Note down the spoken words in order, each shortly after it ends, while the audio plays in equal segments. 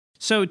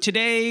So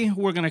today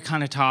we're going to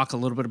kind of talk a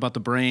little bit about the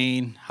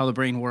brain, how the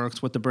brain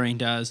works, what the brain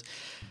does.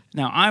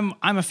 Now,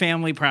 I'm a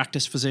family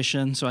practice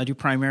physician, so I do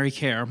primary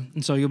care,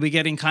 and so you'll be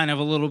getting kind of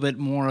a little bit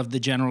more of the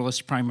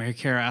generalist primary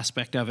care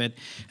aspect of it.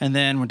 And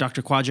then when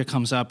Dr. Khwaja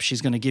comes up,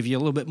 she's going to give you a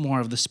little bit more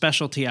of the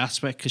specialty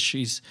aspect because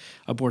she's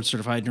a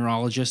board-certified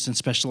neurologist and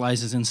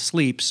specializes in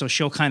sleep. So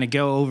she'll kind of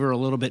go over a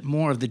little bit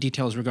more of the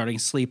details regarding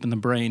sleep and the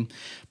brain.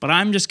 But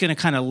I'm just going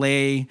to kind of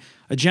lay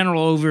a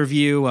general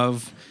overview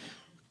of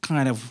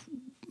kind of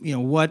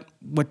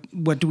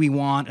what do we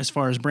want as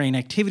far as brain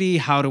activity?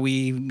 How do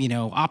we,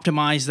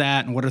 optimize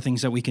that? And what are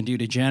things that we can do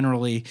to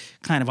generally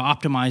kind of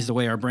optimize the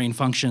way our brain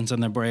functions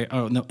and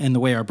the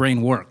way our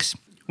brain works?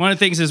 One of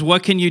the things is,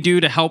 what can you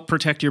do to help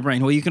protect your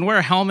brain? Well, you can wear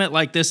a helmet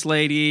like this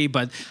lady,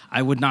 but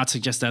I would not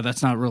suggest that.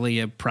 That's not really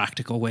a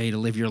practical way to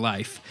live your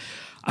life.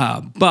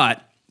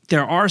 But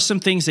there are some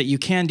things that you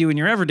can do in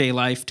your everyday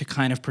life to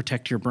kind of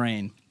protect your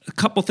brain. A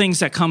couple things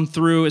that come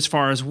through as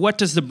far as what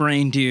does the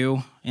brain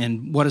do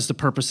and what is the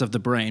purpose of the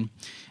brain.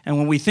 And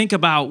when we think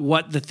about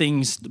what the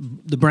things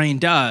the brain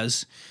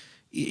does,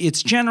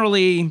 it's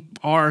generally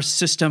our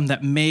system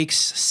that makes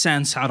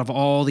sense out of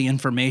all the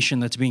information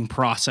that's being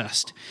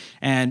processed.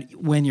 And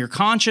when you're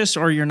conscious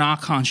or you're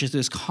not conscious,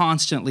 it's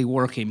constantly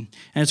working.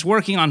 And it's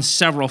working on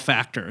several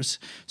factors.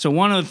 So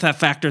one of the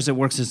factors it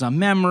works is on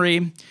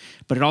memory,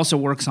 but it also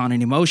works on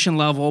an emotion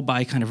level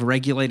by kind of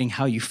regulating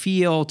how you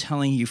feel,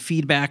 telling you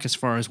feedback as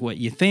far as what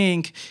you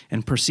think,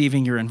 and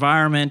perceiving your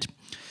environment.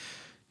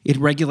 It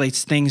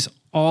regulates things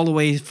all the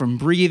way from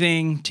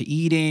breathing to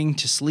eating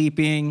to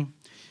sleeping,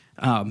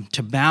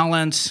 to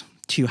balance,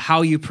 to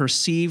how you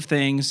perceive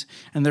things.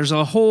 And there's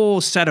a whole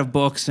set of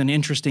books and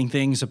interesting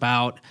things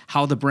about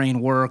how the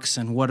brain works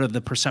and what are the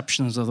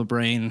perceptions of the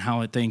brain and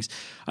how it thinks.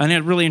 And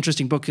a really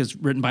interesting book is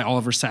written by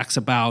Oliver Sacks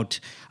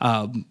about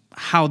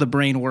how the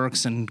brain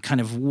works and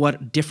kind of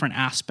what different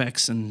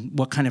aspects and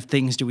what kind of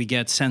things do we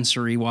get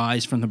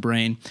sensory-wise from the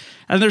brain.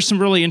 And there's some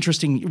really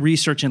interesting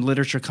research and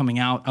literature coming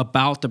out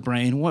about the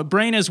brain.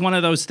 Brain is one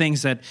of those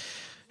things that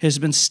has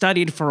been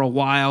studied for a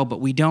while, but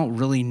we don't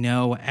really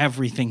know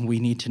everything we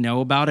need to know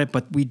about it.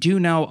 But we do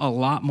know a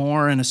lot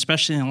more, and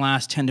especially in the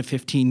last 10 to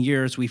 15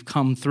 years, we've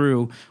come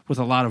through with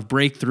a lot of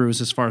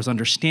breakthroughs as far as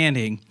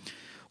understanding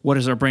what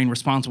is our brain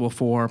responsible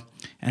for,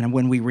 and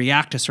when we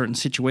react to certain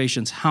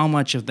situations, how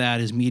much of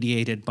that is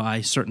mediated by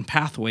certain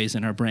pathways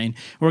in our brain.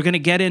 We're going to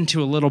get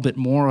into a little bit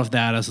more of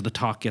that as the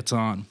talk gets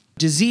on.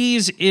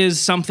 Disease is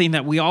something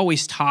that we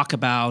always talk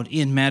about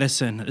in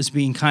medicine as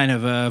being kind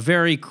of a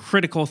very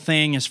critical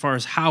thing as far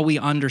as how we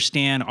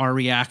understand our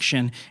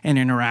reaction and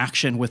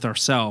interaction with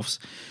ourselves.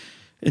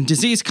 And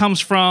disease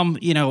comes from,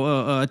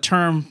 a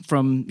term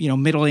from,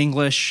 Middle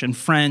English and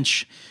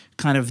French,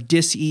 kind of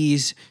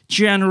dis-ease,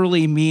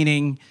 generally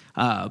meaning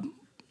a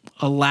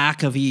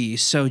lack of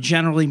ease. So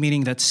generally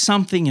meaning that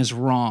something is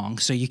wrong.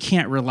 So you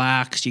can't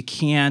relax, you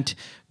can't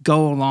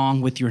go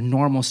along with your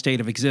normal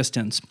state of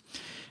existence.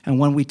 And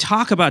when we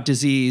talk about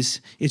disease,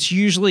 it's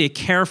usually a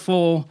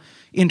careful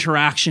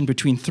interaction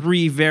between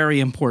three very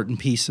important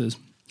pieces.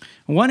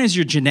 One is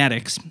your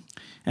genetics.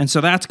 And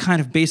so that's kind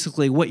of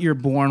basically what you're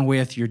born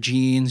with, your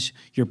genes,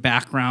 your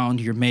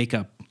background, your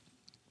makeup.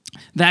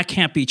 That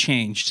can't be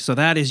changed. So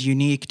that is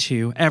unique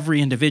to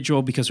every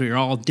individual because we are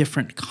all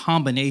different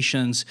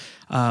combinations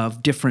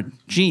of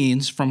different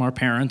genes from our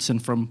parents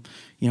and from,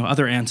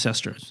 other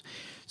ancestors.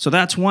 So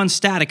that's one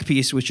static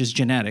piece, which is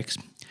genetics.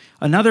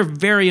 Another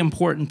very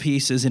important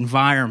piece is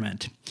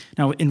environment.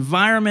 Now,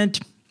 environment,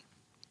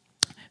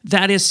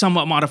 that is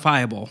somewhat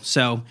modifiable.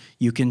 So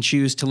you can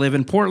choose to live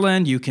in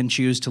Portland, you can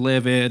choose to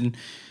live in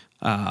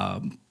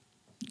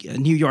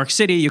New York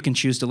City, you can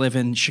choose to live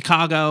in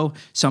Chicago.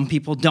 Some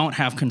people don't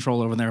have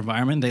control over their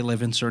environment. They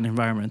live in certain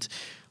environments.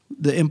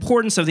 The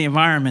importance of the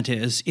environment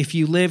is if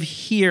you live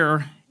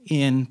here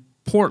in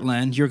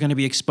Portland, you're going to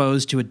be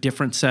exposed to a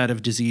different set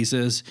of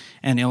diseases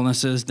and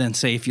illnesses than,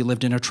 say, if you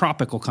lived in a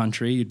tropical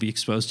country, you'd be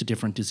exposed to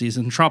different diseases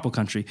in a tropical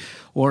country.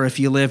 Or if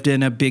you lived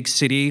in a big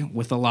city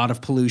with a lot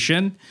of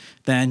pollution,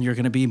 then you're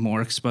going to be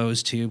more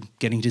exposed to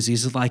getting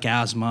diseases like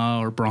asthma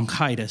or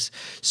bronchitis.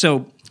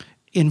 So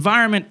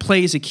environment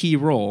plays a key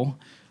role,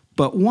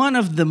 but one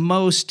of the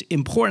most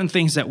important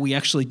things that we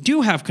actually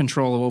do have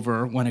control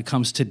over when it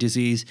comes to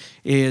disease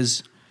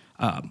is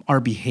our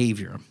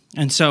behavior.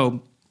 And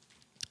so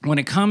when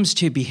it comes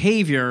to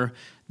behavior,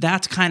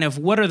 that's kind of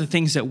what are the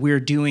things that we're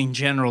doing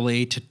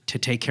generally to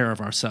take care of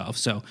ourselves.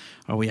 So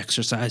are we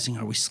exercising?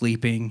 Are we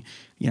sleeping?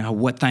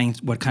 What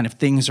kind of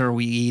things are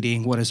we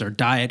eating? What is our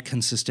diet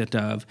consistent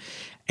of?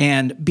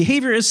 And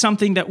behavior is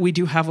something that we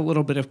do have a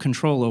little bit of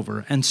control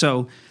over. And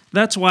so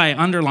that's why I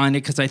underlined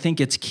it, because I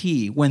think it's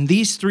key. When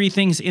these three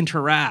things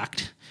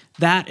interact,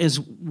 that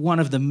is one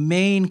of the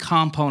main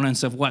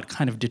components of what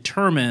kind of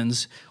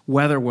determines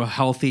whether we're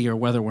healthy or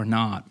whether we're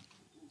not.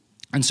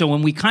 And so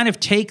when we kind of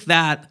take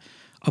that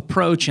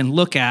approach and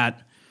look at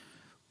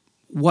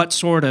what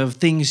sort of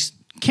things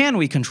can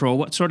we control,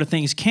 what sort of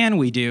things can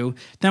we do,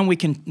 then we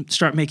can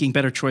start making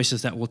better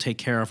choices that will take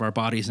care of our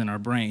bodies and our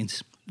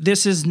brains.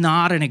 this is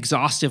not an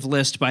exhaustive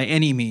list by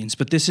any means,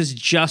 but this is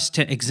just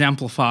to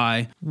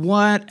exemplify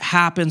what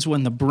happens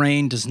when the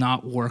brain does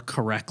not work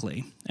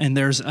correctly. And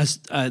there's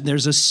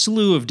a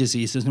slew of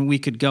diseases, and we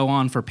could go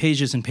on for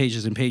pages and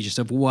pages and pages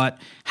of what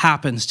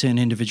happens to an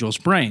individual's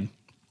brain.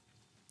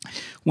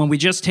 When we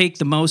just take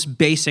the most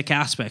basic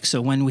aspects,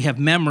 so when we have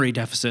memory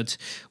deficits,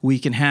 we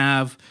can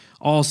have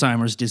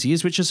Alzheimer's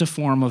disease, which is a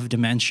form of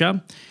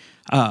dementia,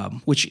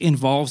 which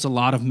involves a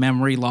lot of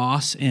memory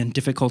loss and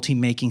difficulty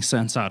making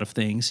sense out of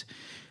things.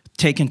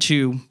 Taken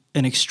to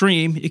an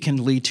extreme, it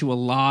can lead to a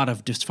lot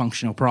of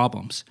dysfunctional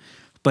problems.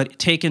 But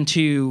taken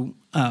to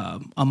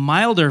a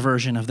milder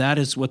version of that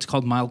is what's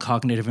called mild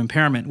cognitive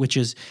impairment, which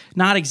is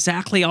not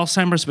exactly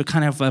Alzheimer's, but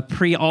kind of a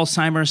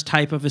pre-Alzheimer's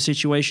type of a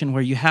situation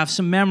where you have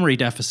some memory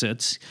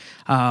deficits,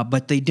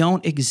 but they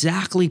don't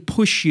exactly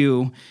push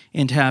you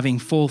into having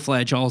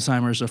full-fledged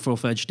Alzheimer's or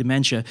full-fledged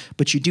dementia,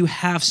 but you do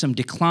have some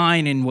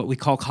decline in what we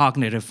call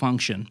cognitive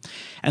function.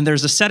 And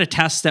there's a set of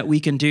tests that we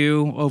can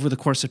do over the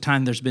course of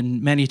time. There's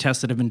been many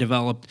tests that have been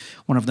developed.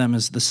 One of them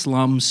is the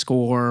SLUM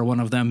score. One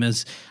of them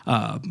is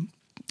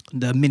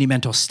the mini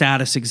mental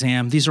status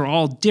exam. These are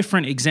all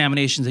different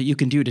examinations that you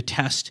can do to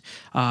test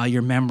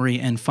your memory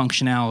and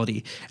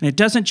functionality. And it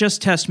doesn't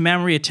just test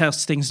memory, it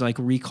tests things like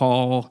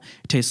recall,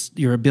 it tests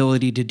your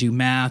ability to do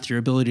math, your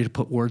ability to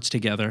put words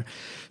together.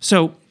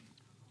 So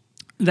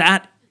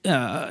that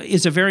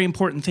is a very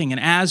important thing.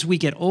 And as we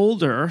get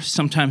older,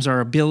 sometimes our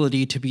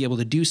ability to be able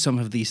to do some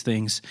of these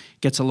things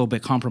gets a little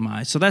bit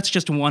compromised. So that's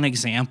just one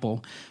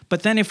example.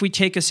 But then if we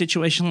take a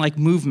situation like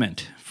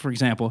movement, for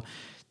example,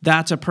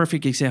 that's a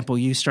perfect example.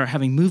 You start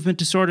having movement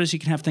disorders, you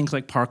can have things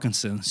like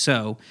Parkinson's.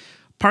 So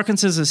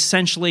Parkinson's is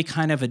essentially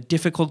kind of a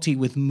difficulty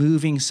with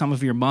moving some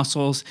of your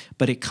muscles,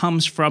 but it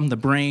comes from the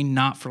brain,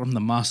 not from the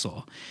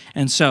muscle.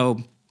 And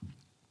so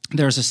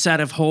there's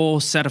a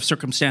whole set of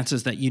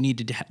circumstances that you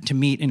need to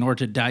meet in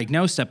order to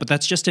diagnose that, but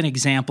that's just an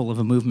example of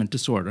a movement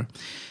disorder.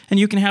 And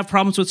you can have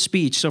problems with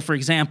speech. So for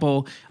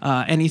example,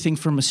 anything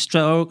from a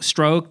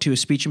stroke to a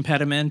speech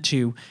impediment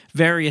to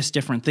various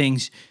different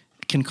things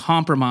can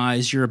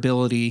compromise your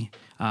ability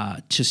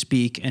to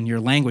speak and your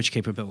language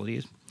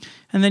capabilities.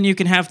 And then you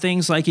can have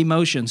things like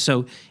emotions.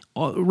 So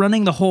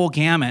running the whole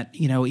gamut,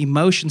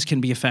 emotions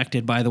can be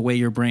affected by the way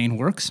your brain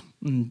works.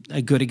 And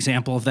a good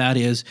example of that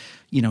is,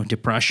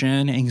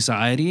 depression,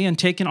 anxiety, and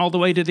taken all the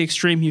way to the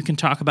extreme, you can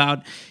talk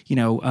about,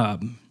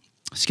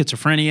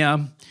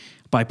 schizophrenia,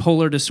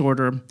 bipolar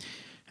disorder.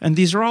 And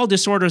these are all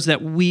disorders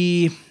that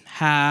we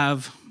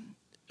have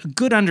a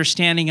good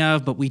understanding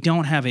of, but we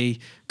don't have a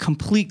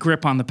complete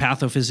grip on the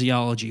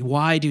pathophysiology.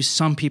 Why do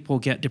some people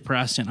get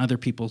depressed and other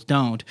people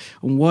don't?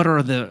 What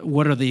are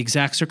the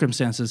exact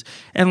circumstances?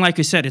 And like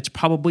I said, it's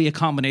probably a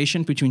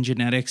combination between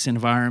genetics,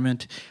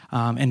 environment,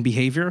 and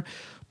behavior.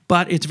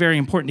 But it's very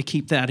important to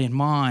keep that in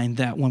mind,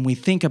 that when we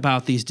think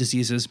about these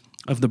diseases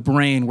of the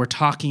brain, we're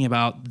talking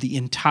about the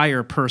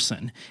entire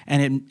person.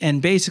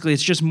 And basically,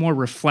 it's just more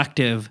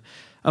reflective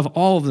of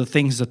all of the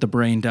things that the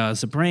brain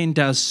does. The brain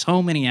does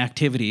so many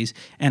activities,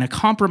 and a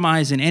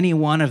compromise in any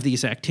one of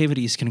these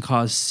activities can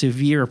cause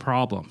severe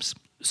problems.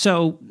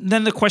 So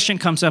then the question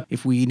comes up,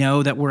 if we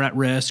know that we're at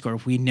risk, or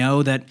if we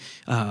know that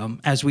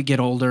as we get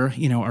older,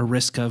 our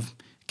risk of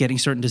getting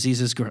certain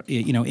diseases,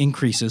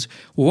 increases,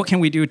 well, what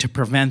can we do to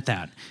prevent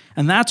that?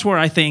 And that's where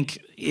I think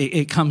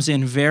it comes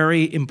in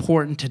very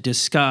important to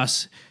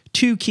discuss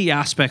two key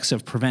aspects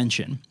of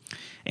prevention.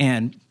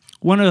 And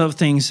one of those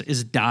things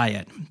is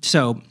diet.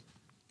 So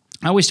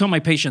I always tell my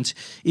patients,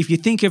 if you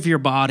think of your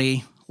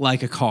body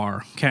like a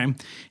car, okay,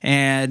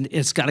 and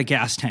it's got a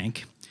gas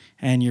tank,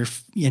 and you're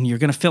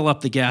going to fill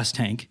up the gas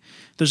tank,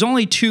 there's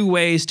only two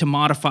ways to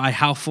modify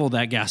how full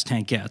that gas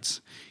tank gets.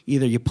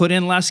 Either you put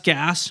in less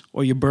gas,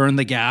 or you burn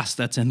the gas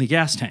that's in the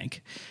gas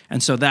tank.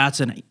 And so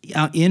that's an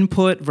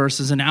input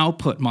versus an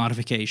output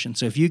modification.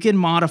 So if you can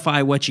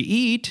modify what you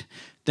eat,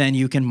 then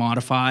you can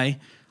modify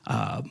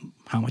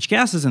how much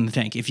gas is in the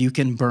tank. If you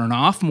can burn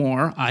off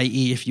more,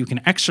 i.e. if you can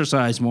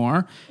exercise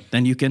more,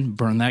 then you can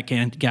burn that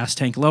gas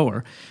tank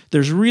lower.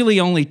 There's really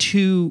only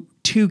two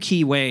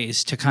key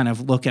ways to kind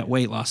of look at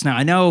weight loss. Now,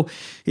 I know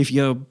if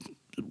you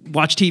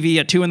watch TV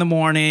at 2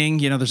 a.m,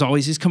 there's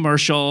always these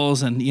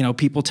commercials and,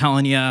 people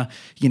telling you,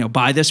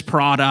 buy this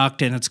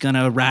product and it's going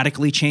to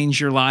radically change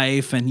your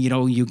life. And,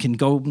 you can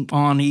go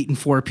on eating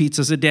 4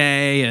 pizzas a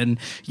day and,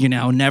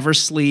 never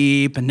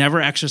sleep and never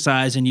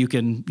exercise, and you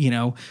can,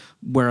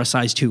 wear a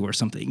size 2 or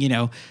something.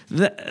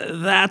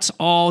 That's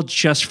all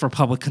just for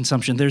public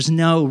consumption. There's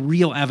no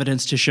real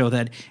evidence to show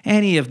that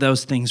any of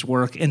those things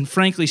work. And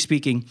frankly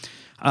speaking,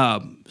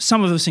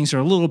 some of those things are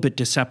a little bit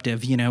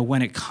deceptive.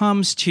 When it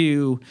comes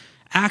to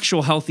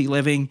actual healthy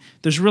living,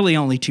 there's really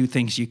only two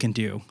things you can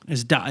do,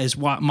 is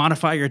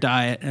modify your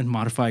diet and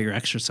modify your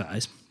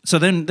exercise. So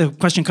then the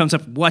question comes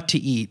up, what to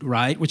eat,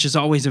 right? Which is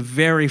always a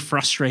very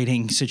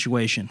frustrating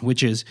situation,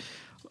 which is,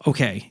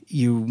 okay,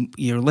 you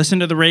listen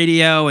to the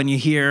radio and you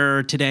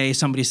hear today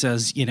somebody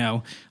says,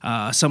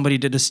 somebody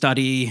did a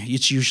study,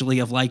 it's usually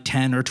of like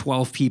 10 or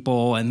 12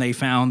 people, and they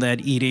found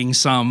that eating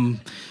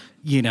some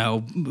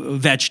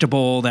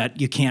vegetable that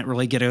you can't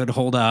really get a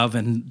hold of,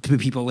 and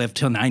people live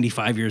till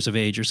 95 years of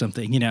age or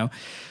something, And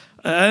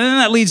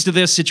that leads to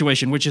this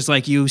situation, which is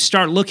like you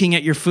start looking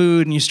at your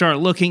food and you start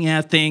looking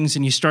at things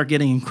and you start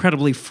getting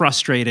incredibly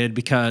frustrated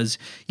because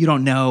you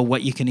don't know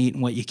what you can eat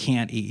and what you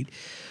can't eat.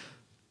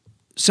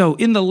 So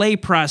in the lay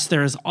press,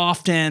 there's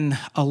often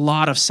a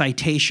lot of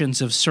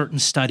citations of certain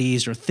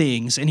studies or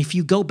things. And if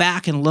you go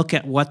back and look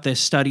at what the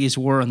studies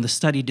were and the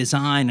study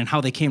design and how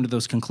they came to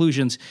those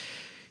conclusions,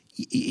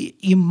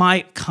 you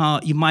might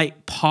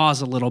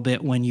pause a little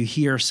bit when you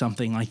hear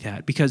something like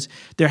that, because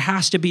there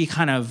has to be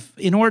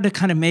in order to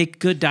kind of make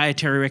good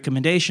dietary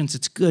recommendations,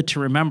 it's good to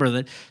remember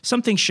that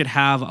something should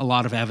have a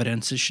lot of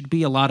evidence. There should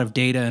be a lot of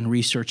data and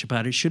research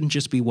about it. It shouldn't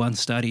just be one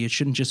study. It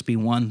shouldn't just be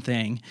one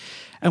thing.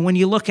 And when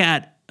you look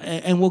at,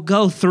 and we'll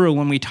go through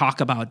when we talk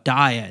about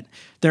diet,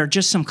 there are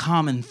just some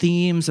common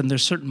themes and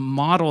there's certain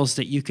models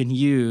that you can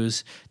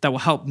use that will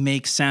help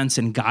make sense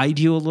and guide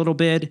you a little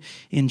bit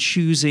in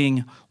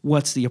choosing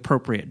what's the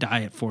appropriate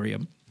diet for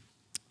you.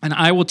 And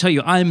I will tell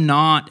you, I'm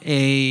not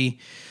a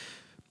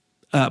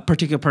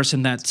particular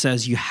person that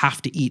says you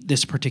have to eat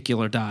this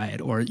particular diet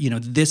or,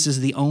 this is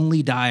the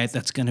only diet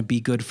that's going to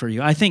be good for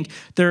you. I think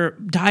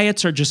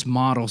diets are just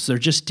models. They're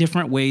just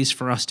different ways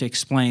for us to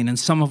explain. And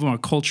some of them are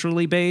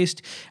culturally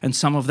based and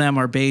some of them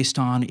are based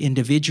on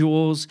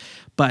individuals.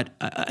 But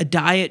a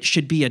diet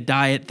should be a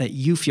diet that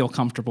you feel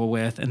comfortable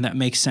with and that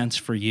makes sense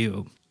for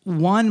you.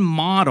 One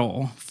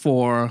model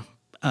for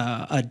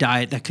a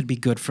diet that could be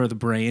good for the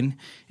brain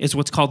is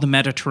what's called the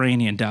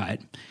Mediterranean diet.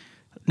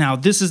 Now,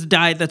 this is a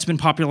diet that's been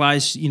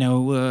popularized,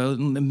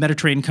 in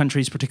Mediterranean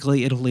countries,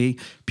 particularly Italy.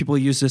 People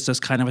use this as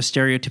kind of a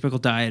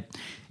stereotypical diet.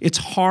 It's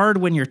hard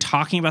when you're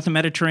talking about the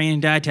Mediterranean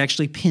diet to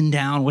actually pin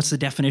down what's the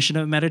definition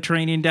of a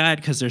Mediterranean diet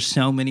because there's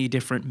so many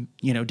different,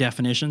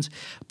 definitions.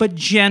 But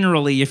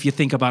generally, if you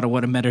think about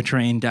what a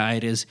Mediterranean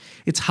diet is,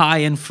 it's high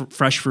in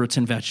fresh fruits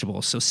and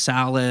vegetables. So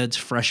salads,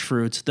 fresh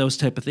fruits, those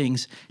type of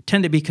things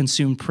tend to be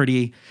consumed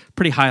pretty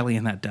highly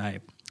in that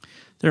diet.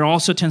 There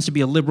also tends to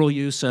be a liberal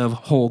use of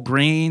whole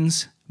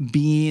grains,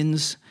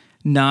 beans,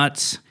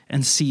 nuts,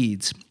 and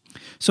seeds.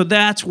 So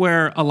that's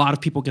where a lot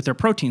of people get their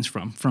proteins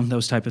from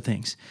those type of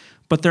things.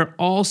 But there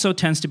also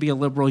tends to be a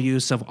liberal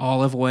use of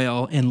olive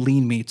oil and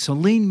lean meats. So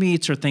lean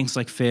meats are things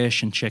like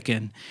fish and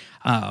chicken.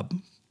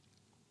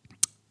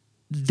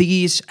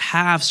 These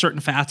have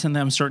certain fats in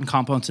them, certain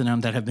components in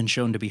them that have been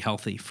shown to be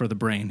healthy for the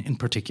brain in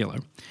particular.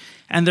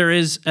 And there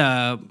is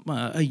a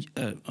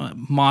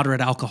moderate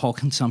alcohol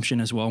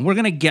consumption as well. And we're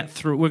going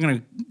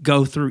to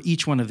go through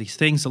each one of these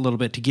things a little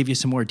bit to give you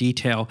some more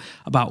detail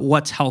about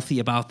what's healthy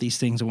about these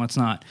things and what's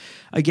not.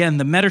 Again,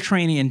 the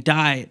Mediterranean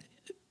diet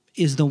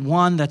is the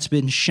one that's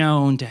been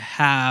shown to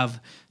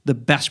have the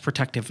best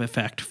protective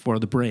effect for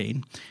the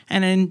brain.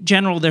 And in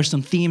general, there's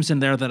some themes in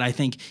there that I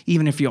think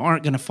even if you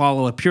aren't going to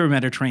follow a pure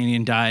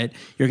Mediterranean diet,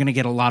 you're going to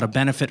get a lot of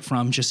benefit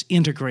from just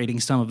integrating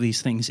some of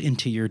these things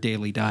into your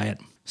daily diet.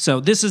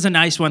 So this is a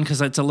nice one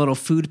because it's a little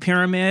food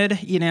pyramid,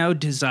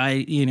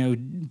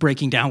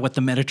 breaking down what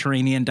the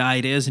Mediterranean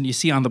diet is. And you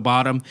see on the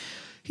bottom,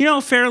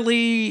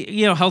 fairly,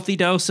 healthy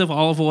dose of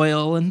olive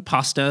oil and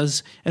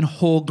pastas and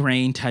whole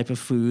grain type of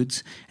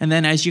foods. And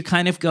then as you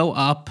kind of go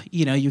up,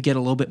 you get a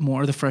little bit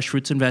more of the fresh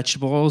fruits and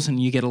vegetables and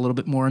you get a little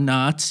bit more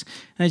nuts.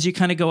 And as you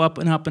kind of go up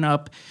and up and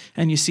up,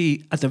 and you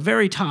see at the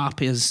very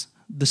top is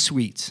the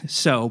sweets.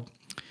 So,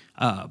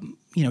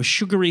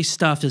 sugary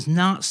stuff is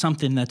not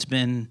something that's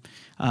been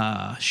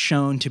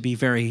shown to be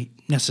very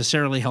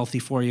necessarily healthy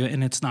for you,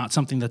 and it's not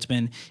something that's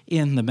been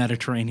in the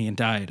Mediterranean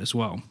diet as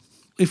well.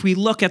 If we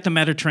look at the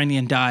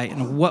Mediterranean diet,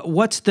 and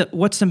what's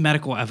the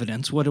medical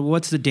evidence?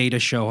 What's the data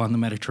show on the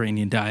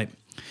Mediterranean diet?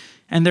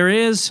 And there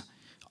is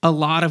a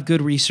lot of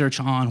good research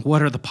on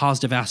what are the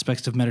positive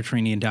aspects of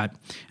Mediterranean diet.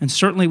 And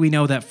certainly we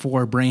know that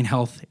for brain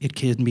health, it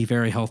can be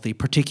very healthy,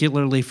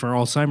 particularly for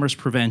Alzheimer's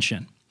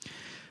prevention.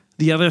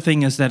 The other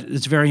thing is that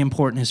it's very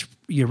important is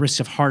your risk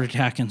of heart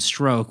attack and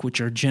stroke,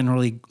 which are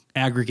generally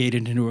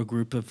aggregated into a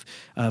group of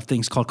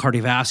things called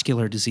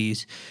cardiovascular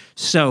disease.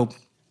 So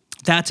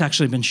that's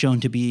actually been shown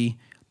to be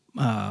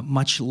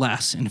much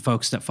less in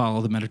folks that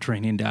follow the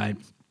Mediterranean diet,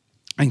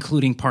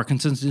 including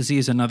Parkinson's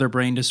disease, another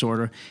brain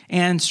disorder,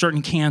 and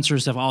certain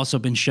cancers have also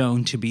been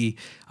shown to be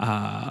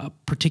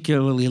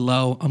particularly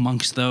low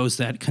amongst those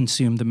that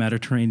consume the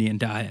Mediterranean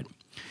diet.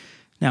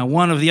 Now,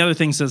 one of the other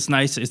things that's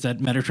nice is that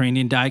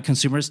Mediterranean diet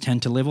consumers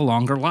tend to live a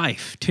longer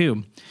life,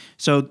 too.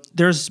 So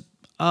there's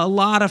a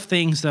lot of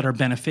things that are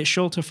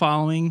beneficial to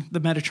following the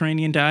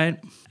Mediterranean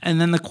diet.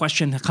 And then the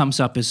question that comes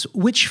up is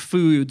which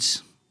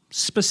foods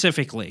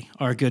specifically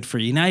are good for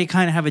you? Now you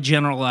kind of have a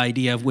general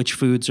idea of which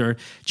foods are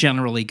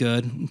generally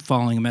good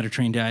following a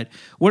Mediterranean diet.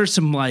 What are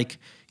some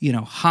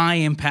high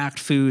impact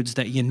foods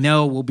that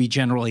will be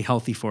generally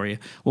healthy for you?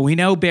 Well, we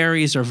know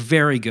berries are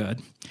very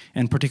good,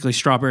 and particularly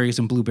strawberries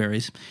and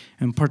blueberries.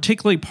 And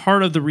particularly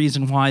part of the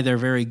reason why they're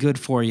very good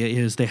for you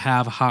is they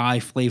have high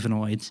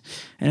flavonoids.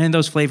 And in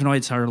those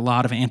flavonoids are a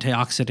lot of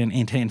antioxidant,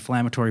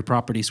 anti-inflammatory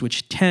properties,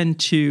 which tend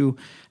to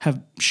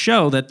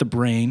show that the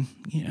brain,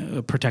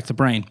 protect the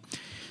brain.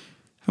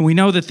 And we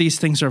know that these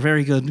things are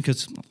very good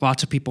because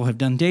lots of people have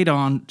done data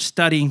on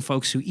studying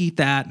folks who eat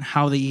that,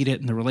 how they eat it,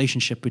 and the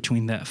relationship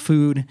between that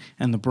food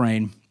and the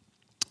brain.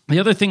 The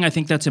other thing I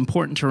think that's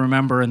important to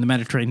remember in the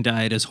Mediterranean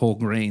diet is whole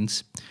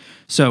grains.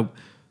 So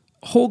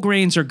whole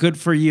grains are good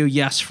for you,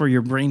 yes, for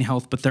your brain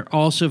health, but they're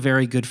also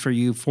very good for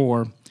you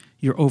for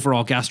your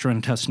overall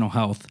gastrointestinal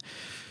health.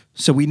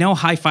 So we know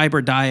high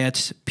fiber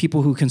diets,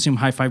 people who consume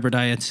high fiber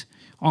diets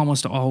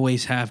almost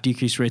always have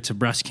decreased rates of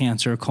breast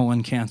cancer,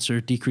 colon cancer,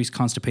 decreased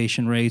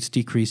constipation rates,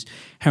 decreased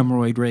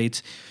hemorrhoid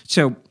rates.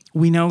 So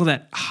we know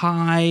that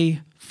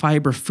high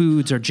fiber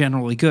foods are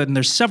generally good, and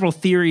there's several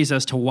theories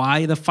as to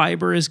why the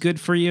fiber is good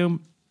for you.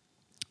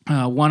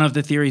 One of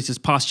the theories is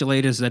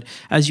postulated is that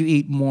as you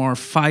eat more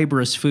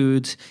fibrous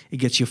foods, it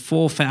gets you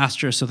full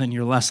faster, so then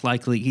you're less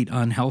likely to eat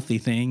unhealthy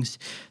things.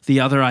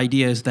 The other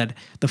idea is that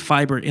the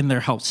fiber in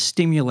there helps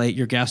stimulate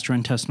your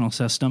gastrointestinal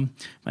system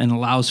and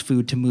allows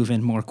food to move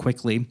in more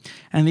quickly.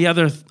 And the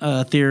other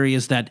theory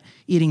is that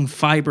eating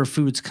fiber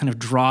foods kind of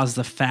draws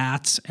the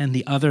fats and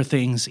the other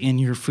things in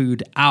your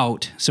food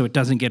out, so it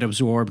doesn't get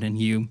absorbed and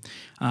you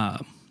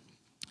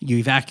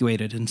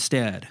evacuate it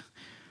instead.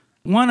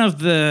 One of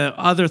the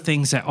other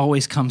things that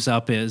always comes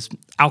up is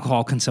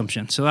alcohol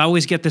consumption. So I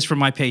always get this from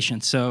my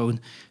patients. So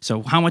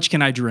how much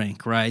can I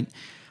drink, right?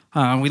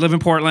 We live in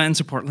Portland,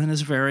 so Portland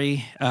is a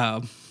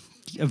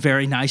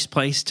very nice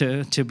place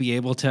to be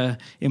able to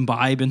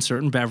imbibe in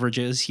certain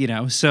beverages, you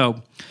know.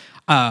 So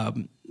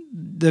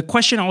the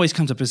question always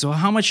comes up is, well,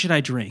 how much should I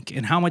drink?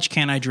 And how much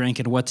can I drink?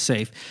 And what's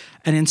safe?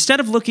 And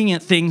instead of looking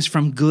at things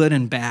from good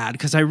and bad,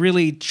 because I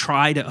really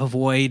try to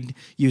avoid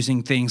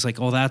using things like,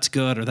 oh, that's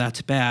good or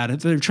that's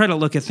bad. I try to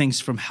look at things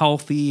from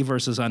healthy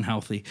versus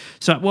unhealthy.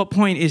 So at what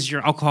point is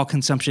your alcohol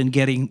consumption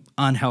getting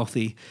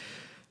unhealthy?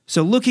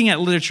 So looking at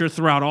literature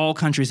throughout all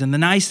countries, and the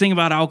nice thing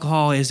about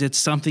alcohol is it's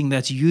something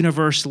that's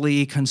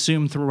universally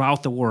consumed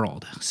throughout the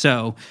world.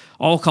 So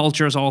all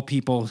cultures, all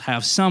people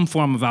have some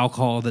form of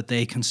alcohol that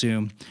they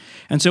consume.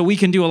 And so we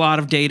can do a lot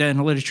of data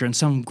and literature, and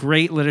some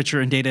great literature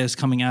and data is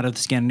coming out of the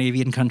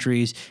Scandinavian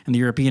countries and the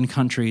European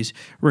countries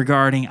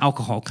regarding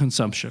alcohol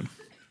consumption.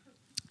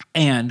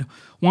 And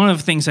one of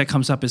the things that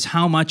comes up is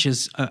how much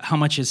is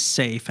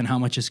safe and how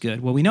much is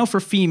good. Well, we know for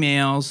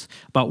females,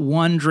 about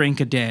 1 drink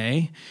a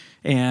day,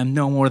 and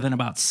no more than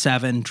about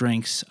 7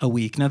 drinks a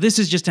week. Now, this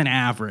is just an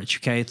average,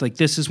 okay? It's like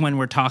this is when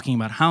we're talking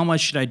about how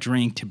much should I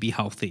drink to be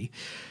healthy.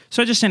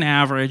 So just an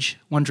average,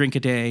 1 drink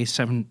a day,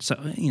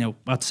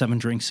 about 7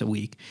 drinks a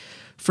week.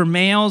 For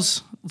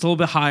males, it's a little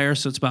bit higher,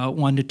 so it's about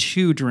 1 to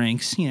 2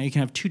 drinks. You know, you can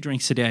have 2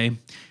 drinks a day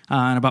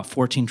and about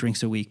 14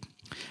 drinks a week.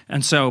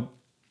 And so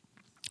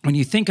when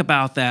you think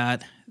about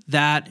that,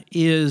 that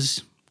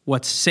is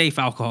what's safe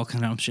alcohol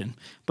consumption.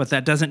 But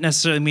that doesn't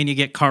necessarily mean you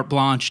get carte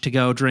blanche to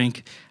go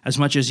drink as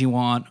much as you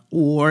want,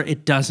 or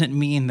it doesn't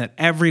mean that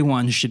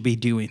everyone should be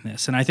doing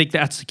this. And I think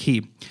that's the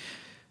key.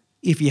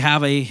 If you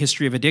have a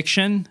history of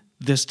addiction,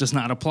 this does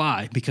not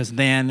apply, because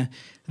then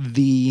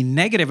the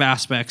negative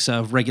aspects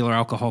of regular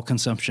alcohol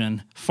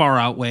consumption far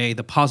outweigh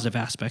the positive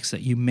aspects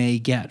that you may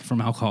get from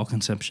alcohol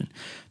consumption.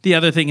 The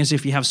other thing is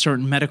if you have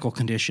certain medical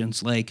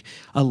conditions like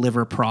a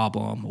liver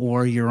problem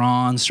or you're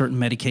on certain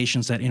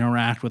medications that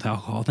interact with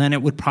alcohol, then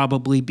it would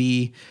probably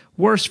be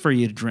worse for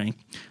you to drink.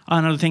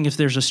 Another thing, if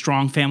there's a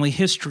strong family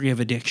history of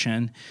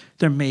addiction,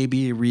 there may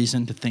be a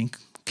reason to think,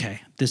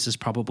 okay, this is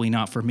probably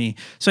not for me.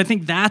 So I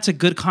think that's a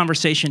good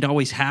conversation to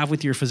always have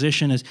with your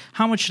physician is,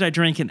 how much should I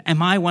drink? And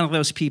am I one of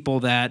those people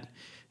that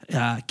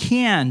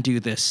can do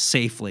this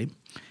safely?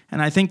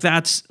 And I think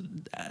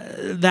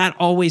that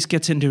always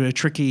gets into a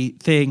tricky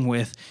thing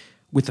with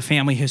the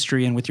family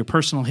history and with your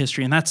personal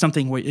history. And that's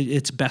something where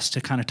it's best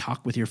to kind of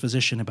talk with your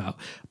physician about.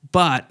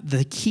 But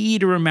the key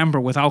to remember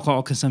with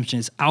alcohol consumption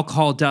is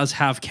alcohol does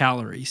have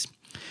calories.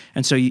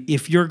 And so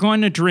if you're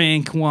going to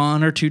drink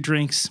 1 or 2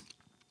 drinks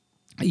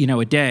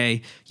a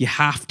day, you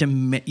have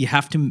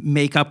to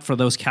make up for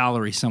those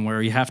calories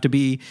somewhere. You have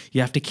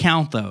to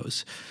count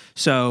those.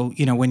 So,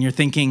 when you're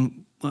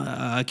thinking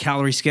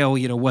calorie scale,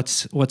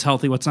 what's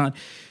healthy, what's not,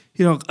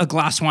 a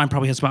glass of wine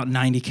probably has about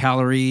 90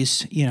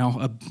 calories.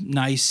 A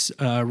nice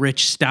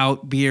rich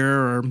stout beer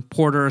or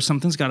porter or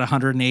something's got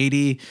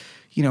 180.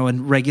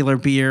 And regular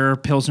beer,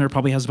 Pilsner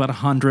probably has about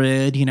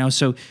 100,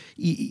 so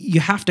you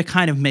have to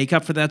kind of make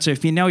up for that. So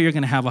if you're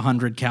going to have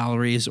 100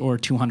 calories or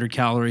 200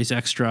 calories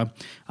extra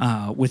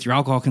with your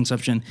alcohol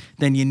consumption,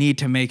 then you need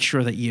to make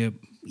sure that you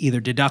either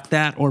deduct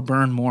that or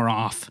burn more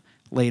off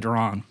later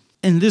on.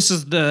 And this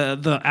is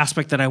the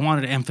aspect that I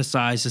wanted to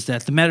emphasize, is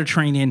that the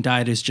Mediterranean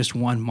diet is just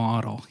one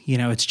model.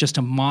 It's just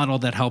a model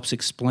that helps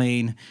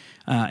explain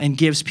and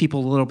gives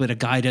people a little bit of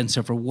guidance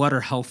over what are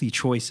healthy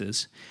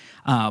choices.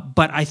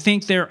 But I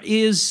think there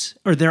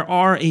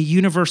are a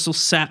universal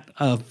set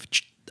of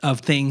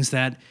things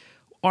that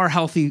are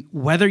healthy,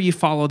 whether you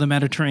follow the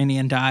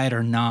Mediterranean diet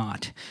or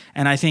not.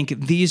 And I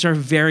think these are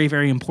very,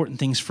 very important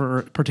things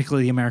for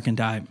particularly the American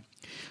diet,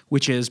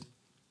 which is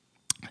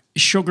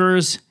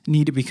sugars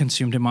need to be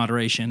consumed in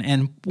moderation.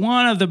 And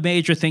one of the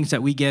major things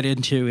that we get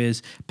into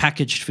is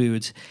packaged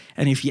foods.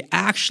 And if you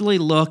actually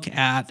look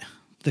at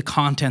the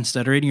contents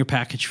that are in your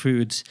packaged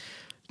foods,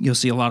 you'll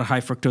see a lot of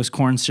high fructose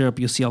corn syrup.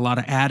 You'll see a lot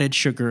of added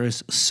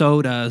sugars,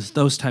 sodas,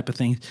 those type of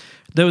things.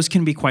 Those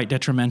can be quite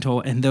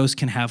detrimental, and those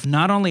can have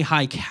not only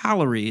high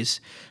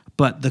calories,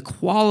 but the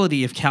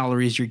quality of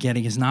calories you're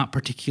getting is not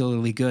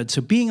particularly good.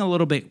 So being a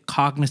little bit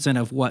cognizant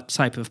of what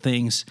type of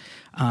things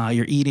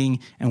you're eating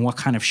and what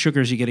kind of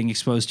sugars you're getting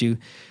exposed to.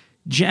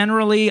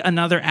 Generally,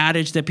 another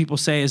adage that people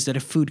say is that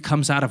if food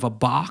comes out of a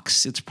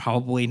box, it's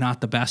probably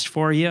not the best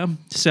for you.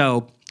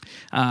 So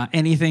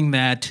anything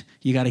that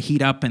you got to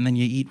heat up and then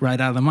you eat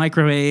right out of the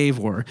microwave,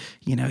 or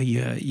you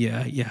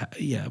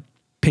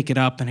pick it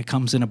up and it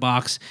comes in a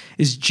box,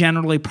 is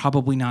generally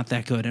probably not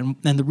that good. And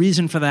the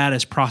reason for that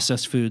is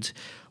processed foods.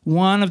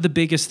 One of the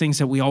biggest things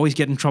that we always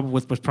get in trouble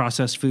with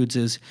processed foods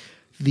is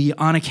the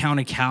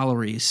unaccounted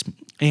calories.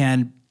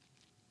 And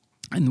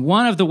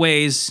one of the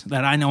ways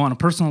that I know on a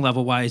personal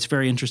level why it's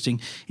very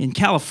interesting, in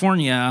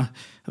California,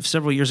 of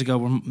several years ago,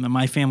 where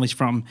my family's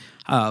from,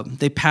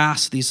 they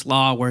passed this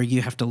law where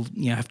you have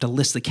to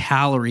list the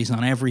calories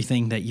on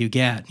everything that you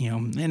get,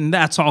 and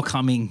that's all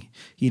coming,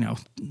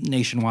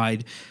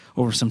 nationwide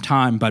over some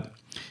time. But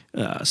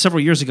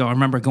several years ago, I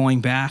remember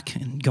going back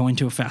and going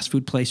to a fast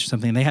food place or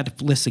something. They had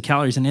to list the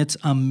calories, and it's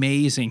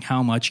amazing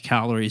how much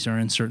calories are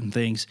in certain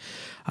things.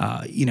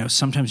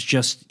 Sometimes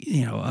just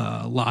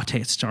a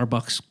latte at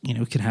Starbucks,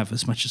 can have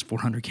as much as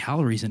 400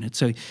 calories in it.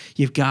 So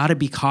you've got to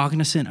be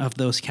cognizant of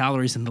those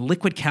calories, and the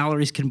liquid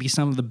calories can be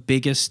some of the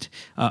biggest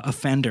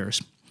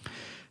offenders.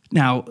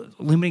 Now,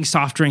 limiting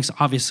soft drinks,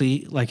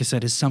 obviously, like I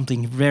said, is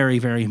something very,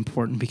 very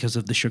important because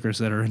of the sugars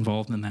that are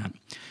involved in that.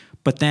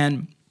 But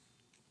then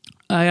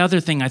the other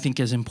thing I think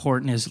is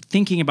important is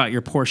thinking about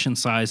your portion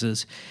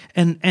sizes.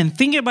 And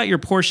thinking about your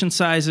portion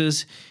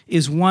sizes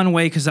is one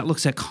way, because that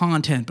looks at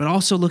content, but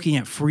also looking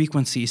at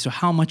frequency. So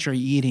how much are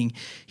you eating?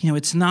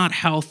 It's not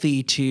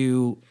healthy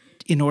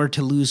in order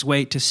to lose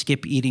weight, to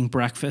skip eating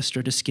breakfast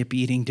or to skip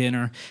eating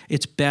dinner.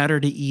 It's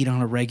better to eat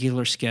on a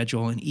regular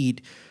schedule and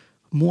eat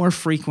more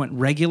frequent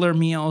regular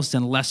meals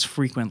than less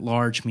frequent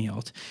large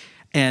meals.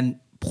 And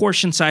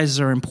portion sizes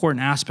are an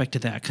important aspect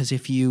of that, because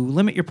if you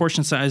limit your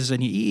portion sizes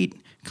and you eat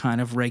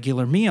kind of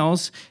regular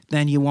meals,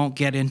 then you won't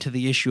get into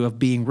the issue of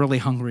being really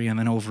hungry and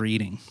then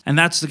overeating. And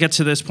that's to get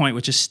to this point,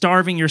 which is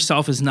starving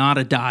yourself is not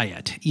a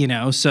diet,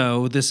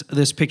 So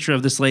this picture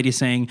of this lady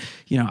saying,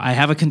 I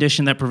have a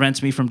condition that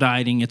prevents me from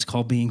dieting. It's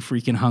called being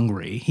freaking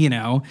hungry,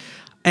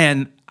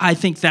 And I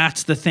think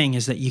that's the thing,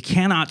 is that you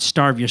cannot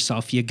starve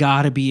yourself. You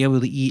got to be able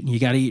to eat, and you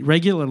got to eat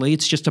regularly.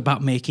 It's just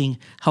about making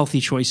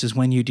healthy choices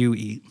when you do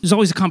eat. There's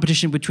always a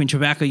competition between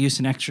tobacco use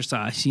and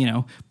exercise,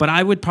 but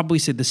I would probably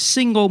say the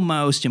single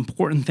most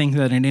important thing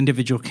that an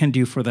individual can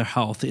do for their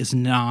health is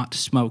not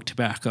smoke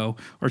tobacco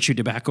or chew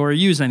tobacco or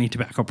use any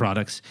tobacco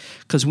products,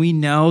 because we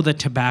know that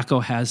tobacco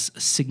has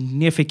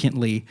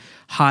significantly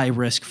high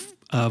risk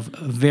of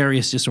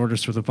various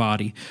disorders for the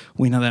body.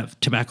 We know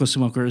that tobacco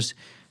smokers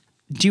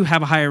do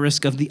have a higher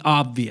risk of the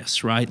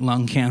obvious, right?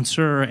 Lung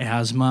cancer,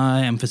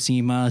 asthma,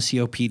 emphysema,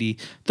 COPD,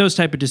 those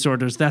type of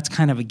disorders, that's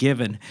kind of a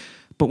given.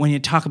 But when you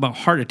talk about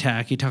heart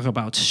attack, you talk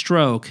about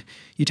stroke,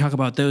 you talk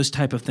about those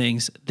type of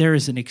things, there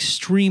is an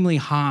extremely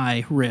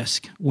high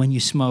risk when you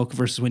smoke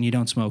versus when you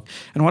don't smoke.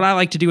 And what I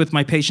like to do with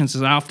my patients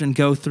is I often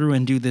go through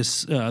and do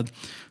this.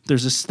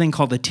 There's this thing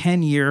called the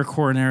 10-year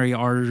coronary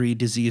artery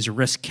disease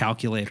risk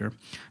calculator.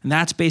 And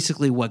that's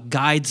basically what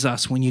guides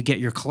us when you get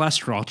your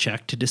cholesterol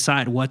checked to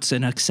decide what's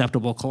an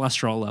acceptable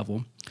cholesterol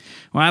level.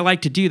 What I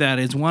like to do that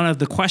is one of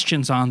the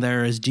questions on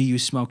there is, do you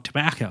smoke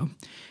tobacco?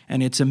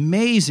 And it's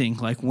amazing,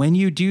 like when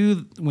you do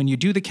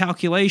the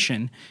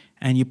calculation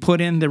and you put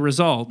in the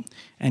result,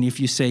 and if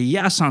you say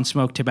yes on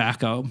smoked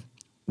tobacco,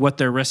 what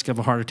their risk of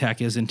a heart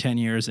attack is in 10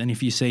 years, and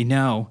if you say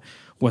no,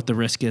 what the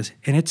risk is.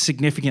 And it's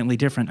significantly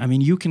different. I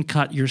mean, you can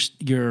cut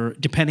your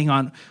depending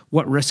on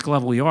what risk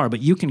level you are,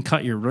 but you can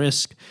cut your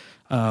risk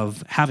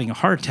of having a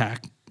heart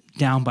attack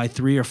down by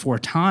 3 or 4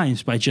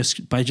 times by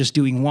just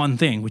doing one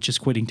thing, which is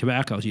quitting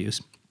tobacco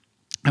use.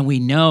 And we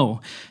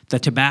know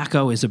that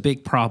tobacco is a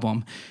big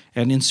problem.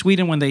 And in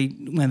Sweden, when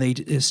they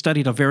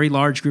studied a very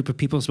large group of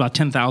people, it's about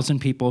 10,000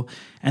 people,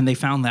 and they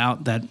found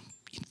out that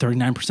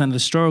 39% of the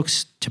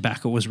strokes,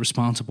 tobacco was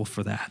responsible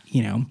for that,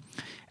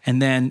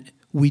 And then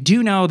we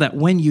do know that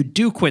when you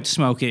do quit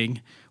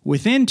smoking,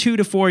 within 2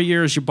 to 4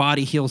 years, your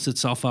body heals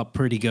itself up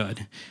pretty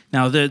good.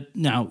 Now,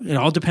 it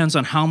all depends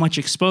on how much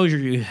exposure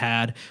you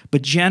had,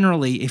 but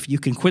generally, if you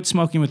can quit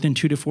smoking within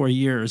 2 to 4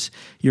 years,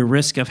 your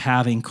risk of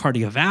having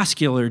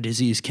cardiovascular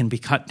disease can be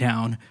cut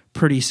down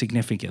pretty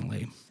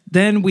significantly.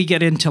 Then we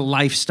get into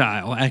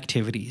lifestyle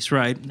activities,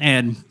 right?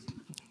 And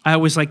I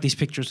always like these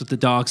pictures with the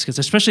dogs, because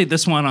especially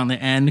this one on the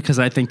end, because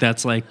I think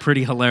that's like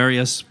pretty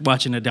hilarious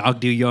watching a dog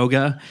do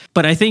yoga.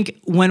 But I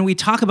think when we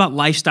talk about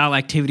lifestyle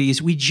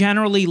activities, we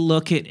generally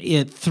look at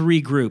it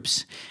 3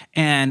 groups.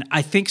 And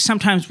I think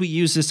sometimes we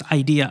use this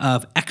idea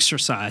of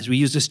exercise. We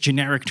use this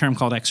generic term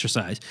called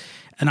exercise.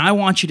 And I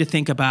want you to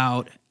think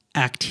about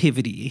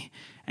activity.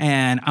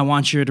 And I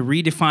want you to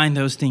redefine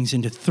those things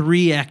into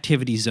 3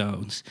 activity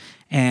zones.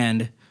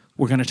 And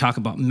We're going to talk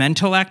about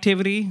mental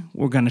activity,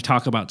 we're going to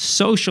talk about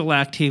social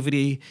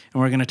activity,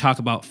 and we're going to talk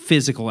about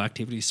physical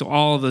activity. So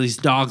all of these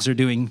dogs are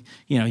doing,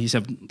 you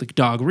have the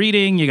dog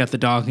reading, you got the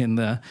dog in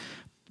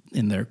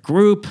their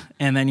group,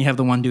 and then you have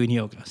the one doing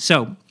yoga.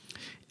 So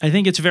I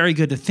think it's very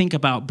good to think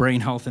about brain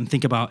health and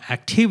think about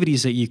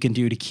activities that you can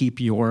do to keep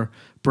your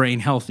brain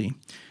healthy.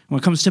 When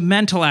it comes to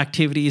mental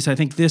activities, I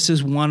think this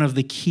is one of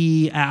the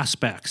key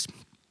aspects.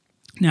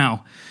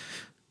 Now,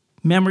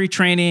 memory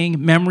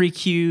training, memory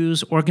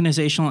cues,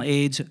 organizational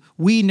aids,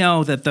 we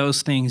know that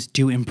those things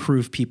do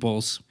improve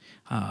people's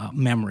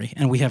memory.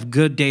 And we have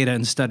good data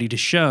and study to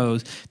show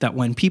that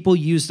when people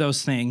use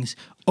those things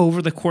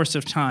over the course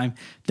of time,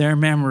 their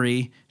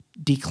memory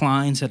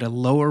declines at a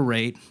lower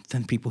rate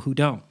than people who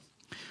don't.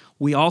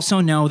 We also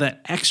know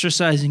that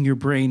exercising your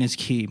brain is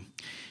key.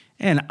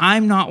 And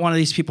I'm not one of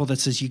these people that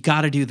says you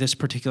got to do this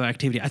particular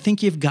activity. I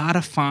think you've got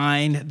to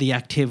find the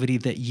activity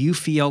that you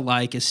feel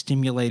like is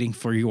stimulating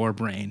for your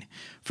brain.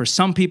 For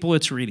some people,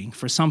 it's reading.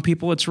 For some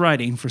people, it's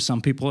writing. For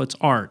some people, it's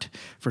art.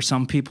 For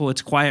some people,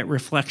 it's quiet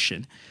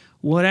reflection.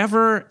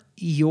 Whatever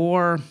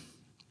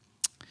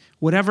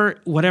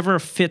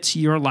fits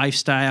your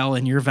lifestyle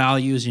and your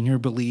values and your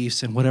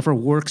beliefs and whatever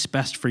works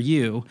best for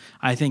you,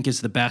 I think is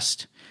the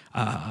best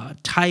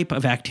type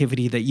of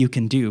activity that you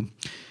can do.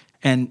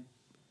 And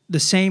the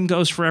same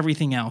goes for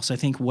everything else. I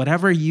think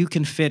whatever you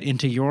can fit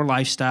into your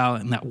lifestyle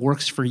and that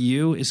works for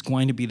you is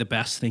going to be the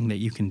best thing that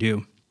you can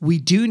do. We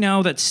do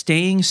know that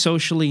staying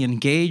socially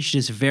engaged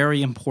is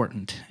very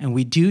important. And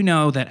we do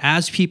know that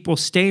as people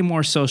stay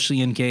more socially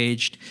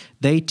engaged,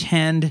 they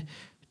tend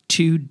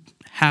to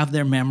have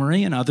their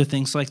memory and other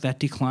things like that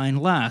decline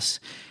less.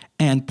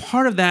 And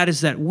part of that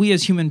is that we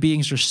as human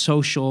beings are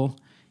social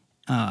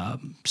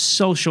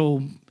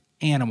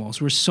animals.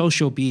 We're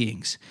social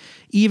beings.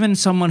 Even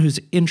someone who's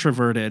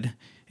introverted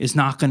is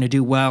not going to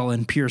do well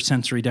in pure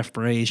sensory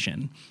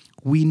deprivation.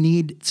 We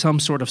need some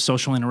sort of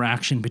social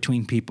interaction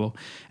between people.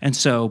 And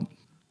so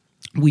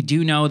we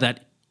do know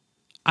that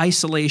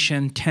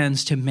isolation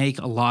tends to make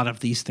a lot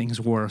of these things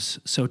worse.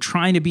 So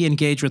trying to be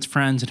engaged with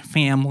friends and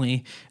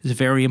family is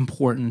very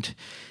important.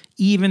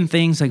 Even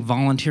things like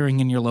volunteering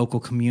in your local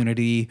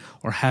community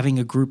or having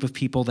a group of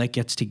people that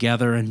gets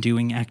together and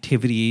doing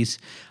activities.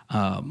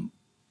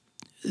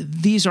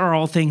 These are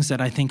all things that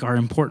I think are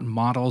important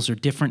models or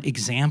different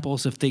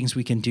examples of things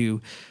we can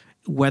do.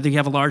 Whether you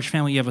have a large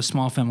family, you have a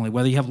small family,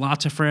 whether you have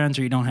lots of friends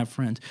or you don't have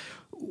friends.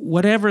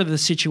 Whatever the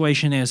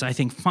situation is, I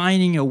think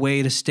finding a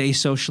way to stay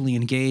socially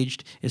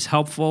engaged is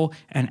helpful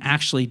and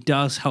actually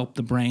does help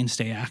the brain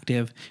stay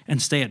active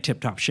and stay at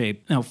tip-top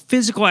shape. Now,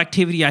 physical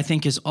activity, I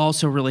think, is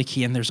also really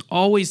key, and there's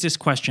always this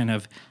question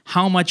of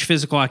how much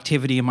physical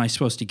activity am I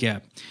supposed to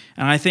get?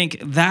 And I think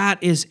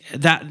that is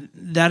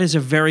a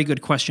very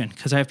good question,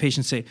 because I have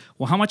patients say,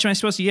 well, how much am I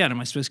supposed to get? Am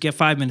I supposed to get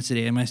 5 minutes a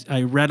day?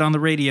 I read on the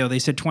radio, they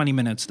said 20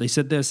 minutes. They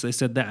said this, they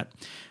said that.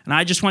 And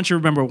I just want you to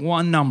remember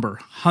one number,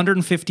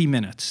 150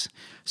 minutes.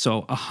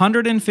 So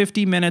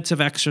 150 minutes of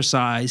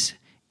exercise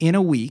in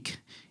a week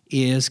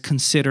is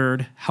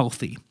considered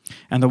healthy.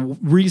 And the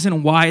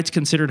reason why it's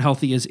considered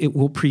healthy is it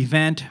will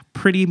prevent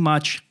pretty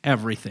much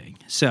everything.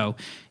 So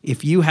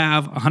if you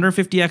have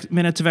 150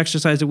 minutes of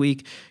exercise a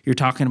week, you're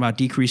talking about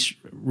decreased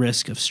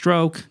risk of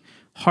stroke,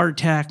 heart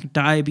attack,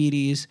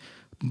 diabetes,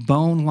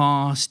 bone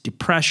loss,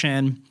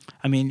 depression.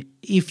 I mean,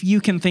 if you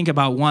can think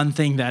about one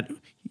thing that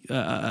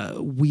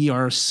we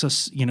are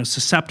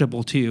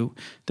susceptible to,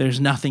 there's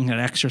nothing that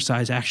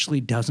exercise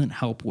actually doesn't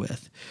help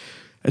with.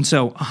 And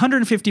so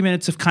 150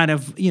 minutes of kind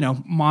of,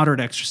 moderate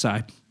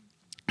exercise.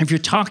 If you're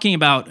talking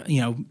about,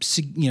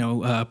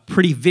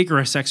 pretty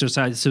vigorous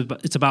exercise,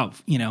 it's about,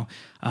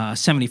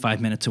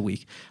 75 minutes a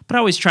week. But I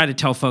always try to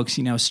tell folks,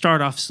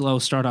 start off slow,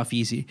 start off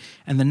easy.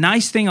 And the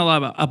nice thing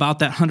about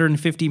that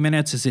 150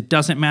 minutes is it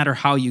doesn't matter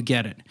how you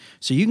get it.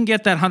 So you can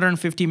get that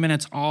 150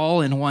 minutes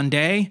all in one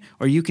day,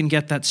 or you can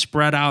get that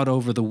spread out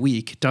over the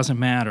week. It doesn't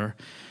matter.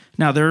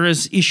 Now, there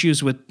is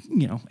issues with,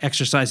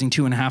 exercising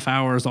 2.5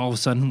 hours all of a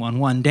sudden on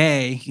one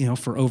day,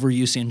 for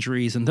overuse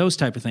injuries and those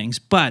type of things.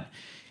 But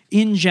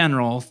in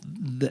general,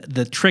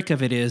 the trick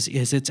of it is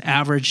it's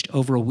averaged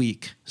over a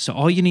week. So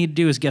all you need to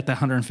do is get that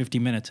 150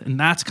 minutes. And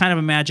that's kind of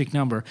a magic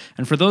number.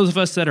 And for those of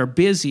us that are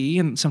busy,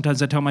 and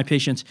sometimes I tell my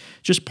patients,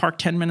 just park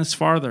 10 minutes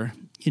farther,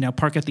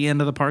 park at the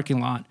end of the parking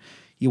lot.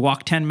 You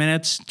walk 10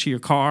 minutes to your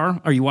car,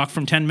 or you walk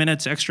from 10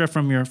 minutes extra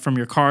from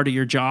your car to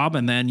your job,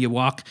 and then you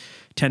walk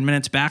 10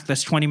 minutes back.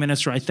 That's 20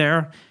 minutes right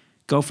there.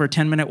 Go for a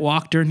 10-minute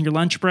walk during your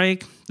lunch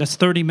break. That's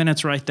 30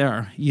 minutes right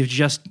there. You've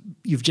just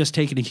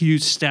taken a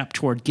huge step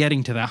toward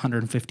getting to that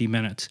 150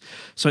 minutes.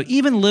 So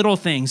even little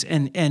things,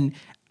 and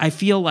I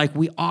feel like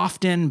we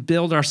often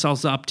build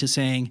ourselves up to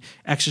saying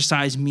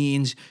exercise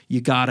means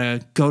you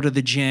gotta go to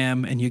the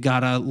gym and you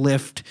gotta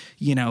lift,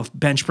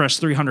 bench press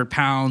 300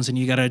 pounds and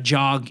you gotta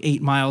jog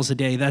 8 miles a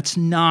day. That's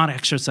not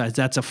exercise.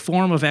 That's a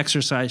form of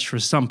exercise for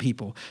some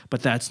people,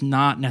 but that's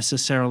not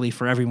necessarily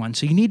for everyone.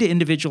 So you need to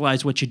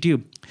individualize what you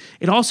do.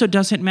 It also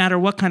doesn't matter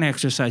what kind of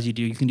exercise you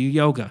do. You can do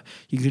yoga,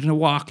 you can do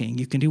walking,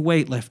 you can do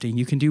weightlifting,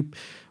 you can do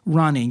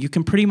running. You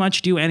can pretty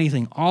much do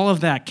anything. All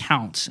of that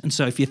counts. And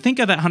so if you think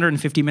of that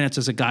 150 minutes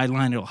as a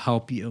guideline, it'll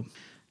help you.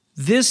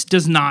 This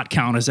does not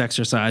count as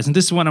exercise. And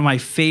this is one of my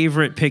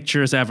favorite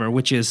pictures ever,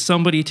 which is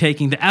somebody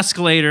taking the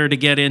escalator to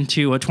get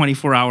into a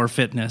 24-hour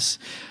fitness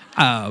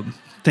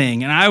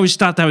thing. And I always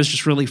thought that was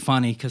just really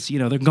funny because, you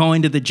know, they're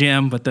going to the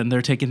gym, but then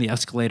they're taking the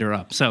escalator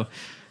up. So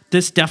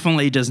this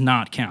definitely does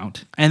not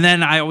count. And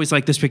then I always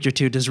like this picture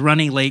too. Does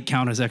running late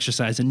count as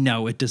exercise? And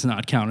no, it does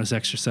not count as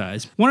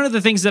exercise. One of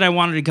the things that I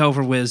wanted to go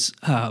over was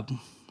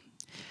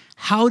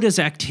how does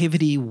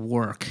activity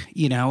work,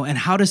 you know, and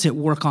how does it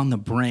work on the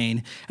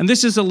brain? And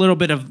this is a little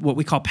bit of what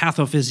we call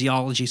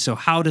pathophysiology. So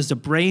how does the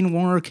brain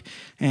work,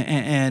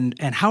 and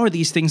how are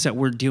these things that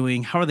we're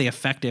doing, how are they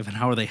effective and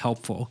how are they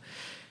helpful?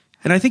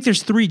 And I think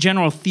there's three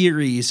general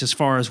theories as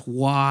far as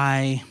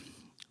why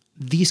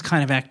these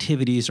kind of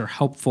activities are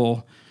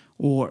helpful,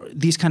 or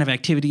these kind of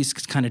activities,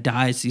 kind of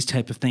diets, these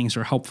type of things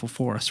are helpful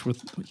for us,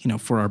 with, you know,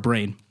 for our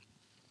brain.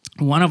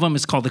 One of them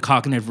is called the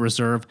cognitive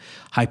reserve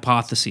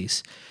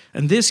hypothesis.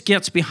 And this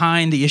gets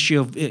behind the issue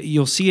of,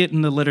 you'll see it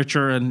in the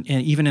literature and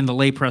even in the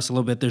lay press a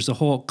little bit, there's a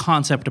whole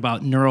concept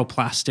about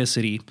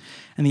neuroplasticity.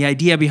 And the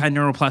idea behind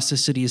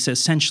neuroplasticity is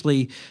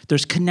essentially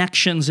there's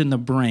connections in the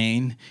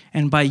brain,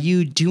 and by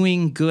you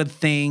doing good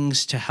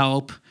things to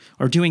help,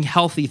 or doing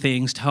healthy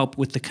things to help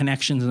with the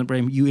connections in the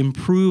brain, you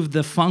improve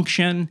the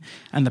function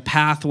and the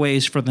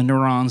pathways for the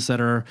neurons that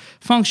are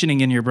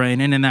functioning in your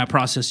brain, and in that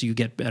process you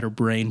get better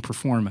brain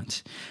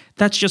performance.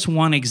 That's just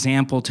one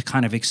example to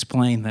kind of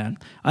explain that.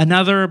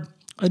 Another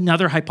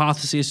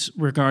hypothesis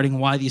regarding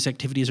why these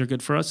activities are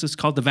good for us is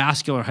called the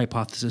vascular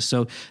hypothesis.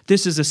 So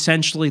this is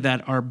essentially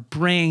that our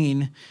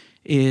brain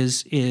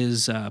is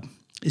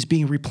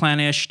being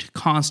replenished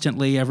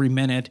constantly every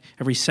minute,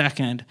 every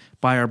second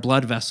by our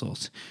blood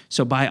vessels.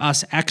 So by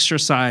us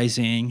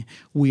exercising,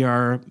 we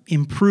are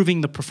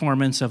improving the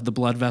performance of the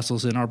blood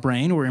vessels in our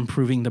brain, we're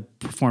improving the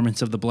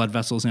performance of the blood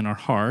vessels in our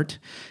heart,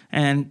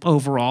 and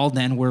overall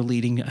then we're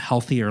leading a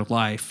healthier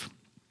life.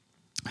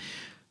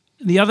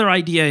 The other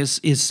idea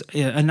is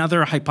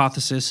another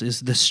hypothesis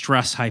is the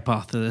stress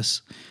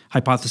hypothesis.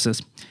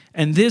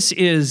 And this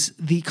is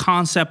the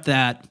concept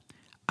that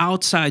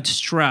outside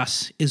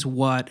stress is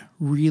what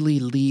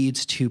really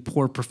leads to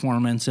poor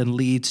performance and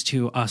leads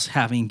to us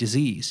having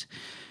disease.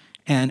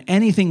 And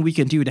anything we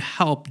can do to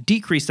help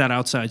decrease that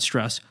outside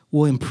stress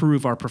will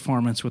improve our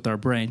performance with our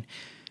brain.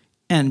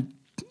 And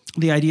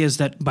the idea is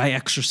that by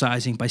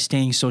exercising, by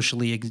staying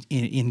socially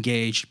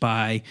engaged,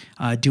 by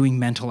doing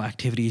mental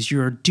activities,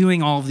 you're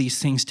doing all of these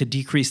things to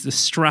decrease the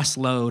stress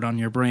load on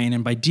your brain.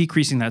 And by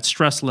decreasing that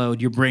stress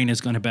load, your brain is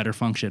going to better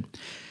function.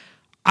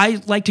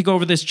 I like to go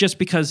over this just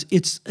because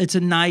it's a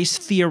nice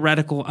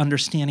theoretical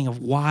understanding of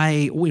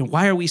why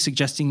are we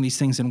suggesting these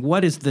things, and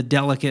what is the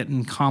delicate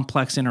and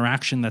complex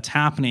interaction that's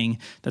happening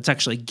that's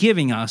actually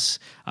giving us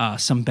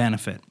some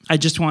benefit. I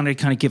just wanted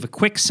to kind of give a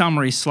quick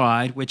summary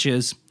slide, which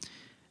is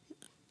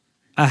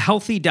a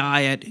healthy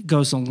diet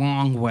goes a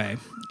long way.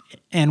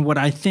 And what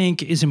I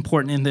think is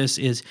important in this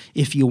is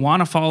if you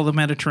want to follow the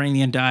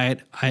Mediterranean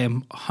diet, I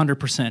am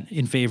 100%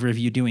 in favor of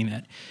you doing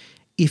that.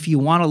 If you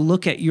want to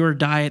look at your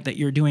diet that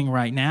you're doing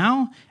right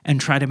now and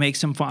try to make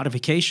some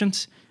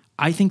modifications,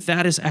 I think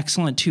that is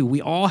excellent too.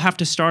 We all have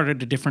to start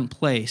at a different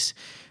place.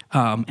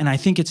 And I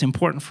think it's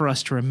important for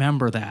us to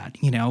remember that,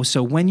 you know.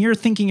 So when you're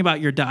thinking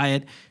about your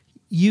diet,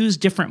 use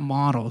different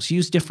models,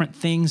 use different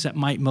things that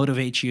might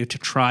motivate you to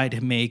try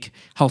to make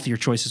healthier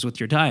choices with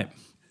your diet.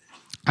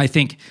 I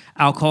think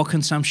alcohol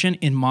consumption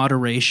in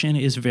moderation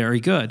is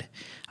very good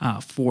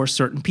for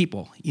certain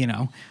people, you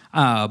know.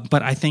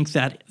 But I think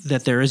that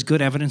there is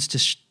good evidence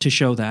to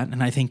show that,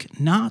 and I think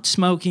not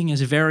smoking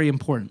is very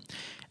important.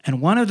 And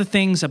one of the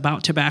things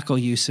about tobacco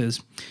use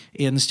is,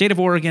 in the state of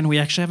Oregon, we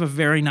actually have a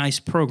very nice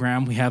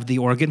program. We have the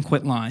Oregon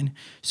Quit Line.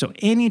 So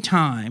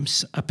anytime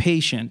a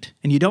patient,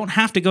 and you don't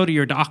have to go to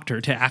your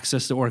doctor to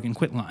access the Oregon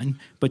Quit Line,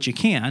 but you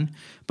can,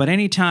 but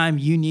anytime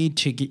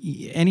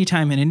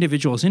anytime an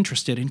individual is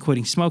interested in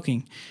quitting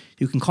smoking,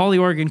 you can call the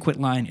Oregon Quit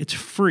Line. It's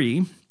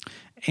free,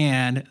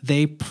 and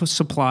they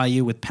supply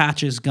you with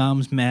patches,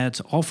 gums, meds,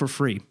 all for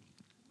free.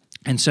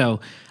 And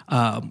so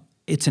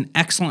it's an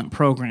excellent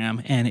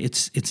program, and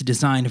it's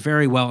designed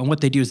very well. And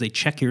what they do is they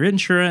check your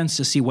insurance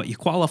to see what you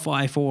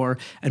qualify for,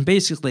 and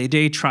basically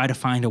they try to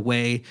find a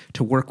way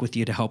to work with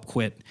you to help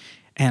quit.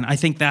 And I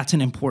think that's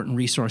an important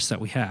resource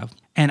that we have.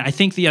 And I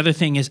think the other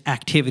thing is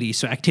activity.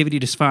 So activity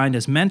is defined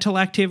as mental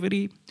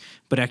activity,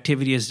 but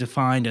activity is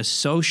defined as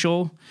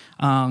social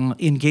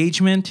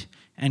engagement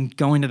and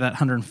going to that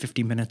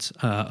 150 minutes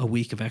a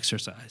week of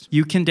exercise.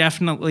 You can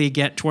definitely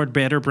get toward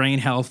better brain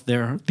health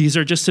there. These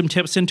are just some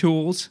tips and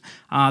tools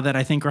that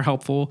I think are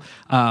helpful,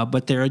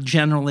 but they're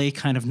generally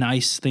kind of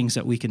nice things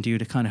that we can do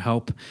to kind of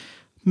help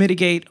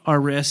mitigate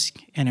our risk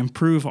and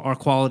improve our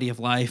quality of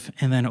life,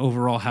 and then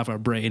overall have our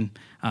brain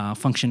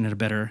function in a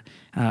better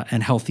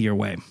and healthier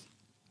way.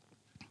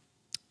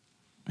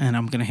 And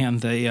I'm going to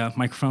hand the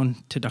microphone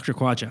to Dr.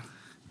 Khwaja.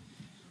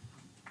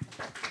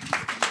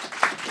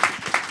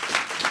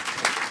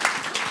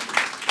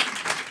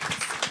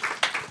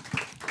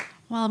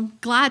 Well, I'm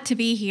glad to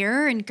be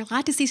here and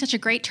glad to see such a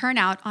great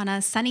turnout on a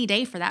sunny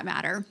day for that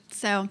matter.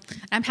 So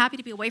I'm happy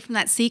to be away from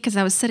that seat because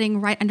I was sitting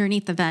right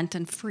underneath the vent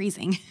and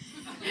freezing.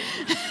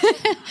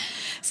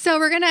 So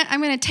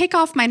I'm gonna take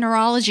off my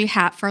neurology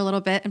hat for a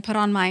little bit and put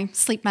on my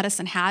sleep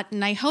medicine hat,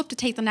 and I hope to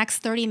take the next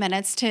 30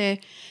 minutes to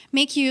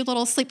make you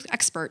little sleep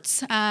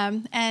experts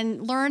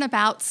and learn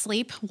about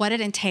sleep, what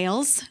it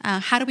entails,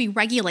 how do we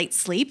regulate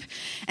sleep,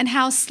 and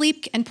how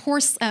sleep and poor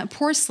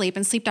sleep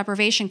and sleep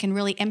deprivation can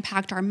really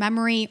impact our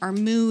memory, our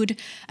mood,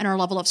 and our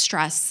level of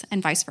stress,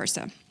 and vice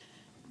versa.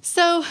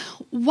 So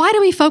why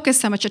do we focus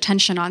so much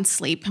attention on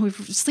sleep?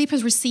 Sleep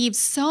has received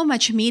so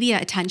much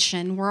media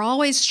attention. We're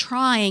always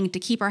trying to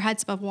keep our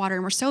heads above water,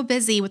 and we're so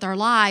busy with our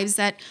lives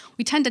that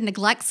we tend to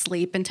neglect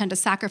sleep and tend to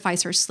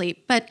sacrifice our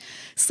sleep. But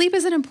sleep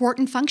is an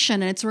important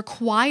function, and it's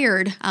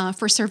required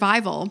for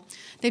survival.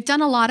 They've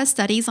done a lot of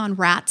studies on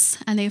rats,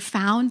 and they've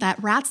found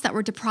that rats that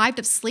were deprived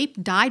of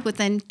sleep died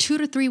within 2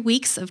 to 3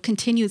 weeks of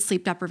continued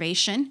sleep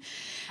deprivation.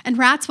 And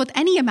rats with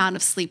any amount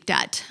of sleep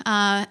debt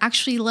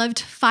actually lived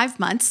 5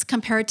 months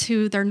compared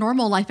to their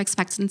normal life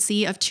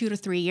expectancy of 2 to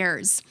 3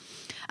 years.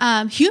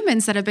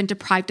 Humans that have been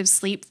deprived of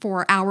sleep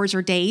for hours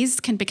or days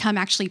can become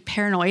actually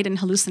paranoid and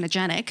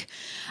hallucinogenic.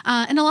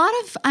 And a lot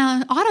of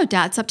auto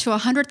deaths, up to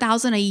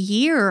 100,000 a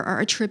year, are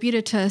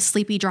attributed to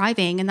sleepy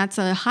driving, and that's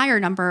a higher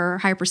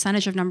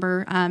percentage of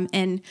number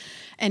in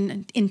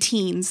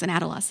teens and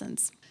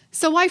adolescents.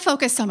 So why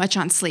focus so much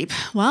on sleep?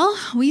 Well,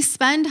 we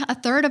spend a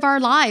third of our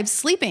lives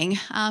sleeping,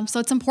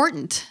 so it's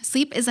important.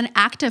 Sleep is an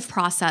active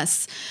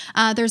process.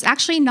 There's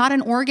actually not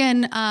an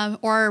organ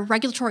or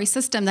regulatory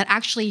system that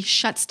actually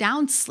shuts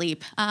down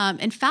sleep.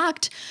 In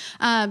fact,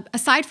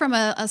 aside from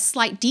a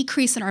slight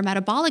decrease in our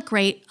metabolic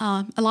rate,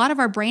 a lot of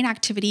our brain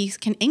activities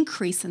can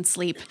increase in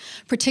sleep,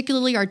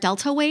 particularly our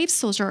delta waves.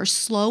 Those are our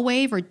slow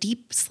wave or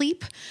deep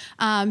sleep.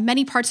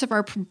 Many parts of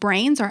our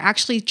brains are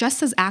actually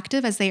just as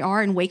active as they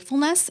are in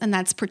wakefulness, and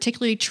that's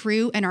particularly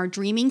true in our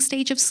dreaming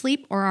stage of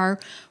sleep, or our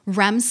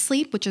REM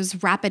sleep, which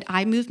is rapid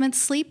eye movement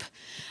sleep.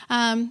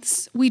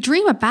 We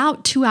dream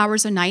about 2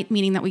 hours a night,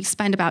 meaning that we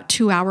spend about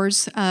 2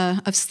 hours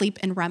of sleep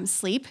in REM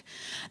sleep.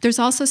 There's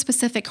also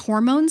specific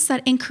hormones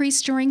that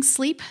increase during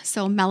sleep.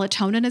 So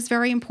melatonin is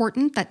very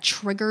important. That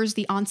triggers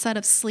the onset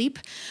of sleep.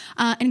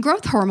 And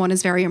growth hormone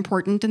is very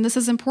important. And this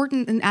is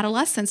important in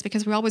adolescence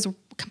because we always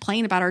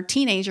complain about our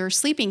teenagers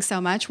sleeping so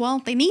much. Well,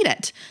 they need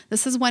it.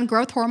 This is when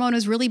growth hormone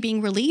is really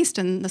being released,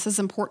 and this is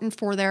important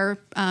for their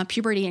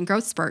puberty and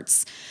growth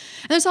spurts.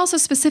 And there's also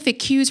specific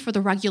cues for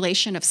the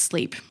regulation of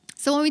sleep.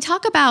 So when we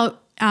talk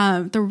about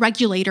the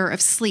regulator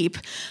of sleep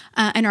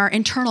and our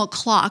internal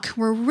clock,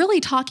 we're really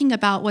talking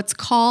about what's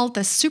called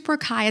the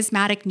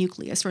suprachiasmatic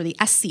nucleus, or the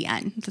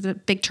SCN. It's a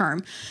big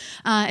term.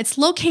 It's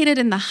located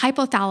in the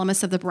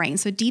hypothalamus of the brain,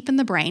 so deep in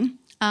the brain.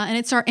 And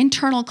it's our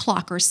internal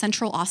clock, or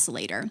central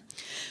oscillator.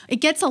 It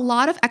gets a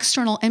lot of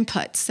external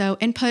input. So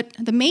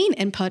the main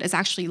input is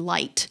actually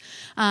light.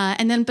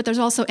 But there's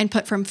also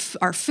input from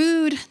our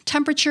food,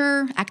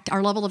 temperature,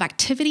 our level of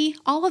activity.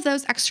 All of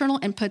those external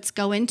inputs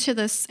go into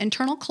this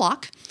internal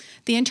clock.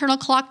 The internal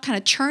clock kind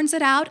of churns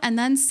it out and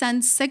then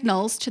sends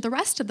signals to the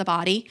rest of the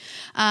body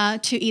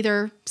to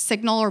either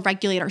signal or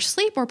regulate our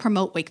sleep or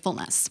promote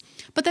wakefulness.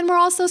 But then we're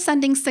also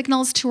sending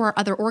signals to our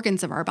other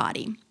organs of our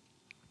body.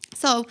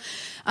 So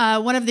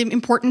one of the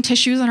important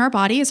tissues in our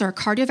body is our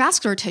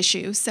cardiovascular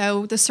tissue.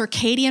 So the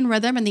circadian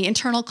rhythm and the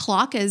internal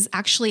clock is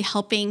actually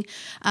helping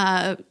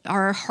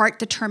our heart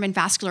determine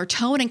vascular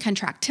tone and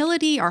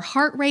contractility, our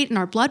heart rate, and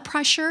our blood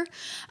pressure.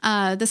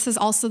 This is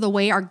also the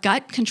way our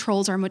gut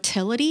controls our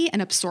motility and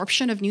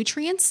absorption of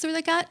nutrients through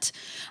the gut.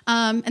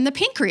 And the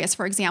pancreas,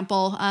 for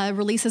example,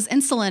 releases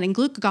insulin and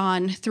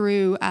glucagon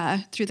through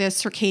the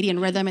circadian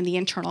rhythm and the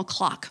internal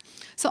clock.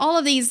 So all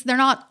of these, they're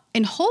not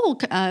in whole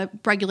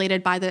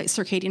regulated by the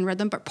circadian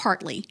rhythm, but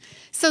partly.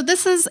 So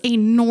this is a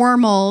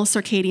normal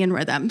circadian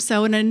rhythm.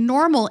 So in a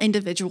normal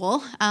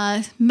individual,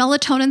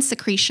 melatonin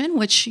secretion,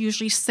 which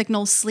usually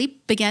signals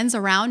sleep, begins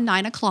around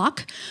 9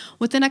 o'clock.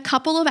 Within a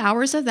couple of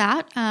hours of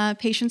that,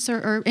 patients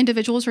or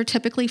individuals are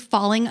typically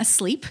falling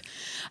asleep.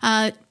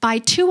 By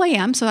 2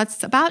 a.m., so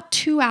that's about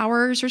 2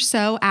 hours or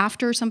so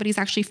after somebody's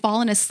actually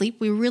fallen asleep,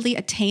 we really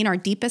attain our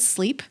deepest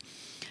sleep.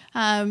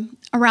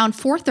 Around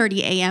 4:30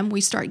 a.m., we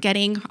start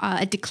getting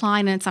a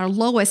decline, and it's our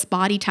lowest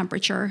body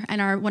temperature.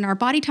 And when our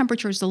body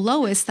temperature is the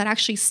lowest, that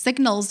actually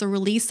signals the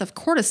release of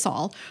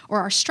cortisol, or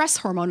our stress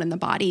hormone in the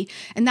body.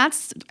 And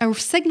that's a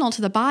signal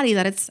to the body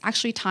that it's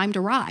actually time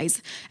to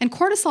rise. And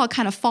cortisol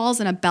kind of falls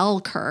in a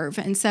bell curve.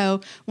 And so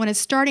when it's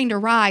starting to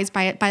rise,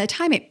 by the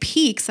time it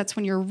peaks, that's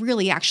when you're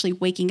really actually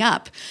waking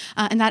up.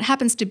 And that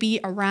happens to be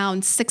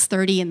around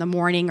 6:30 in the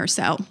morning or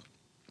so.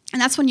 And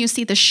that's when you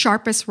see the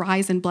sharpest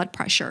rise in blood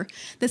pressure.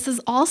 This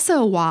is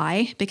also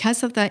why,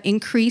 because of the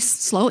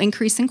slow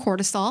increase in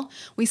cortisol,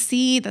 we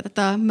see that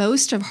the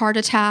most of heart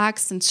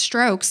attacks and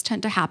strokes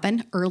tend to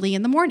happen early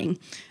in the morning.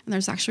 And And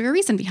there's actually a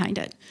reason behind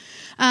it.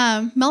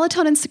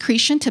 Melatonin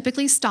secretion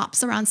typically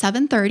stops around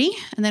 7:30,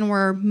 and then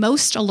we're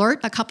most alert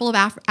a couple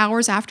of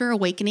hours after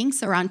awakening,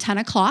 so around 10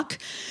 o'clock.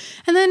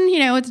 And then,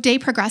 the day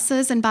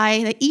progresses, and by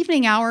the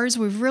evening hours,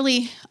 we've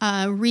really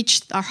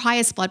reached our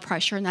highest blood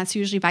pressure, and that's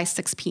usually by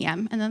 6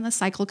 p.m., and then the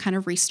cycle kind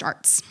of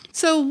restarts.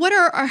 So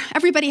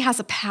everybody has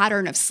a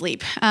pattern of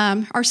sleep.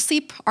 Our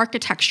sleep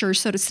architecture,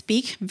 so to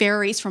speak,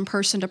 varies from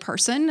person to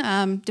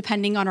person,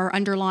 depending on our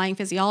underlying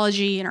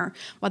physiology and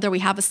whether we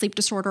have a sleep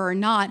disorder or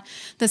not.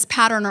 This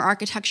pattern or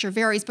architecture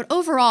varies, but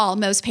overall,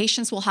 most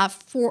patients will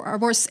have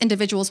most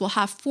individuals will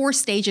have 4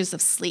 stages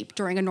of sleep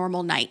during a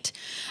normal night.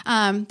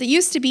 There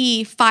used to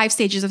be 5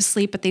 stages of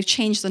sleep, but they've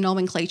changed the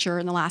nomenclature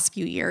in the last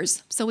few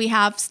years. So we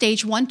have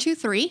stage 1, 2,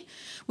 3,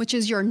 which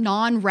is your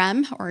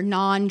non-REM or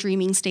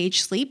non-dreaming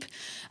stage sleep.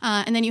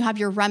 And then you have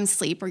your REM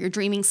sleep or your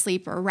dreaming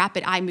sleep or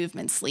rapid eye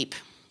movement sleep.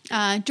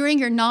 During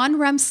your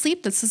non-REM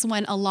sleep, this is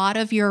when a lot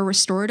of your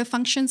restorative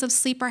functions of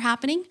sleep are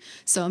happening.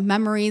 So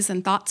memories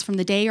and thoughts from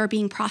the day are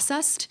being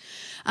processed.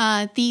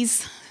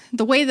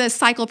 The way the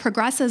cycle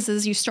progresses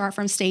is you start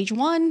from stage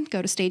 1,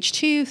 go to stage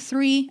 2,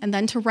 3, and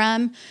then to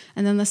REM,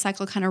 and then the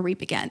cycle kind of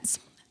re-begins.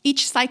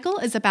 Each cycle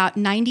is about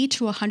 90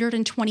 to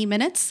 120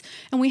 minutes,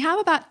 and we have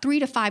about 3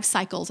 to 5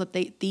 cycles of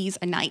these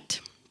a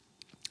night.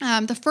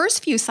 The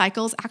first few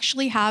cycles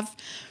actually have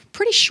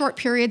pretty short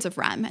periods of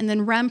REM, and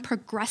then REM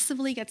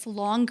progressively gets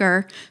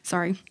longer,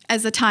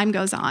 as the time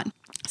goes on.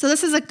 So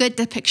this is a good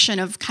depiction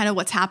of kind of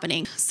what's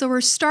happening. So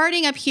we're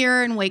starting up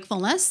here in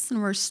wakefulness,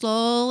 and we're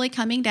slowly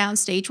coming down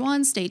stage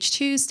 1, stage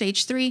 2,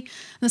 stage 3.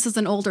 This is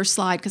an older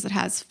slide because it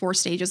has 4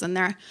 stages in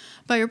there.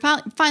 But you're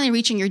finally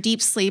reaching your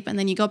deep sleep, and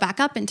then you go back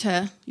up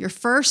into your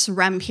first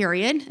REM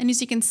period. And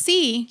as you can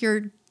see,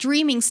 your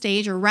dreaming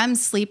stage or REM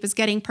sleep is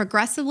getting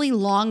progressively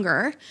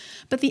longer.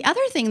 But the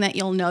other thing that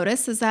you'll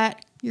notice is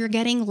that you're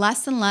getting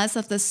less and less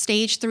of the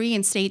stage 3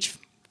 and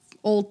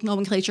old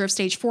nomenclature of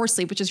stage 4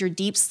 sleep, which is your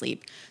deep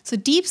sleep. So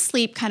deep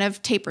sleep kind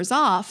of tapers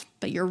off,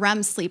 but your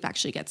REM sleep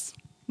actually gets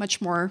much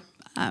more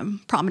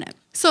prominent.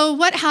 So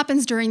what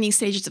happens during these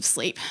stages of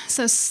sleep?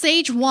 So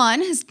stage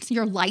 1 is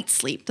your light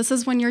sleep. This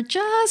is when you're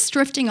just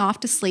drifting off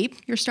to sleep.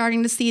 You're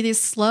starting to see these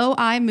slow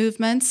eye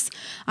movements.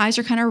 Eyes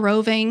are kind of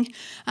roving.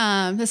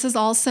 This is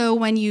also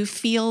when you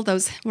feel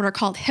those what are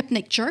called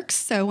hypnic jerks.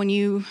 So when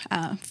you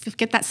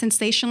get that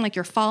sensation like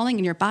you're falling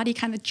and your body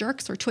kind of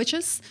jerks or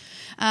twitches.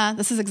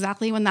 This is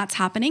exactly when that's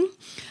happening.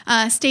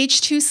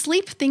 Stage 2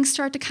 sleep, things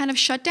start to kind of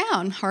shut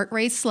down. Heart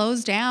rate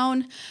slows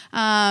down.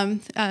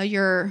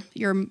 Your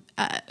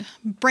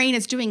brain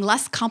is doing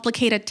less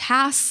complicated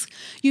tasks.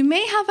 You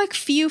may have a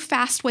few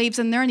fast waves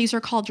in there, and these are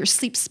called your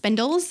sleep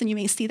spindles, and you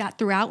may see that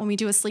throughout when we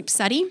do a sleep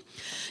study.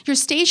 Your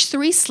stage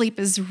 3 sleep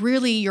is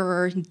really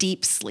your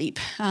deep sleep.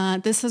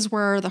 This is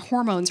where the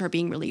hormones are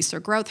being released, or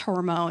growth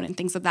hormone and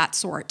things of that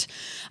sort.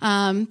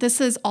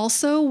 This is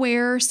also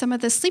where some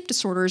of the sleep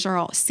disorders are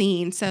all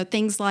seen. So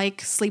things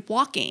like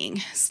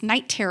sleepwalking,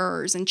 night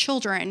terrors in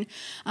children,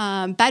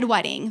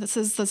 bedwetting. This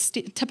is the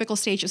typical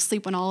stage of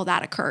sleep when all of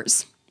that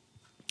occurs.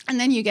 And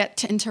then you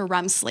get into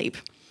REM sleep.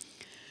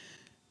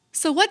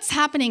 So what's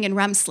happening in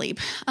REM sleep?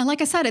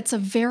 Like I said, it's a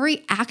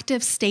very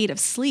active state of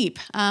sleep.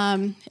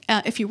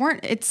 If you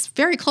weren't, it's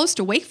very close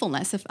to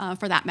wakefulness,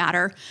 for that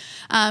matter.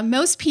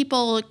 Most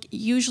people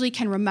usually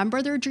can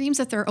remember their dreams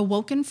if they're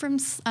awoken from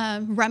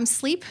REM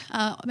sleep.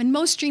 And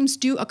most dreams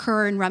do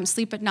occur in REM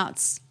sleep, but not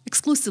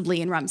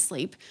exclusively in REM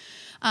sleep.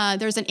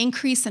 There's an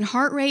increase in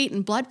heart rate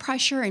and blood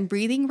pressure and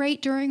breathing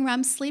rate during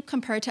REM sleep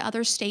compared to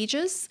other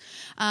stages.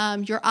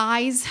 Your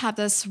eyes have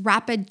this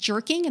rapid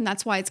jerking, and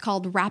that's why it's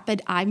called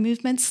rapid eye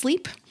movement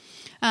sleep.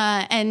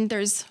 And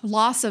there's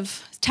loss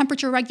of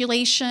temperature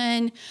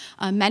regulation.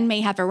 Men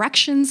may have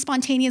erections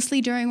spontaneously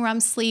during REM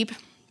sleep.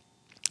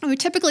 We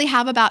typically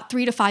have about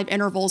 3 to 5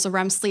 intervals of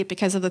REM sleep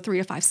because of the 3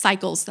 to 5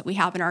 cycles that we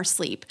have in our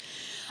sleep.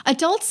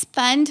 Adults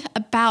spend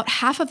about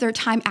half of their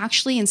time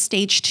actually in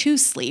stage 2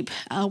 sleep,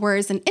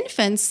 whereas in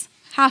infants,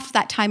 half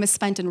that time is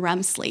spent in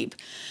REM sleep.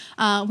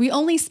 We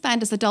only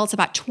spend as adults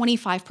about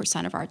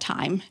 25% of our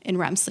time in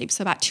REM sleep,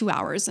 so about 2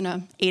 hours in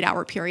an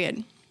 8-hour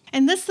period.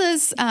 And this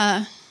is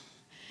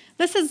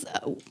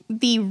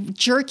the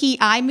jerky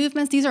eye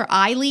movements. These are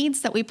eye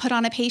leads that we put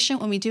on a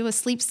patient when we do a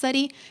sleep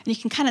study. And you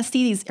can kind of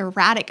see these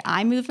erratic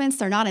eye movements.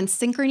 They're not in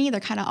synchrony. They're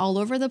kind of all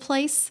over the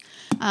place.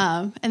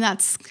 And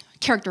that's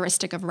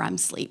characteristic of REM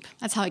sleep.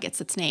 That's how it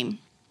gets its name.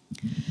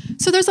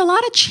 So there's a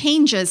lot of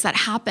changes that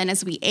happen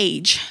as we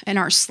age in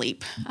our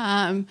sleep.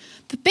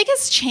 The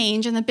biggest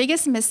change and the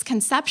biggest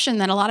misconception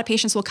that a lot of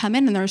patients will come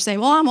in and they'll say,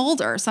 well, I'm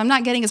older, so I'm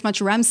not getting as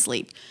much REM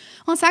sleep.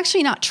 Well, it's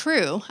actually not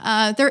true.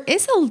 There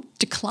is a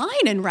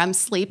decline in REM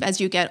sleep as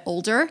you get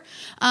older,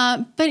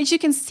 but as you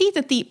can see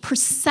that the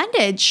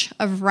percentage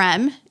of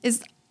REM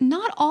is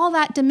not all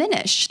that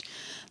diminished.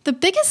 The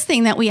biggest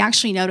thing that we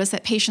actually notice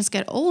that patients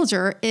get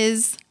older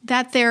is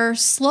that their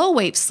slow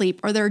wave sleep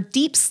or their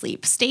deep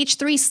sleep, stage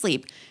 3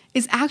 sleep,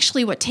 is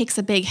actually what takes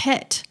a big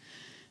hit.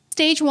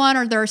 Stage 1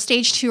 or their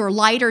stage 2 or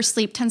lighter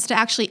sleep tends to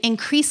actually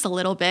increase a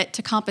little bit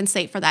to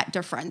compensate for that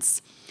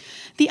difference.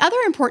 The other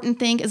important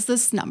thing is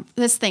this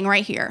thing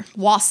right here,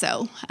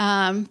 WASO.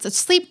 It's a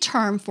sleep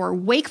term for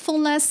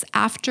wakefulness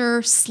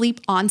after sleep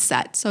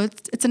onset. So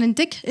it's an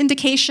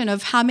indication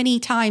of how many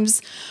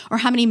times or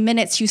how many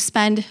minutes you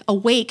spend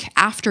awake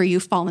after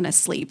you've fallen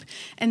asleep.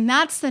 And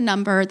that's the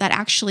number that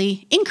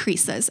actually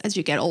increases as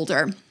you get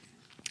older.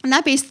 And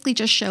that basically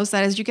just shows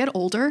that as you get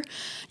older,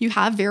 you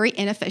have very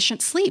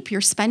inefficient sleep. You're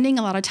spending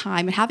a lot of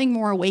time and having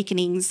more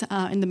awakenings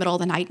in the middle of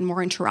the night and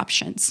more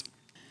interruptions.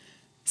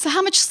 So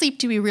how much sleep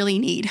do we really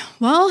need?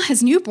 Well,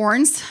 as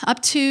newborns,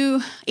 up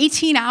to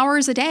 18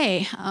 hours a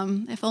day,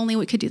 if only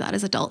we could do that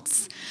as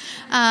adults.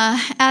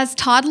 As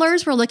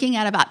toddlers, we're looking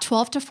at about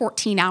 12 to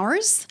 14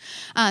 hours.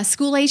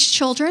 School-age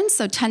children,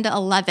 so 10 to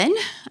 11.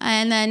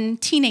 And then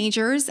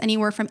teenagers,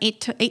 anywhere from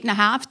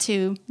 8.5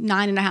 to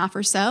 9.5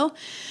 or so.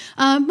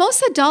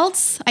 Most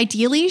adults,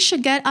 ideally,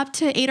 should get up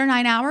to 8 or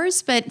 9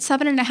 hours, but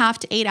 7.5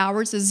 to 8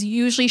 hours is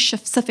usually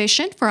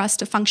sufficient for us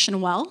to function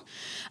well.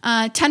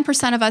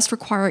 10% of us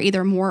require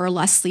either more or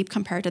less sleep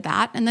compared to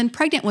that, and then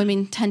pregnant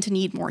women tend to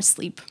need more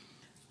sleep.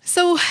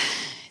 So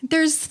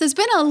there's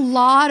been a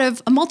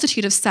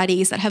multitude of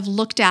studies that have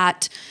looked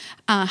at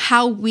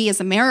how we as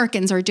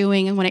Americans are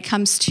doing and when it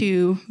comes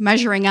to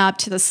measuring up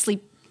to the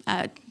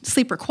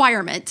sleep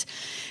requirement.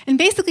 And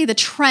basically the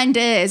trend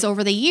is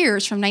over the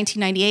years from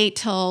 1998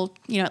 till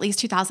at least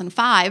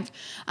 2005,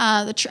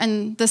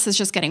 and this is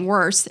just getting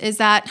worse, is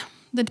that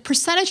the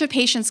percentage of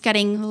patients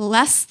getting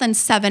less than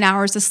 7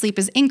 hours of sleep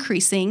is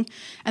increasing,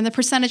 and the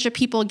percentage of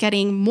people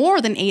getting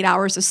more than 8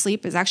 hours of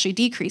sleep is actually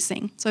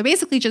decreasing. So it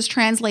basically just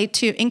translates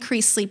to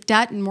increased sleep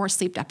debt and more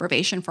sleep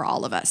deprivation for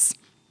all of us.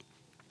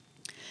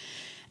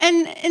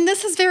 And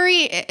this is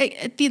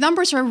the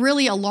numbers are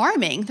really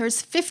alarming.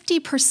 There's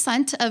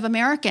 50% of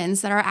Americans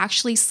that are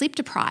actually sleep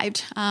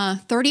deprived.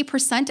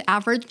 30%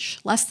 average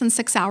less than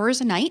 6 hours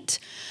a night.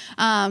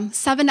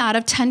 7 out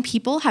of 10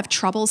 people have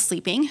trouble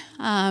sleeping.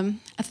 A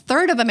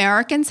third of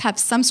Americans have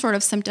some sort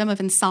of symptom of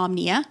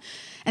insomnia.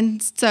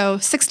 And so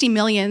 60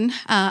 million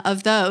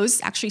of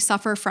those actually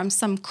suffer from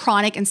some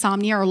chronic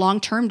insomnia or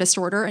long-term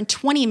disorder, and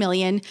 20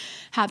 million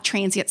have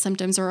transient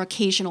symptoms or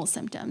occasional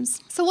symptoms.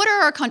 So what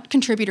are our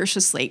contributors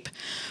to sleep?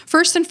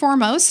 First and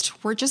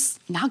foremost, we're just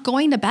not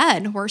going to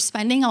bed. We're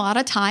spending a lot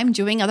of time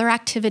doing other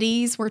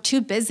activities. We're too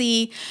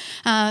busy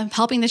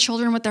helping the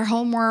children with their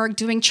homework,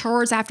 doing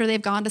chores after they've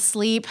gone to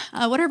sleep,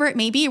 whatever it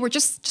may be. We're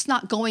just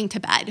not going to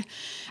bed.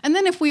 And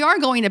then if we are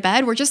going to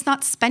bed, we're just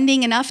not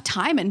spending enough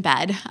time in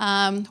bed.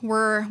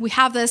 We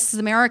have this, as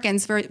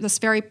Americans,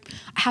 I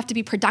have to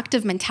be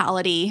productive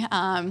mentality,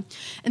 and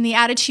the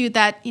attitude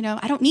that,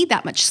 I don't need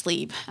that much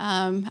sleep.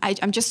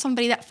 I'm just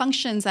somebody that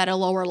functions at a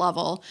lower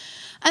level.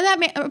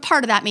 And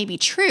part of that may be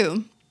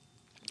true.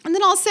 And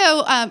then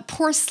also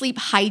poor sleep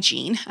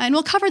hygiene. And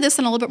we'll cover this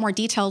in a little bit more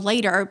detail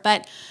later,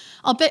 but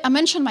I'll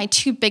mention my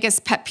two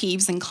biggest pet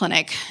peeves in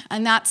clinic,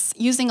 and that's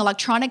using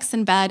electronics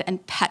in bed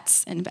and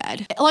pets in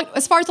bed.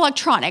 As far as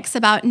electronics,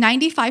 about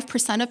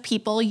 95% of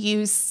people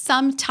use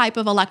some type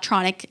of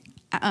electronic,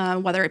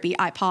 whether it be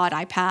iPod,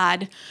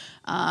 iPad,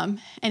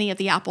 any of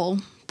the Apple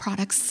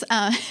products,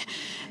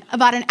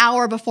 about an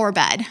hour before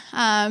bed.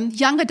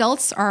 Young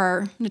adults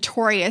are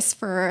notorious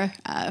for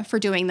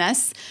doing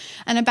this,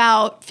 and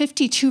about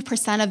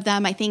 52% of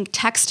them, I think,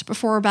 text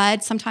before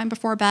bed, sometime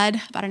before bed,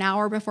 about an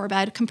hour before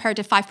bed, compared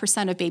to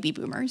 5% of baby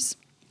boomers.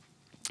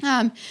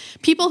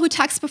 People who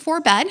text before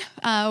bed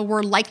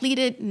were likely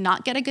to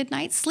not get a good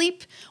night's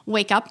sleep,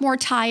 wake up more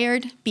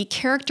tired, be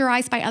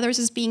characterized by others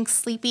as being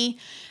sleepy,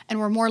 and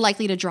were more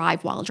likely to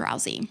drive while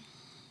drowsy.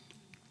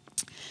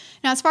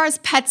 Now, as far as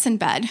pets in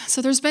bed,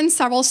 so there's been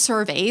several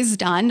surveys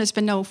done. There's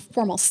been no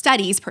formal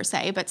studies per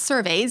se, but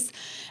surveys.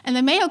 And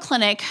the Mayo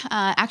Clinic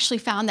actually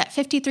found that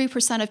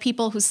 53% of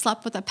people who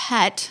slept with a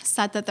pet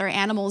said that their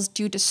animals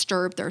do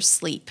disturb their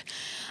sleep.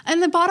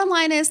 And the bottom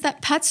line is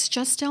that pets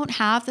just don't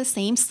have the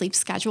same sleep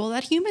schedule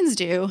that humans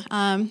do,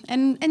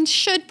 and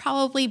should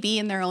probably be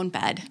in their own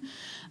bed.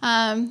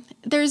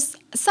 There's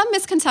some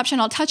misconception.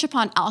 I'll touch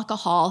upon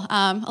alcohol.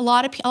 A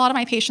lot of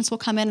my patients will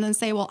come in and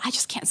say, well, I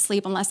just can't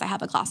sleep unless I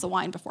have a glass of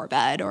wine before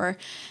bed, or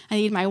I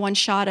need my one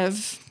shot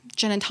of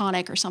gin and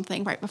tonic or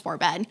something right before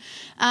bed.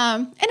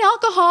 And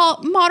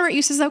alcohol, moderate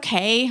use is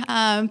okay,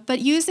 but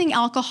using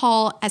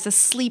alcohol as a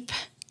sleep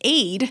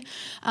aid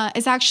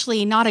is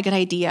actually not a good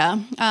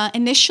idea.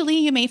 Initially,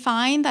 you may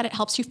find that it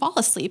helps you fall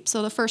asleep.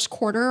 So the first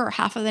quarter or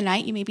half of the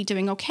night, you may be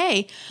doing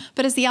okay.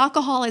 But as the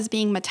alcohol is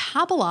being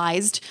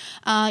metabolized,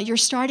 you're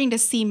starting to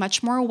see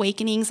much more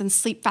awakenings and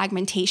sleep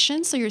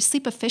fragmentation. So your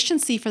sleep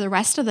efficiency for the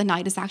rest of the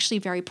night is actually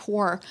very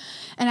poor.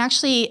 And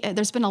actually,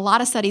 there's been a lot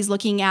of studies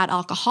looking at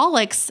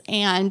alcoholics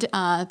and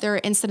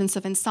their incidence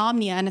of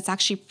insomnia, and it's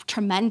actually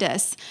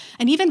tremendous.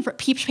 And even for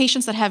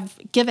patients that have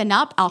given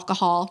up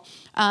alcohol,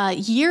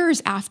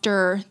 years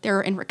after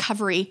they're in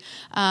recovery,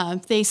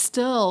 they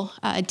still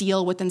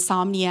deal with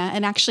insomnia.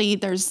 And actually,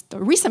 there's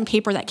a recent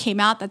paper that came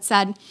out that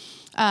said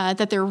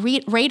that their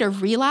rate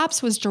of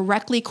relapse was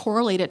directly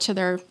correlated to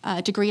their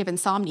degree of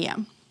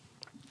insomnia.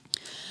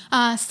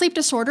 Sleep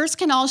disorders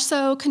can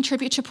also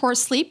contribute to poor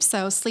sleep,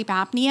 so sleep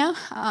apnea.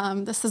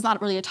 This is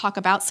not really a talk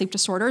about sleep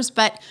disorders,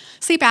 but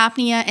sleep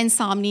apnea,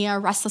 insomnia,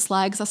 restless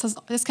legs,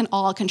 this can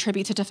all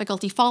contribute to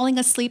difficulty falling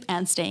asleep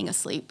and staying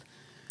asleep.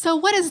 So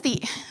what is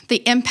the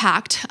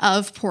impact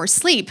of poor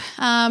sleep?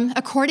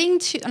 According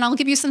to, and I'll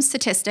give you some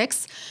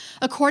statistics,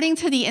 according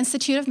to the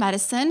Institute of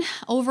Medicine,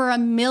 over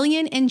 1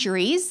 million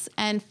injuries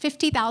and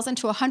 50,000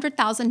 to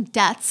 100,000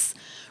 deaths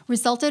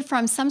resulted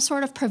from some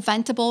sort of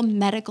preventable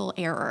medical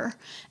error.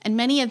 And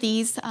many of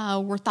these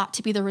were thought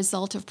to be the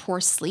result of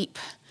poor sleep.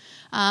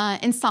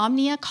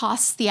 Insomnia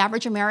costs the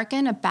average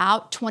American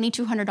about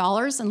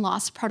 $2,200 in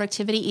lost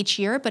productivity each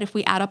year, but if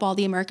we add up all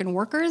the American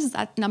workers,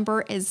 that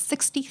number is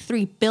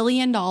 $63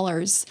 billion,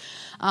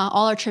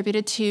 all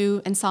attributed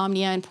to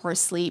insomnia and poor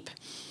sleep.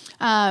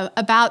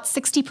 About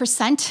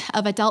 60%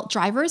 of adult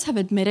drivers have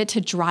admitted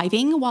to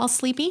driving while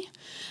sleepy,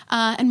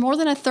 and more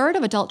than a third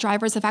of adult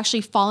drivers have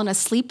actually fallen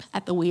asleep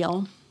at the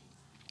wheel.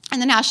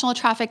 And the National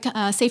Traffic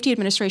Safety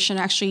Administration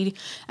actually,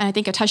 and I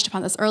think I touched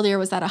upon this earlier,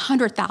 was that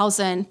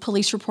 100,000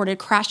 police-reported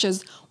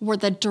crashes were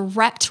the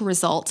direct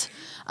result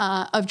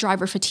of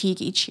driver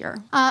fatigue each year.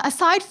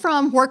 Aside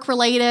from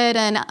work-related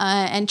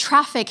and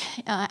traffic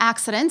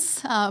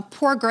accidents,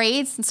 poor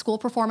grades and school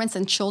performance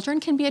in children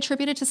can be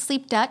attributed to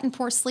sleep debt and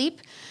poor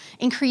sleep.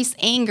 Increased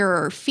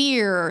anger,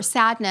 fear,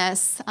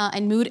 sadness,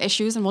 and mood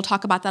issues, and we'll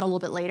talk about that a little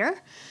bit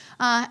later.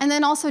 And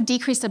then also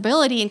decreased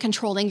ability in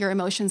controlling your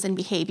emotions and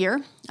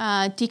behavior,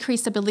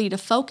 decreased ability to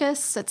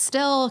focus at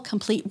still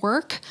complete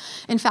work.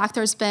 In fact,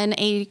 there's been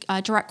a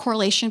direct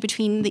correlation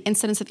between the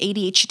incidence of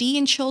ADHD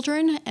in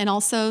children and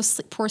also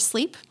poor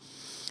sleep.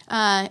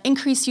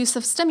 Increased use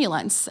of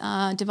stimulants,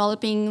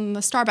 developing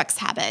the Starbucks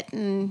habit,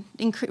 and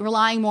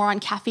relying more on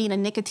caffeine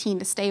and nicotine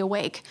to stay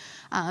awake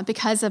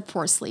because of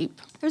poor sleep.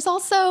 There's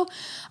also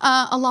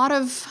a lot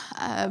of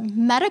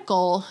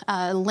medical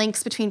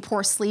links between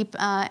poor sleep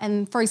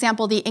and, for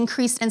example, the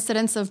increased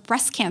incidence of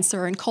breast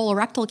cancer and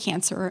colorectal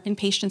cancer in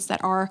patients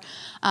that are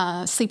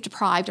sleep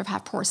deprived or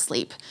have poor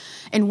sleep.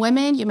 In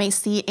women, you may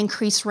see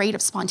increased rate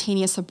of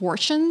spontaneous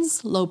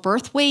abortions, low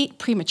birth weight,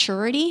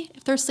 prematurity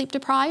if they're sleep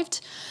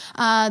deprived.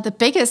 The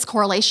biggest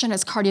correlation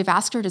is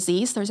cardiovascular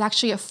disease. There's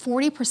actually a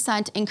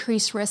 40%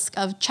 increased risk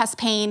of chest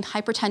pain,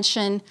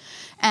 hypertension,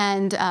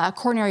 and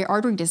coronary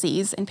artery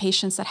disease in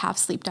patients that have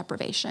sleep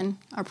deprivation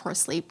or poor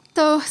sleep.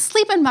 So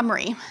sleep and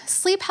memory.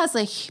 Sleep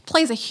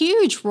plays a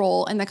huge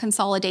role in the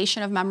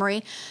consolidation of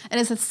memory. It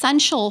is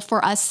essential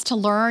for us to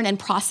learn and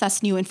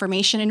process new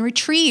information and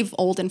retrieve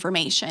old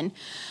information.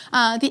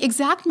 The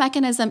exact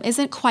mechanism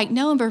isn't quite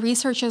known, but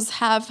researchers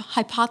have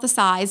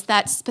hypothesized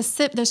that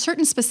there's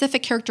certain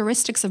specific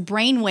characteristics of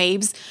brain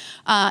waves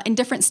in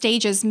different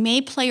stages may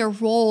play a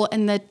role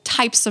in the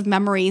types of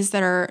memories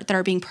that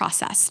are being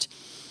processed.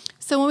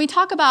 So when we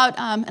talk about,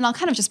 and I'll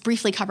kind of just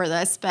briefly cover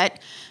this, but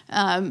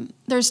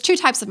there's two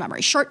types of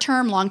memory,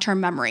 short-term,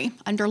 long-term memory.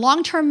 Under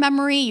long-term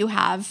memory, you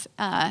have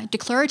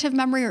declarative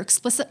memory or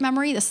explicit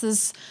memory. This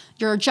is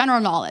your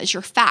general knowledge,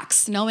 your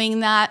facts,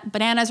 knowing that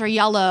bananas are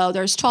yellow,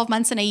 there's 12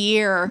 months in a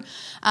year.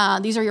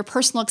 These are your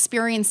personal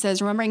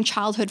experiences, remembering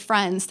childhood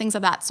friends, things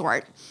of that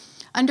sort.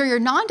 Under your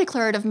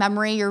non-declarative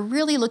memory, you're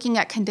really looking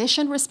at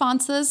conditioned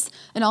responses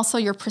and also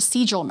your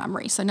procedural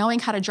memory, so knowing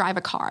how to drive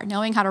a car,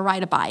 knowing how to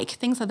ride a bike,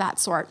 things of that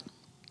sort.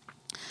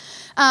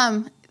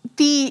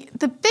 The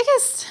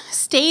biggest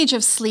stage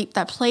of sleep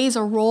that plays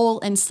a role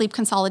in sleep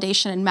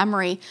consolidation and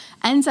memory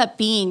ends up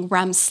being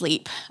REM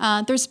sleep.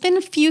 There's been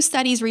a few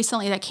studies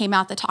recently that came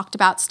out that talked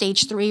about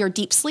stage 3 or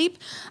deep sleep,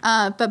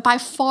 but by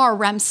far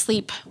REM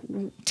sleep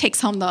takes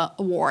home the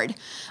award.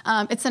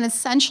 It's an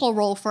essential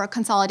role for a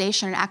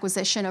consolidation and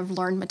acquisition of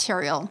learned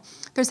material.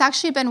 There's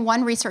actually been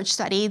one research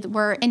study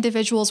where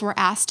individuals were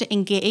asked to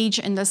engage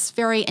in this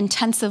very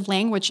intensive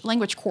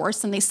language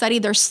course, and they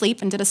studied their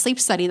sleep and did a sleep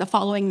study the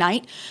following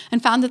night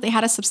and found that they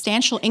had a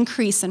substantial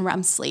increase in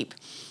REM sleep.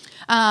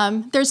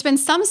 There's been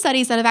some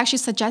studies that have actually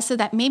suggested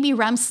that maybe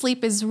REM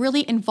sleep is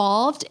really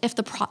involved if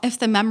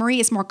the memory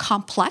is more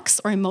complex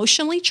or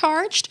emotionally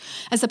charged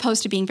as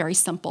opposed to being very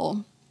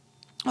simple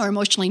or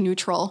emotionally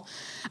neutral.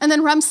 And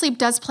then REM sleep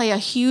does play a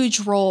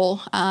huge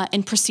role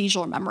in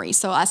procedural memory,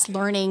 so us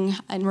learning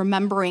and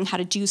remembering how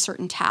to do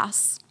certain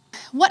tasks.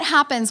 What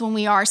happens when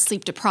we are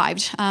sleep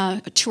deprived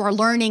to our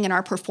learning and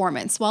our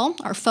performance? Well,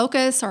 our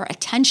focus, our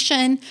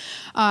attention,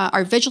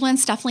 our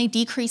vigilance definitely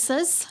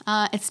decreases.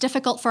 It's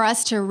difficult for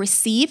us to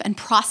receive and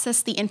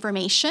process the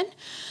information.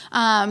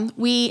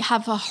 We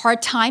have a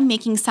hard time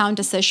making sound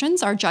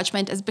decisions. Our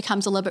judgment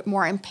becomes a little bit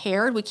more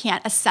impaired. We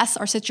can't assess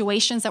our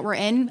situations that we're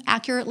in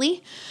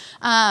accurately.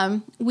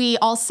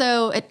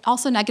 It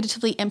also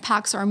negatively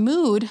impacts our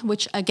mood,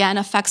 which again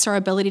affects our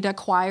ability to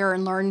acquire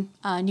and learn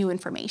new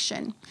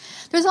information.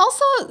 There's also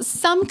also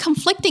some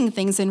conflicting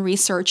things in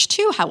research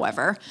too,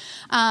 however,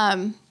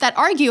 that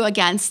argue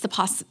against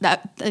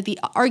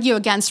argue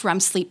against REM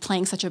sleep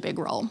playing such a big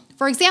role.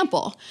 For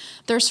example,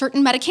 there are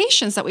certain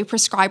medications that we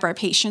prescribe our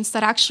patients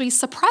that actually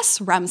suppress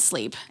REM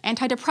sleep.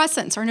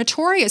 Antidepressants are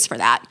notorious for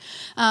that.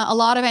 A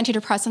lot of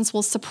antidepressants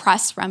will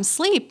suppress REM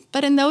sleep,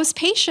 but in those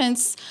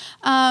patients,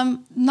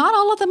 not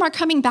all of them are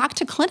coming back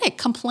to clinic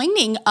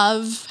complaining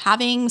of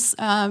having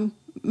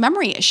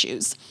memory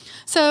issues.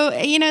 So,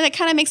 that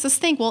kind of makes us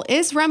think, well,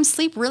 is REM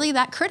sleep really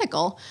that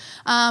critical?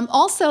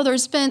 Also,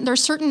 there's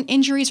certain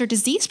injuries or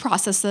disease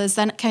processes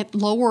that can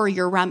lower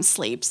your REM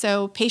sleep.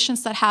 So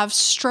patients that have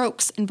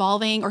strokes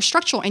involving, or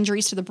structural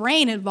injuries to the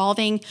brain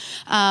involving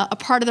a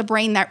part of the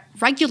brain that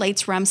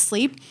regulates REM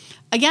sleep,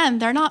 again,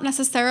 they're not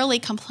necessarily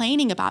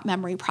complaining about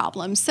memory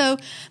problems. So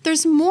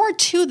there's more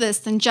to this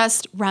than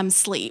just REM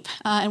sleep,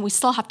 and we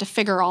still have to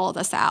figure all of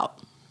this out.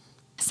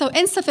 So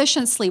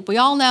insufficient sleep. We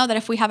all know that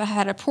if we have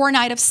had a poor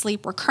night of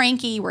sleep, we're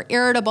cranky, we're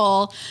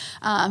irritable,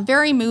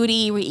 very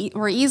moody,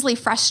 we're easily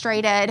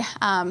frustrated,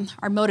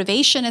 our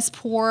motivation is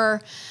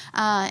poor.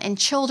 In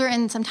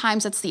children,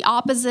 sometimes it's the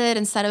opposite.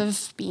 Instead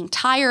of being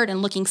tired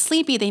and looking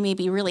sleepy, they may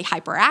be really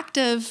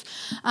hyperactive.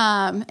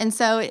 And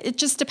so it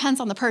just depends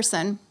on the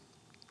person.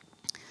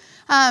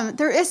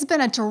 There has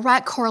been a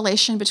direct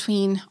correlation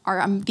between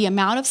the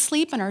amount of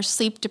sleep and our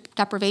sleep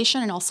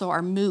deprivation, and also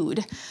our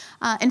mood.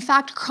 In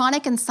fact,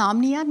 chronic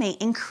insomnia may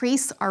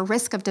increase our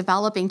risk of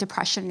developing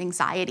depression and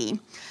anxiety.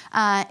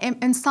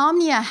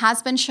 Insomnia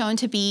has been shown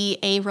to be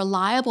a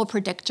reliable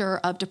predictor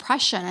of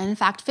depression. And in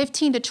fact,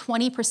 15 to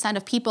 20%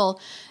 of people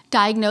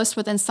diagnosed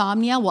with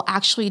insomnia will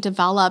actually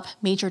develop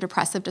major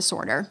depressive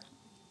disorder.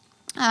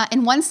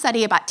 In one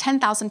study, about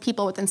 10,000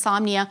 people with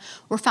insomnia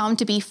were found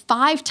to be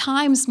 5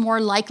 times more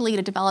likely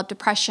to develop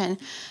depression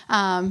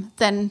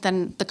than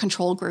the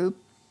control group.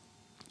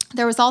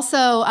 There was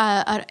also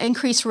an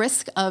increased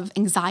risk of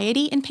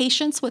anxiety in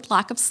patients with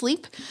lack of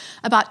sleep.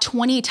 About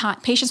 20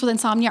 patients with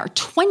insomnia are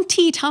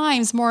 20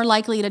 times more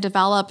likely to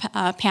develop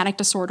panic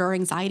disorder or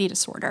anxiety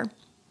disorder.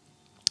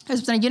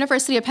 There's been a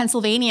University of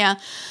Pennsylvania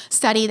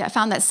study that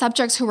found that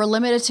subjects who were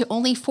limited to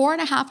only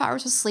 4.5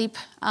 hours of sleep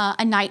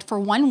a night for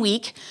 1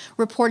 week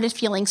reported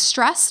feeling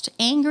stressed,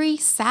 angry,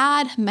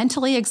 sad,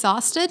 mentally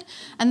exhausted.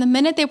 And the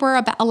minute they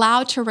were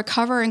allowed to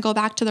recover and go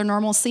back to their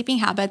normal sleeping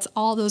habits,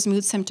 all those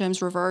mood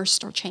symptoms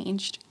reversed or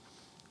changed.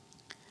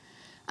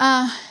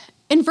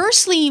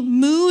 Inversely,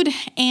 mood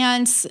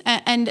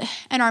and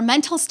our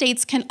mental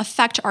states can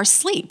affect our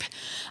sleep.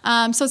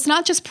 So it's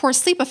not just poor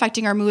sleep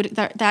affecting our mood,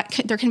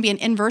 there can be an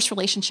inverse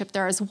relationship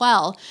there as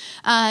well.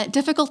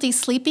 Difficulty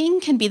sleeping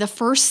can be the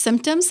first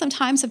symptom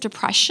sometimes of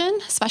depression,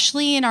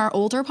 especially in our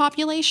older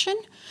population.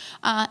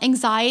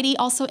 Anxiety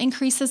also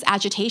increases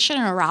agitation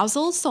and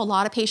arousal. So a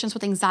lot of patients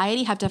with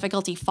anxiety have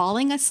difficulty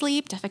falling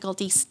asleep,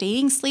 difficulty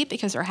staying asleep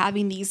because they're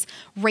having these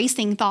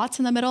racing thoughts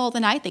in the middle of the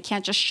night. They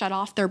can't just shut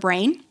off their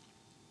brain.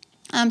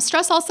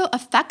 Stress also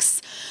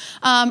affects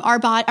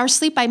our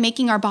sleep by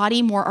making our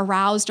body more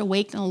aroused,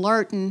 awake, and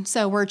alert. And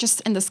so we're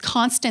just in this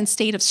constant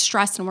state of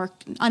stress and we're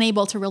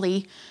unable to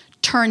really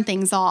turn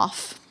things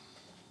off.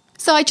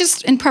 So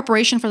in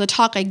preparation for the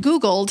talk, I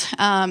Googled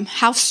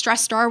how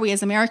stressed are we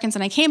as Americans,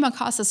 and I came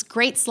across this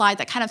great slide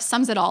that kind of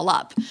sums it all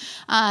up.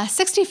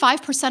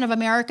 65% of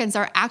Americans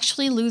are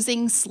actually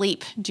losing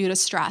sleep due to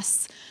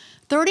stress.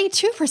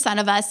 32%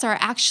 of us are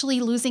actually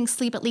losing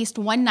sleep at least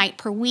 1 night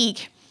per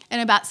week. And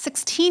about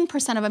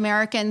 16% of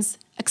Americans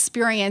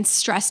experience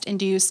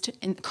stress-induced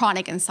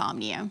chronic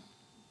insomnia.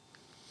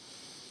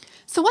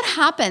 So what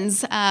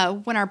happens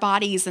when our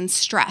body's in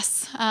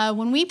stress?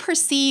 When we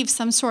perceive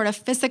some sort of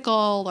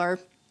physical or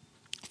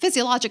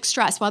physiologic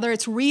stress, whether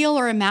it's real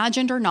or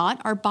imagined or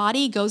not, our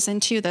body goes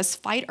into this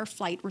fight or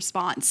flight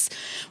response.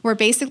 We're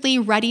basically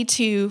ready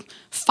to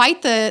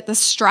fight the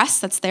stress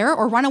that's there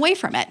or run away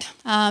from it.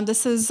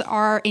 This is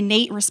our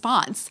innate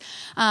response.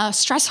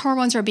 Stress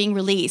hormones are being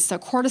released, so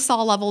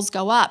cortisol levels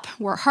go up,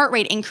 our heart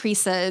rate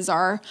increases,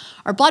 our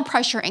blood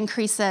pressure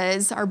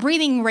increases, our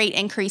breathing rate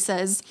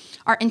increases,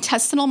 our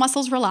intestinal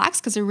muscles relax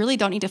because we really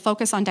don't need to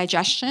focus on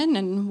digestion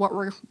and what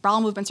our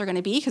bowel movements are going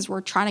to be because we're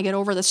trying to get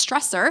over the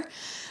stressor.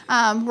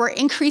 We're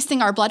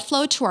increasing our blood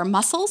flow to our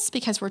muscles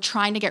because we're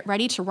trying to get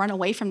ready to run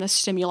away from the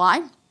stimuli.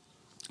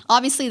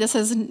 Obviously, this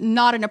is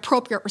not an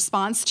appropriate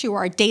response to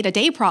our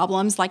day-to-day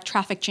problems like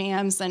traffic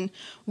jams and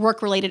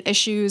work-related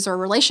issues or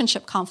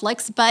relationship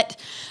conflicts, but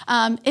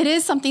it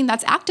is something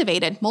that's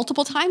activated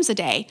multiple times a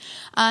day.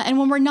 And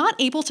when we're not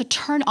able to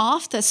turn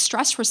off the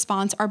stress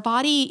response, our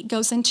body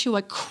goes into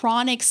a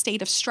chronic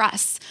state of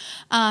stress.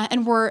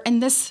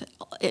 And this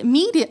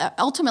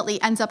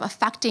ultimately ends up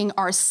affecting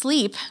our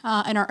sleep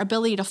and our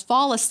ability to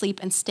fall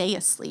asleep and stay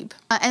asleep.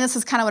 And this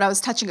is kind of what I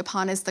was touching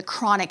upon, is the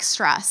chronic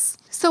stress.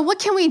 So what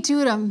can we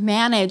do to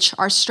manage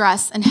our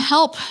stress and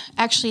help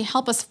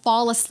us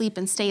fall asleep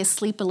and stay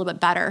asleep a little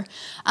bit better?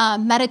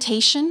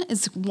 Meditation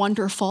is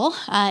wonderful.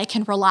 It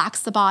can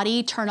relax the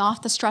body, turn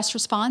off the stress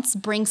response,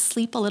 bring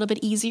sleep a little bit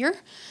easier.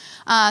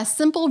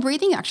 Simple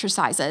breathing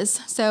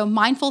exercises. So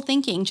mindful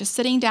thinking, just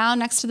sitting down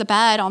next to the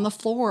bed on the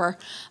floor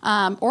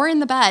or in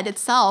the bed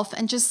itself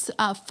and just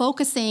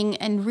focusing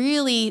and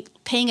really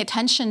paying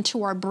attention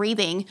to our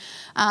breathing,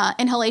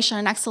 inhalation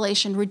and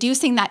exhalation,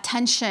 reducing that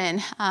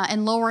tension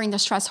and lowering the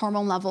stress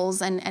hormone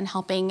levels and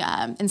helping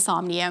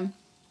insomnia.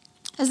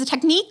 There's a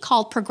technique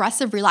called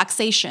progressive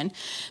relaxation.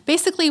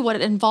 Basically, what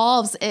it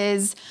involves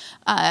is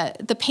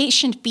the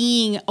patient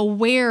being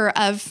aware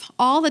of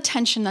all the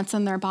tension that's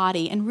in their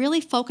body and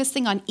really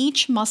focusing on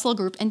each muscle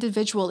group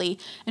individually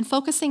and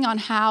focusing on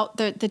how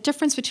the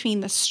difference between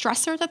the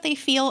stressor that they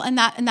feel in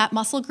that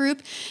muscle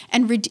group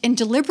and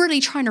deliberately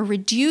trying to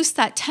reduce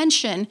that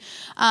tension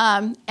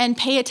and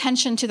pay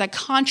attention to the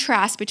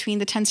contrast between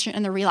the tension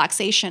and the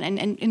relaxation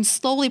and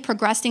slowly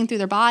progressing through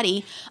their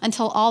body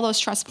until all those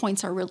stress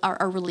points are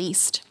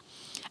released.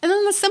 And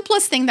then the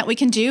simplest thing that we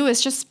can do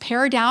is just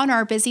pare down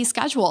our busy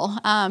schedule.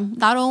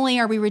 Not only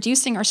are we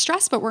reducing our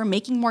stress, but we're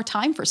making more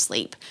time for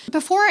sleep.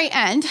 Before I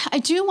end, I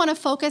do want to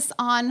focus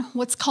on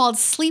what's called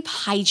sleep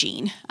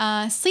hygiene.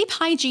 Sleep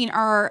hygiene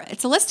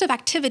it's a list of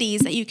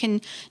activities that you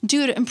can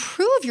do to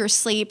improve your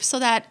sleep so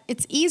that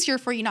it's easier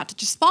for you not to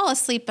just fall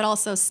asleep, but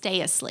also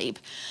stay asleep.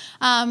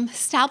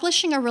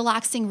 Establishing a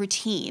relaxing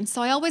routine.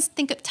 So I always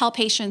tell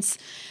patients,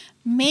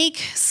 make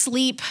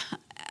sleep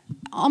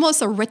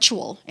almost a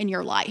ritual in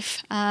your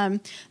life.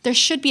 There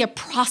should be a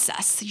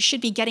process. You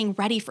should be getting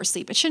ready for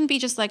sleep. It shouldn't be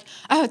just like,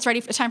 oh, it's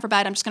time for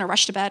bed. I'm just going to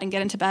rush to bed and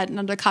get into bed and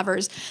under the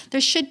covers.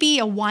 There should be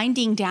a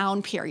winding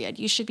down period.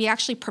 You should be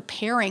actually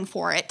preparing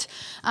for it.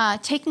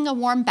 Taking a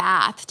warm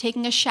bath,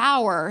 taking a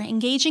shower,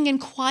 engaging in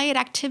quiet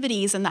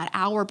activities in that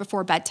hour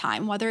before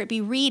bedtime, whether it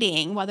be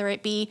reading, whether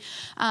it be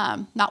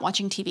not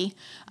watching TV,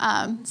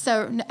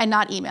 and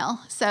not email.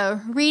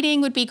 So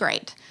reading would be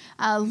great.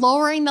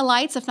 Lowering the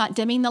lights, if not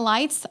dimming the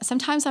lights.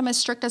 Sometimes I'm as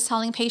strict as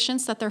telling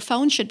patients that their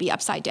phone should be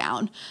upside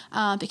down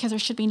because there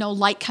should be no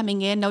light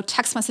coming in, no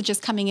text messages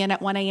coming in at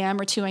 1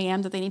 a.m. or 2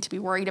 a.m. that they need to be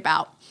worried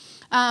about.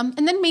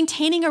 And then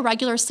maintaining a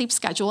regular sleep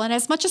schedule, and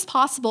as much as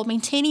possible,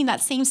 maintaining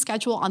that same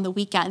schedule on the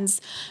weekends.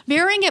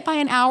 Varying it by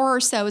an hour or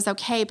so is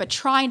okay, but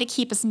trying to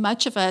keep as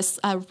much of a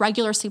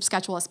regular sleep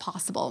schedule as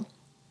possible.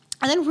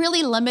 And then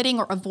really limiting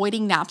or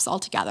avoiding naps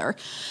altogether.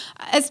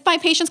 As my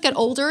patients get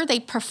older, they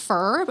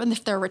prefer, and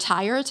if they're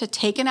retired, to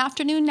take an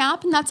afternoon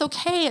nap, and that's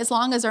okay as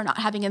long as they're not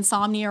having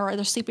insomnia or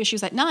other sleep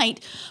issues at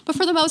night. But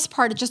for the most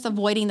part, just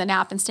avoiding the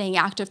nap and staying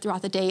active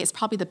throughout the day is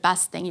probably the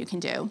best thing you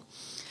can do.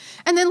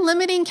 And then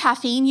limiting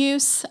caffeine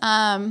use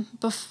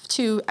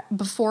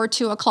before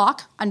 2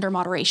 o'clock under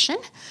moderation.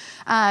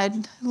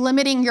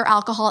 Limiting your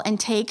alcohol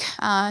intake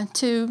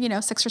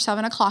to 6 or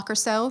 7 o'clock or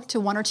so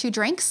to 1 or 2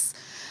 drinks.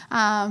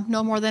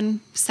 No more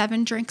than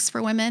 7 drinks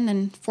for women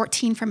and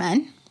 14 for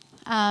men.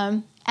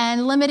 And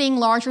limiting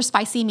large or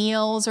spicy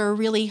meals or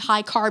really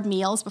high carb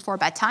meals before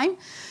bedtime.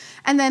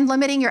 And then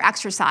limiting your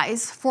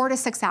exercise 4 to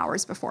 6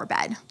 hours before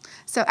bed.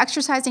 So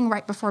exercising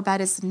right before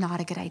bed is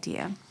not a good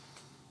idea.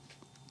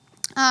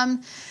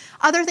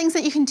 Other things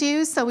that you can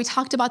do, so we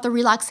talked about the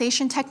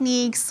relaxation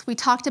techniques, we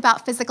talked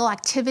about physical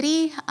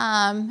activity,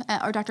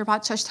 or Dr.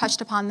 Bhat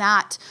touched upon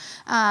that.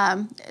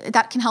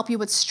 That can help you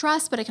with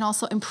stress, but it can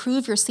also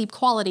improve your sleep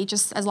quality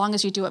just as long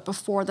as you do it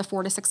before the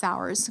 4 to 6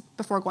 hours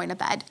before going to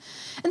bed.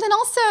 And then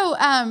also,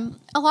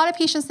 a lot of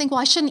patients think, well,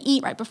 I shouldn't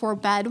eat right before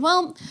bed.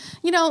 Well,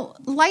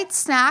 light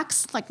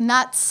snacks like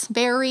nuts,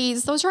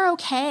 berries, those are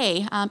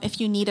okay if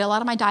you need it. A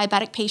lot of my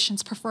diabetic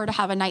patients prefer to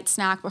have a night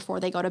snack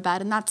before they go to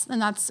bed, and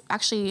that's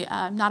actually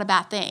not a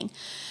bad thing.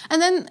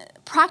 And then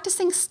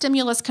practicing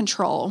stimulus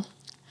control.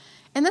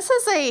 And this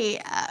is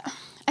a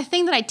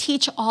thing that I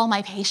teach all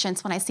my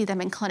patients when I see them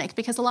in clinic,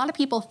 because a lot of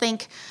people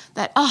think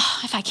that,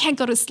 if I can't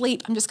go to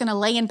sleep, I'm just going to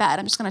lay in bed.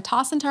 I'm just going to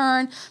toss and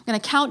turn. I'm going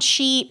to count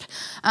sheep.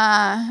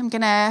 I'm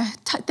going to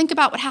think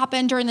about what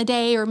happened during the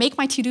day or make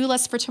my to-do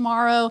list for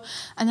tomorrow,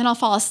 and then I'll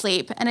fall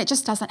asleep. And it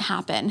just doesn't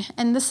happen.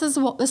 And this is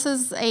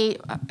a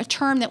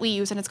term that we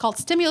use, and it's called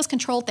stimulus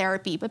control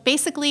therapy. But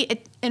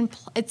basically,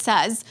 it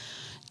says,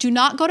 do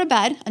not go to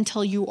bed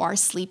until you are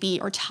sleepy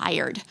or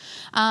tired.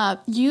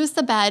 Use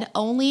the bed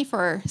only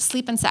for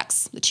sleep and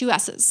sex, the 2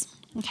 S's.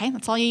 Okay,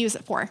 that's all you use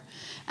it for.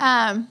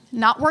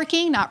 Not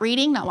working, not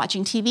reading, not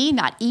watching TV,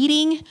 not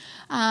eating,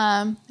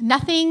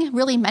 nothing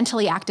really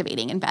mentally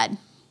activating in bed.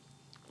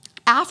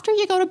 After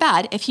you go to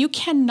bed, if you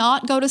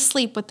cannot go to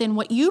sleep within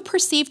what you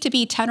perceive to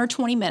be 10 or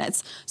 20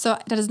 minutes, so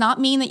that does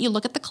not mean that you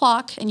look at the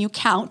clock and you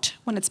count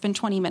when it's been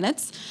 20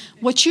 minutes,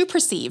 what you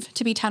perceive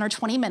to be 10 or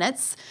 20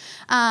 minutes,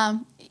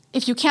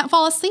 if you can't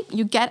fall asleep,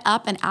 you get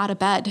up and out of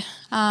bed.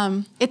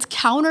 It's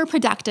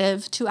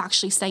counterproductive to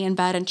actually stay in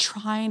bed and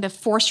trying to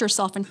force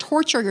yourself and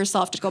torture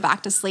yourself to go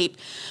back to sleep.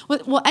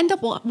 What will end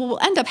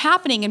up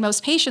happening in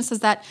most patients is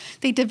that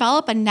they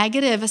develop a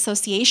negative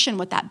association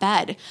with that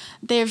bed.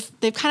 They've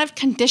kind of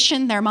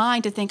conditioned their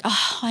mind to think,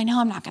 I know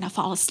I'm not going to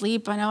fall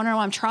asleep. I don't know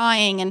I'm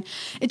trying. And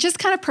it just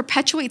kind of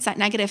perpetuates that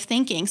negative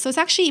thinking. So it's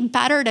actually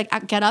better to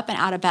get up and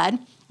out of bed.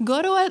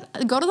 go to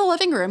the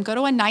living room, go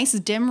to a nice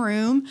dim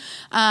room.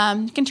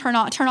 You can turn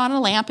on a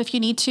lamp if you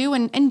need to,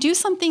 and do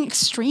something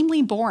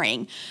extremely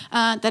boring.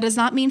 That does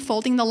not mean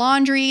folding the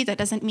laundry. That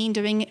doesn't mean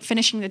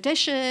finishing the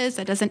dishes.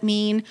 That doesn't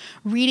mean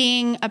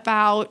reading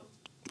about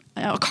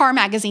a car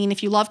magazine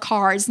if you love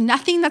cars.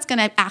 Nothing that's going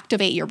to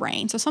activate your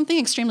brain. So something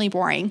extremely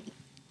boring.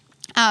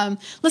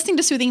 Listening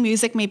to soothing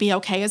music may be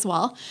okay as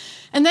well.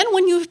 And then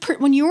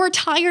when you are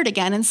tired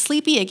again and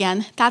sleepy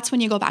again, that's when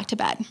you go back to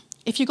bed.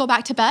 If you go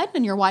back to bed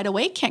and you're wide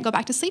awake, can't go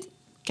back to sleep,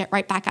 get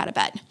right back out of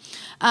bed.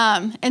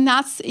 And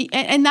that's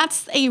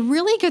a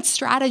really good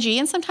strategy.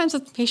 And sometimes the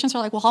patients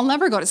are like, well, I'll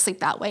never go to sleep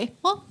that way.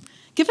 Well,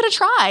 give it a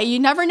try. You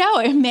never know.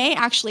 It may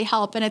actually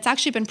help. And it's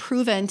actually been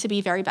proven to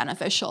be very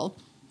beneficial.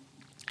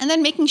 And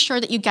then making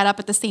sure that you get up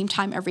at the same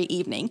time every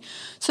evening.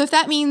 So if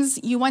that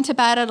means you went to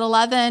bed at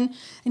 11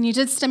 and you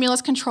did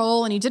stimulus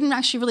control and you didn't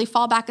actually really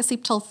fall back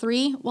asleep till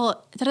 3,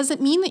 well, that doesn't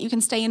mean that you can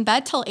stay in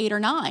bed till 8 or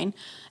 9.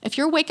 If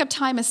your wake up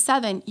time is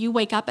 7, you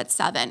wake up at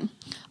 7.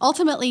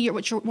 Ultimately,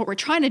 what we're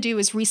trying to do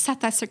is reset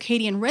that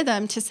circadian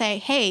rhythm to say,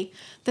 hey,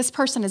 this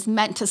person is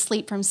meant to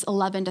sleep from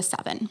 11 to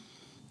 7.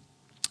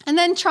 And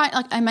then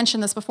like I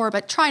mentioned this before,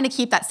 but trying to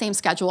keep that same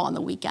schedule on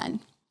the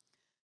weekend.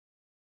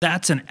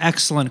 That's an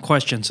excellent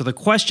question. So the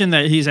question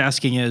that he's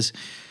asking is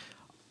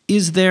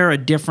there a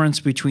difference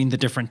between the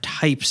different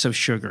types of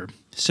sugar?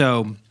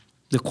 So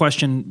the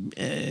question,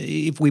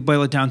 if we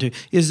boil it down to,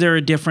 is there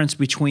a difference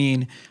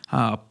between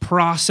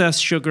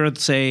processed sugar,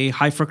 say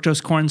high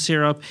fructose corn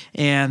syrup,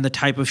 and the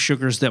type of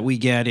sugars that we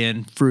get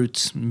in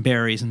fruits and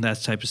berries and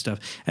that type of stuff?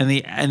 And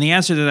the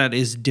answer to that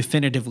is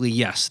definitively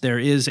yes. There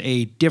is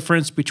a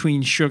difference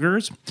between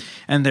sugars,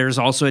 and there's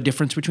also a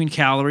difference between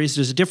calories.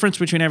 There's a difference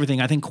between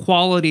everything. I think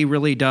quality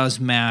really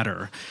does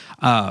matter.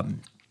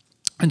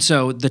 And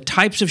so the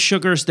types of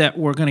sugars that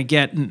we're going to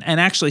get, and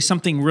actually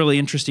something really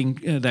interesting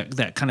that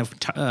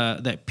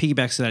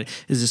piggybacks to that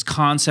is this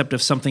concept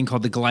of something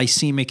called the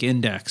glycemic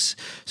index.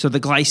 So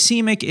the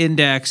glycemic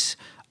index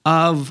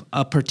of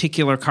a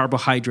particular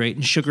carbohydrate,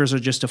 and sugars are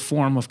just a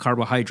form of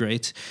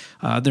carbohydrates.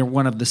 They're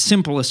one of the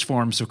simplest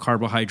forms of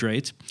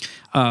carbohydrates.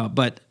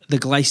 But the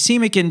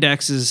glycemic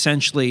index is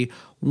essentially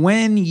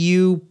when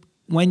you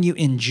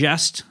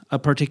ingest a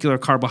particular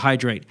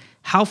carbohydrate,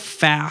 how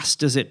fast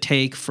does it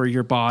take for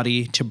your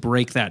body to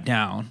break that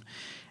down?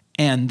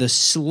 And the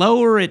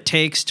slower it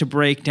takes to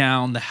break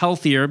down, the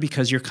healthier,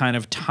 because you're kind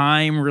of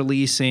time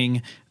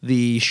releasing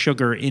the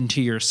sugar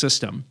into your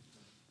system.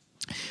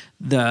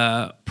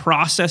 The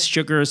processed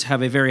sugars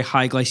have a very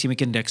high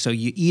glycemic index. So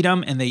you eat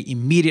them and they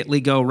immediately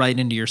go right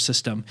into your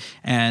system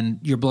and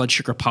your blood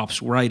sugar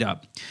pops right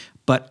up.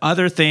 But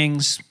other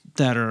things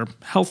that are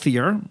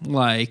healthier,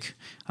 like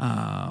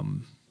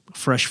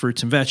fresh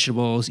fruits and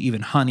vegetables,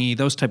 even honey,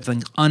 those type of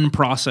things,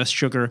 unprocessed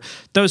sugar,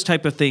 those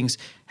type of things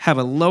have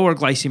a lower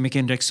glycemic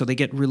index, so they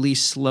get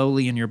released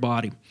slowly in your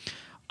body.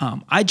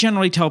 I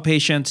generally tell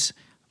patients,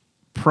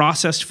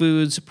 processed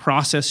foods,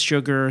 processed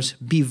sugars,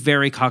 be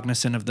very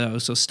cognizant of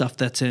those. So stuff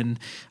that's in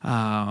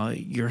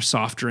your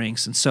soft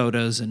drinks and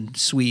sodas and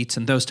sweets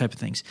and those type of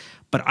things.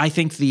 But I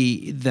think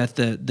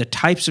the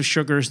types of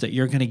sugars that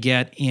you're going to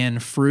get in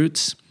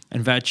fruits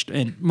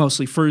and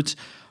mostly fruits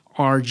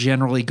are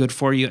generally good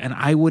for you. And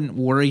I wouldn't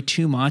worry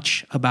too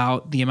much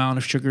about the amount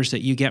of sugars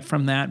that you get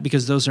from that,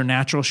 because those are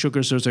natural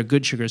sugars. Those are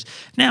good sugars.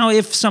 Now,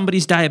 if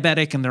somebody's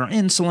diabetic and they're on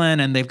insulin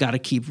and they've got to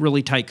keep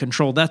really tight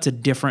control, that's a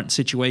different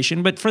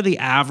situation. But for the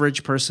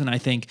average person, I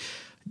think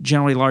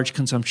generally large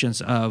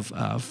consumptions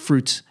of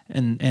fruits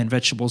and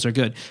vegetables are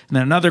good. And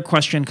then another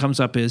question comes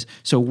up is,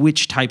 so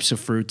which types of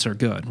fruits are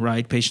good,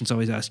 right? Patients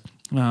always ask,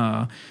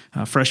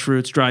 fresh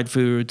fruits, dried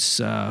foods,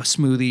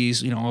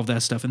 smoothies, all of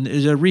that stuff. And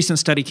a recent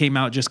study came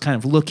out just kind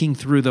of looking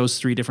through those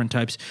 3 different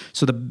types.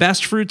 So the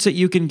best fruits that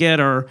you can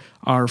get are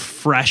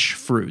fresh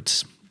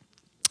fruits,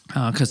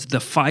 because the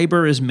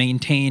fiber is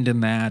maintained in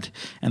that,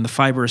 and the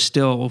fiber is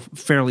still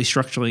fairly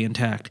structurally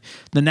intact.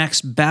 The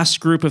next best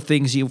group of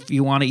things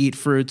you want to eat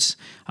fruits,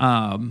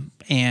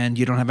 and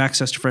you don't have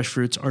access to fresh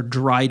fruits, are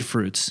dried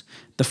fruits.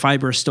 The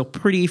fiber is still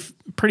pretty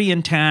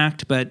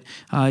intact, but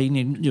you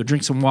need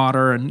drink some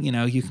water, and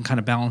you can kind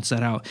of balance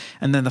that out.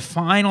 And then the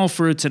final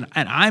fruits, and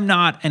I'm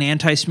not an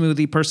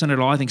anti-smoothie person at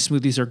all. I think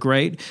smoothies are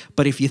great,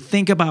 but if you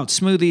think about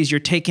smoothies, you're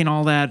taking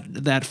all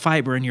that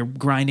fiber and you're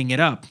grinding it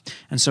up,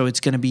 and so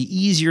it's going to be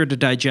easier to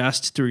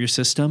digest through your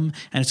system,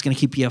 and it's going to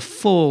keep you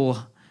full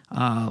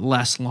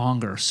less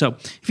longer. So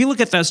if you look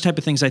at those type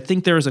of things, I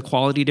think there is a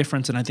quality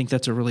difference, and I think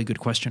that's a really good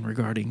question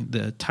regarding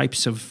the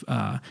types of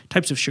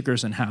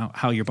sugars and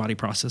how your body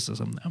processes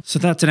them. So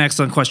that's an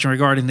excellent question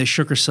regarding the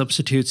sugar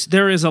substitutes.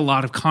 There is a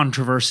lot of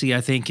controversy, I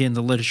think, in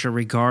the literature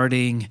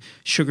regarding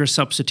sugar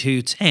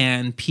substitutes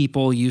and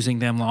people using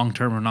them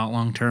long-term or not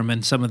long-term,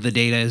 and some of the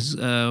data is,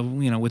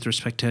 with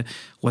respect to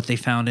what they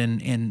found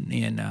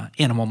in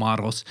animal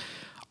models.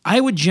 I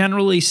would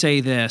generally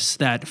say this,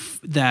 that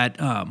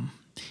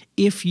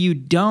if you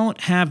don't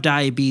have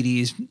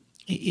diabetes,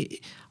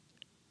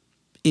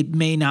 it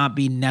may not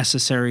be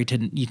necessary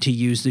to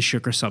use the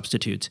sugar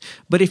substitutes.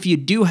 But if you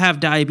do have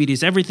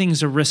diabetes,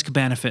 everything's a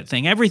risk-benefit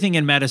thing. Everything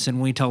in medicine,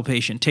 we tell a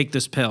patient, take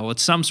this pill.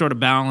 It's some sort of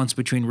balance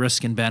between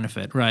risk and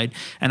benefit, right?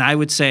 And I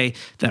would say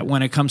that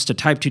when it comes to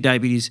type 2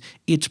 diabetes,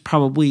 it's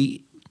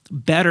probably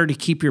better to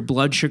keep your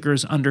blood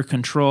sugars under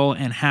control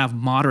and have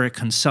moderate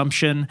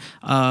consumption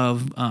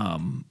of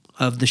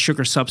the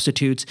sugar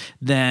substitutes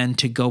than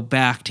to go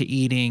back to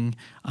eating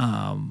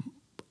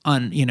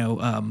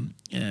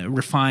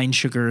refined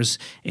sugars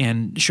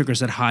and sugars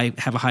that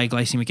have a high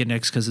glycemic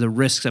index, because the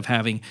risks of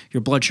having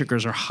your blood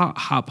sugars are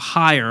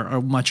higher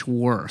are much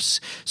worse.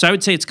 So I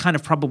would say it's kind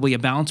of probably a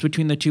balance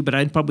between the two, but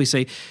I'd probably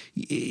say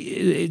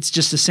it's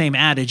just the same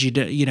adage.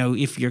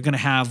 If you're going to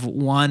have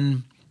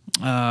one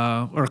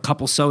or a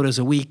couple sodas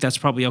a week, that's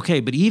probably okay.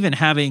 But even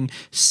having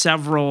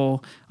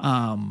several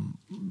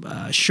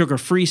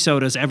sugar-free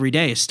sodas every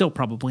day is still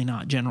probably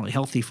not generally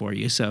healthy for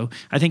you. So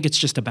I think it's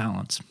just a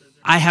balance.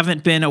 I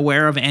haven't been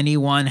aware of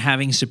anyone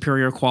having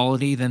superior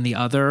quality than the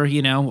other.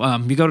 You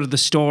go to the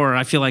store,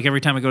 I feel like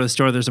every time I go to the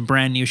store, there's a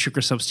brand new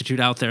sugar substitute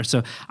out there.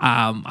 So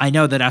I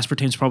know that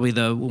aspartame is probably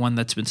the one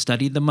that's been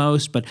studied the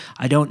most, but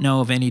I don't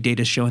know of any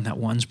data showing that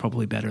one's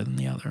probably better than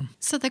the other.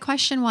 So the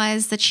question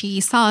was that she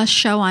saw a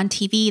show on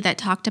TV that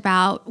talked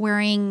about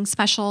wearing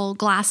special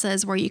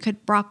glasses where you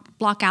could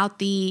block out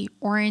the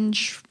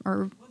orange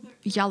or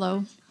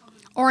yellow,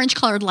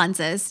 orange-colored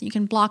lenses. You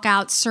can block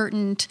out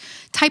certain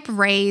type of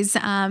rays,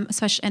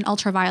 especially in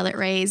ultraviolet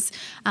rays,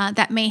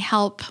 that may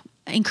help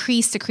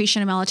increase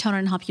secretion of melatonin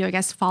and help you, I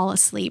guess, fall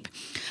asleep.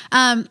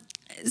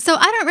 So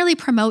I don't really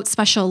promote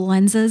special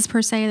lenses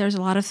per se. There's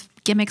a lot of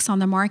gimmicks on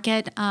the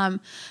market.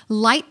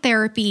 Light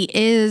therapy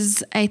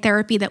is a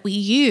therapy that we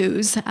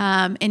use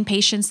in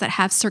patients that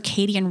have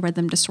circadian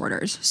rhythm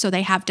disorders. So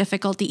they have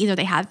difficulty, either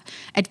they have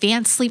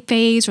advanced sleep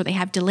phase or they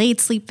have delayed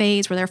sleep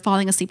phase where they're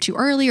falling asleep too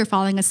early or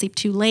falling asleep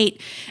too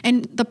late.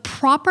 And the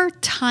proper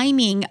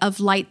timing of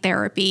light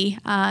therapy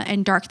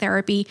and dark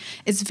therapy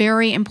is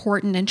very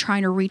important in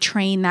trying to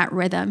retrain that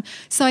rhythm.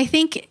 So I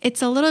think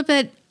it's a little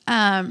bit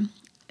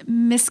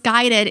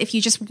misguided if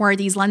you just wear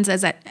these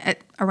lenses at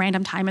a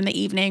random time in the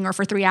evening or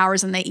for 3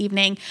 hours in the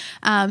evening.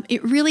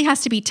 It really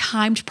has to be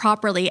timed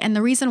properly. And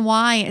the reason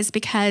why is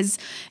because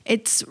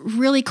it's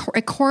really,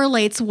 it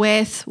correlates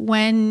with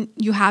when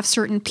you have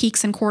certain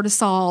peaks in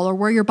cortisol or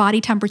where your body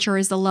temperature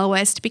is the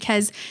lowest,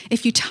 because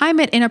if you time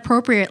it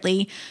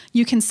inappropriately,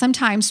 you can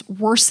sometimes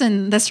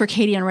worsen the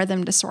circadian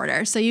rhythm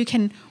disorder. So you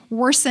can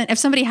worsen, if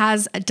somebody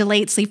has a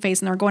delayed sleep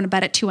phase and they're going to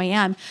bed at 2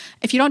 a.m.,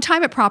 if you don't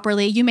time it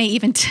properly, you may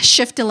even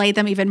shift delay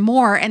them even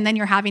more, and then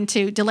you're having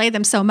to delay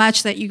them so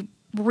much that you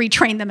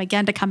retrain them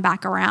again to come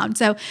back around.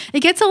 So it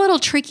gets a little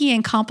tricky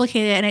and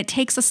complicated, and it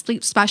takes a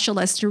sleep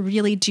specialist to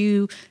really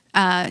do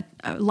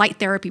light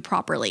therapy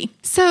properly.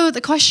 So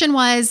the question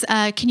was,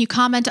 can you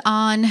comment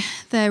on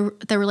the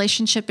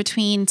relationship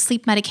between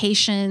sleep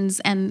medications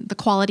and the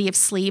quality of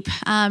sleep?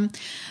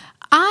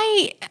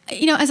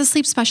 As a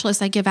sleep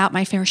specialist, I give out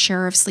my fair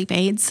share of sleep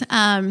aids.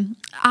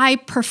 I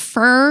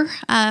prefer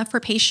for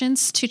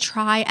patients to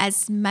try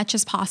as much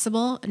as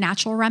possible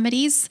natural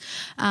remedies.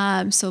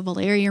 So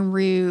valerian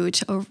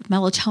root or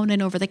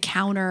melatonin over the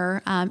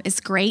counter is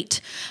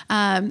great.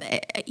 And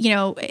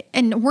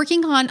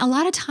working on, a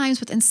lot of times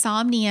with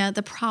insomnia,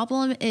 the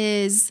problem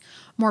is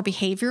more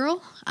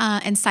behavioral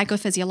and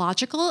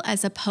psychophysiological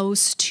as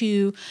opposed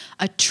to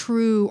a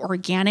true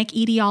organic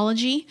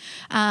etiology.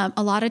 A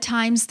lot of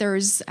times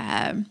there's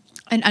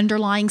an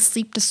underlying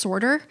sleep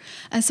disorder.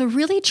 So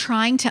really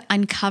trying to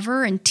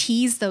uncover and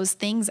tease those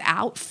things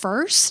out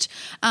first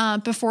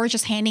before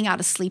just handing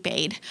out a sleep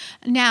aid.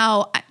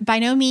 Now, by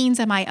no means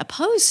am I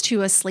opposed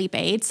to a sleep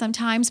aid.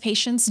 Sometimes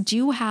patients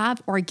do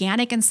have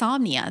organic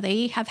insomnia.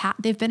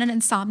 They've been an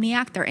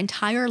insomniac their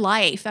entire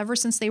life, ever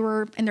since they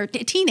were in their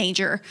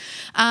teenager.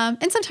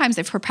 And sometimes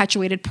they've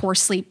perpetuated poor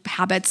sleep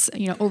habits,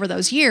 over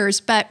those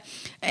years. But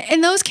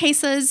in those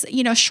cases,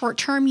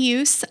 short-term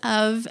use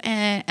of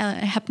a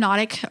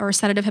hypnotic or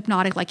sedative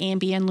hypnotic like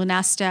Ambien,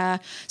 Lunesta,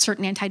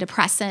 certain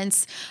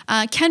antidepressants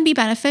can be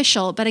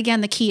beneficial. But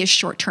again, the key is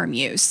short-term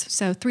use,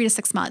 so 3 to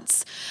 6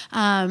 months.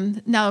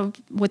 Now,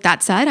 with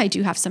that said, I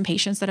do have some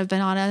patients that have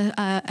been on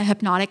a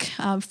hypnotic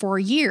for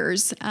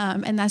years,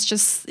 and that's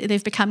just,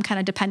 they've become kind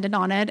of dependent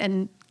on it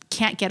and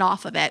can't get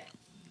off of it.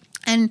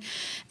 And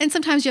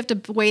sometimes you have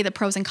to weigh the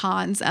pros and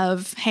cons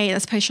of, hey,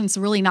 this patient's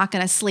really not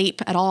going to sleep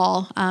at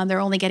all. They're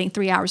only getting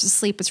 3 hours of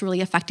sleep. It's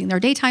really affecting their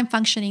daytime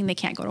functioning. They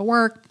can't go to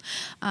work.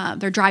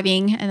 They're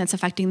driving, and it's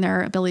affecting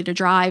their ability to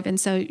drive. And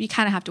so you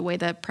kind of have to weigh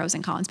the pros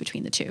and cons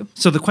between the two.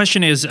 So the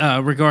question is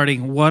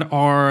regarding what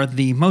are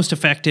the most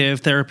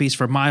effective therapies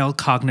for mild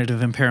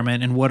cognitive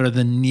impairment, and what are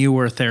the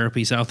newer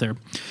therapies out there?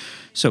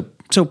 So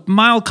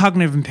mild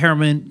cognitive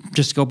impairment,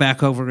 just to go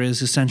back over,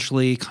 is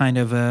essentially kind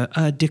of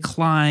a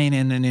decline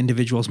in an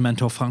individual's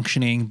mental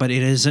functioning, but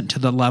it isn't to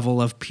the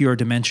level of pure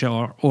dementia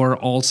or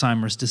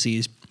Alzheimer's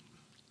disease.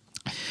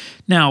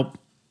 Now,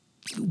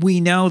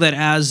 we know that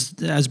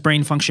as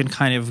brain function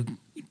kind of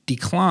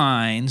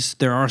declines,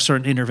 there are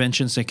certain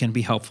interventions that can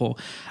be helpful.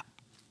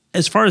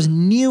 as far as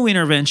new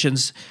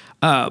interventions,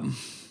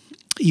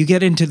 you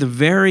get into the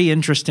very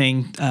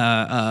interesting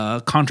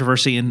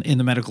controversy in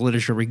the medical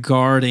literature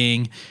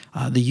regarding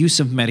the use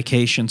of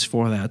medications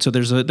for that. So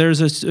there's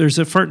a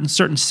certain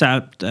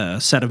set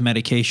of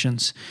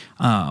medications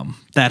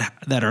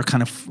that are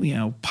kind of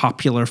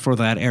popular for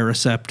that.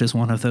 Aricept is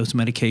one of those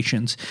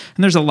medications,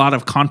 and there's a lot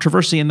of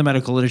controversy in the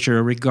medical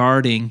literature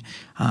regarding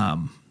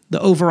the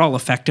overall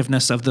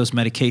effectiveness of those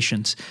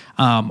medications.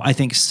 I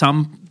think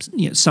some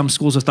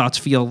schools of thoughts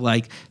feel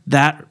like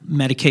that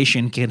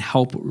medication can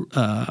help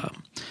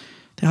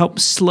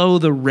slow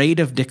the rate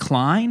of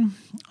decline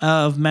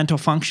of mental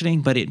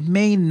functioning, but it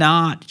may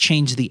not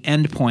change the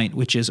end point,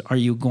 which is, are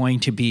you going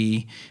to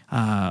be,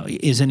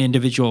 is an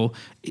individual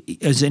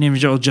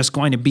just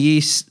going to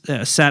be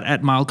set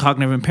at mild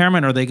cognitive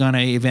impairment, or are they going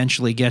to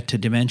eventually get to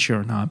dementia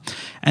or not?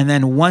 And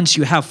then once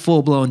you have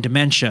full-blown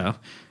dementia,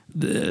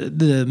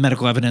 the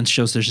medical evidence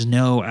shows there's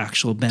no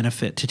actual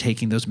benefit to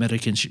taking those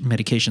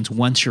medications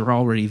once you're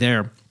already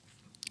there.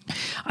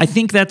 I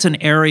think that's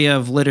an area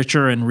of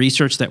literature and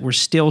research that we're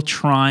still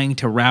trying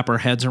to wrap our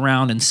heads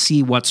around and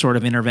see what sort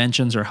of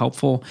interventions are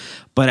helpful.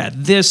 But at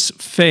this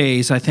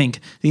phase, I think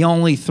the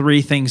only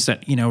three things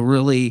that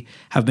really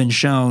have been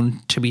shown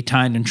to be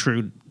tied and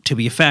true to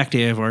be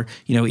effective are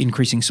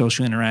increasing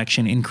social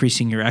interaction,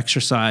 increasing your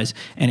exercise,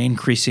 and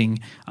increasing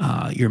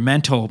your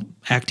mental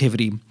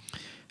activity.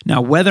 Now,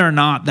 whether or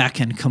not that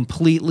can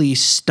completely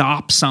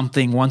stop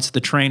something once the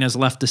train has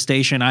left the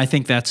station, I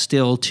think that's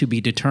still to be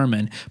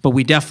determined. But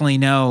we definitely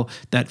know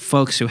that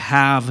folks who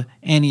have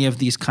any of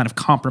these kind of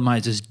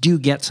compromises do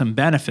get some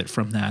benefit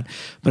from that.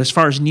 But as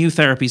far as new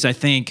therapies, I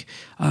think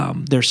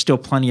there's still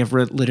plenty of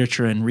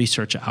literature and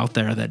research out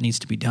there that needs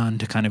to be done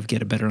to kind of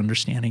get a better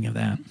understanding of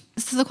that.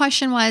 So the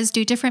question was,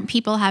 do different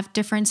people have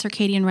different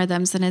circadian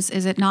rhythms? And is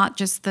it not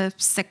just the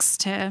 6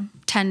 to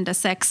 10 to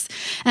 6?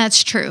 And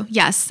that's true.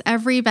 Yes,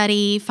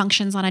 everybody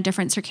functions on a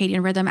different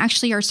circadian rhythm.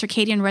 Actually, our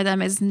circadian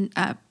rhythm is,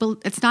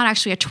 it's not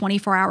actually a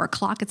 24-hour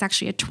clock. It's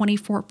actually a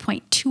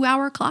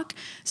 24.2-hour clock.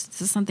 So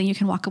this is something you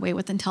can walk away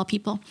with and tell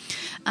people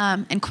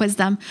and quiz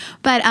them.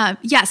 But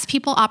yes,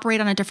 people operate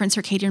on a different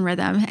circadian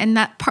rhythm. And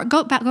that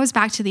goes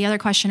back to the other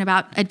question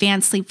about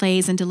advanced sleep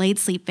phase and delayed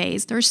sleep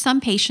phase. There's some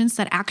patients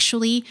that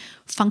actually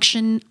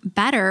function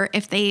better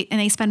if they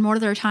spend more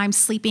of their time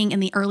sleeping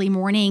in the early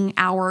morning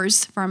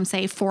hours from,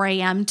 say, 4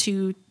 a.m.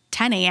 to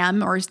 10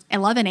 a.m. or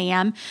 11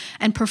 a.m.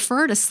 and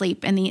prefer to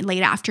sleep in the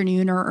late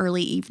afternoon or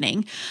early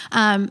evening.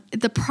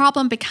 The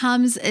problem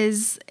becomes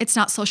is it's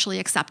not socially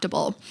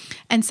acceptable.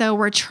 And so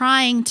we're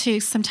trying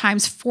to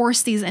sometimes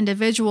force these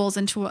individuals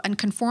and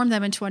conform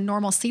them into a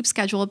normal sleep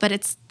schedule, but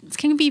it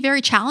can be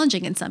very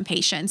challenging in some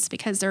patients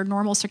because their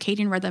normal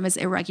circadian rhythm is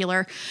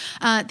irregular.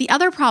 The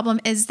other problem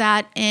is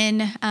that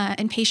in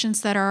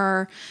patients that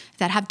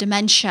have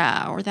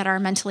dementia or that are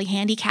mentally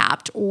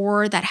handicapped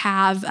or that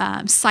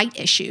have sight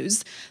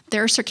issues,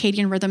 their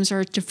circadian rhythms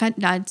are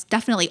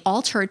definitely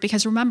altered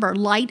because remember,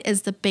 light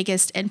is the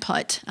biggest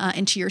input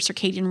into your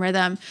circadian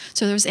rhythm.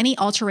 So there's any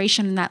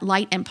alteration in that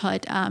light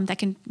input that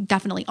can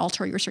definitely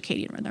alter your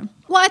circadian rhythm.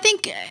 Well, I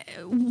think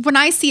when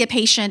I see a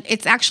patient,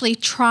 it's actually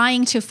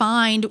trying to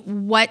find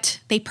what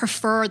they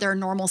prefer their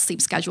normal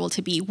sleep schedule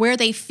to be, where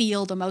they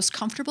feel the most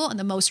comfortable and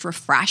the most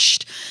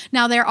refreshed.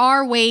 Now, there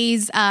are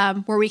ways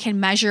where we can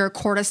measure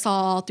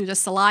cortisol through the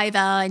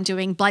saliva and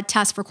doing blood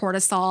tests for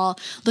cortisol,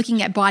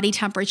 looking at body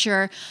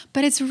temperature,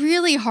 but it's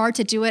really hard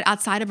to do it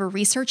outside of a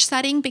research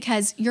setting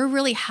because you're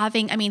really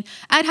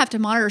I'd have to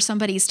monitor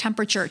somebody's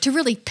temperature to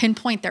really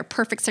pinpoint their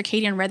perfect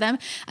circadian rhythm.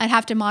 I'd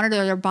have to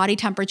monitor their body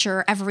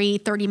temperature every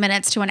 30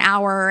 minutes to an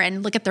hour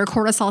and look at their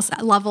cortisol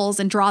levels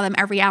and draw them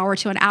every hour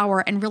to an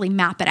hour and really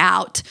map it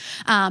out.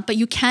 But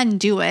you can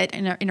do it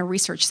in a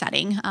research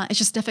setting. It's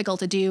just difficult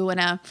to do in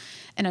a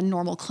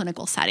normal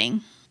clinical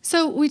setting.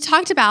 So we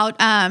talked about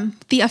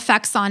the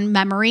effects on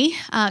memory.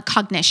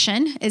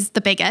 Cognition is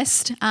the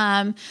biggest.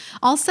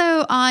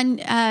 Also on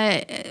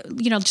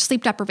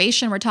sleep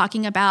deprivation, we're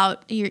talking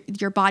about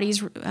your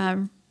body's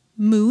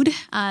mood,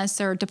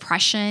 so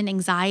depression,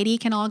 anxiety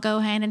can all go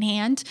hand in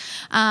hand,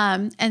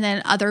 and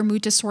then other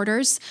mood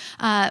disorders.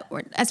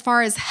 As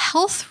far as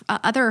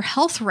other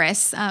health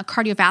risks,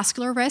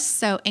 cardiovascular risks,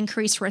 so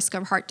increased risk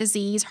of heart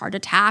disease, heart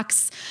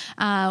attacks.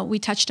 We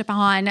touched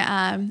upon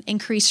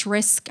increased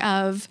risk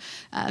of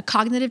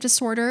cognitive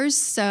disorders,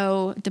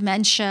 so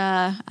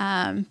dementia,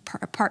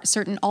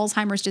 certain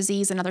Alzheimer's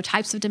disease and other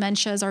types of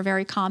dementias are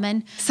very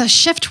common. So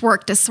shift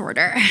work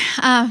disorder,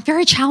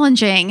 very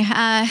challenging.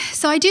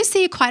 So I do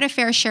see quite a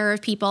fair share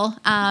of people.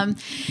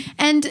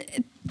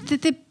 And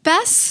the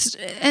best,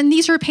 and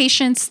these are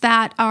patients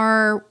that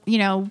are,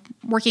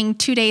 working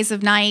 2 days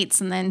of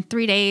nights and then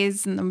 3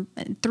 days and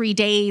then 3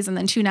 days and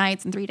then 2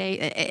 nights and 3 days.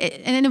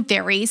 And it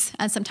varies.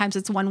 Sometimes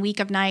it's 1 week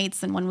of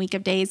nights and 1 week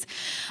of days.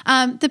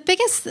 The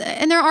biggest,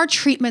 and there are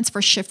treatments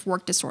for shift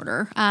work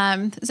disorder.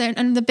 And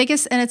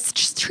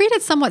it's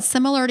treated somewhat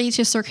similarly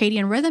to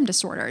circadian rhythm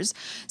disorders.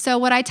 So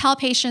what I tell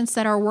patients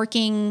that are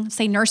working,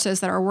 say nurses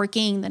that are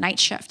working the night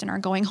shift and are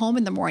going home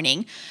in the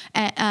morning,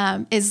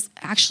 is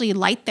actually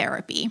light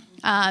therapy.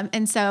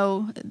 And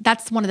so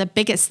that's one of the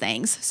biggest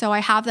things. So I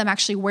have them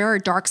actually wear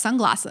dark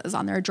sunglasses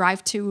on their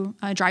drive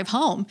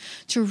home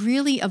to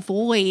really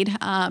avoid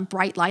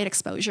bright light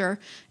exposure.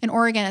 In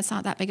Oregon, it's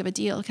not that big of a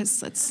deal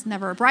because it's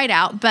never bright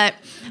out. But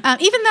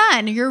even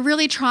then, you're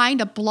really trying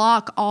to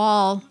block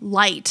all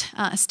light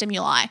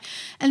stimuli.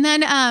 And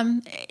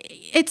then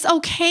it's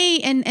okay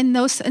in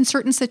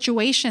certain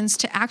situations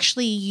to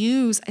actually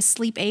use a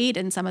sleep aid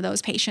in some of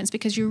those patients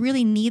because you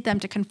really need them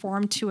to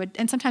conform to it.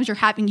 And sometimes you're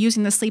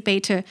using the sleep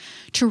aid to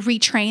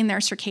retrain their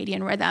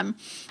circadian rhythm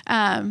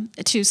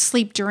to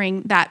sleep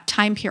during that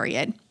time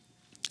period.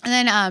 And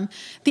then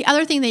the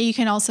other thing that you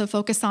can also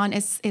focus on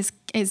is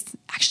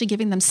actually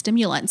giving them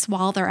stimulants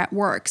while they're at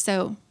work.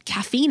 So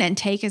caffeine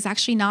intake is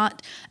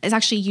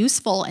actually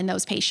useful in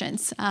those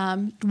patients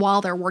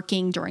while they're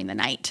working during the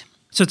night.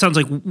 So it sounds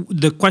like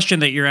the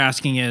question that you're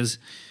asking is,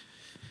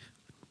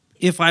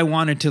 if I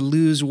wanted to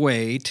lose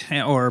weight,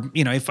 or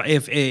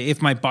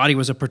if my body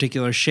was a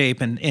particular shape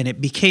and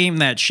it became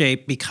that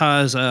shape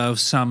because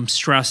of some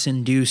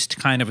stress-induced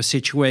kind of a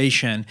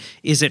situation,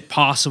 is it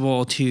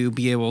possible to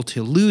be able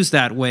to lose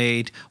that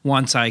weight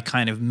once I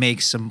kind of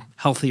make some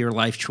healthier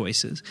life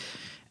choices?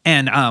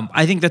 And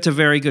I think that's a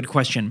very good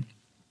question.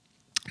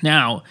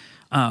 Now,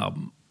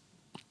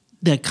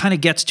 that kind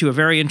of gets to a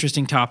very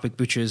interesting topic,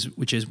 which is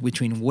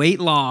between weight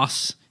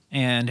loss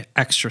and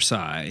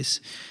exercise.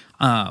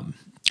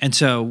 And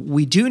so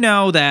we do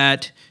know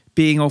that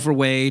being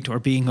overweight or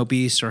being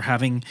obese or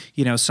having,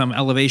 some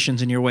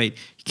elevations in your weight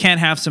can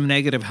have some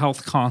negative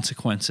health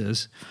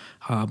consequences.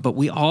 But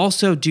we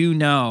also do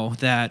know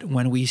that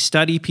when we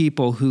study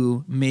people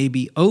who may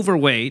be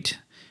overweight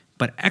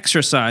but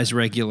exercise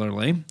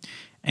regularly,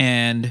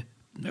 and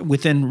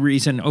within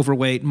reason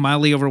overweight,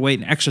 mildly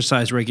overweight, and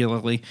exercise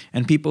regularly,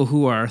 and people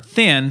who are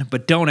thin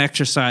but don't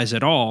exercise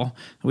at all,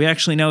 we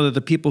actually know that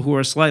the people who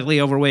are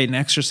slightly overweight and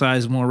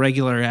exercise more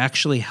regular are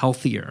actually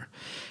healthier.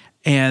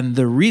 And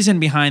the reason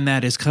behind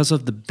that is because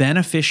of the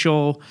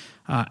beneficial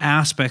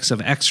aspects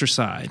of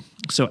exercise.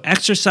 So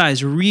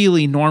exercise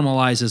really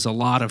normalizes a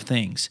lot of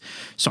things.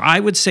 So I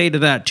would say to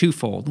that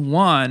twofold.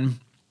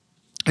 One,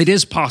 it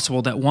is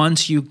possible that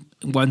once you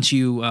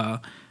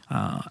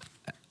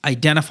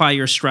identify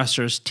your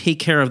stressors, take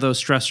care of those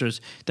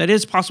stressors, that it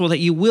is possible that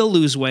you will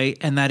lose weight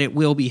and that it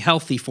will be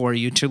healthy for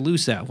you to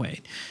lose that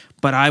weight.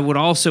 But I would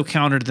also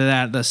counter to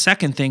that the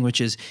second thing, which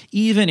is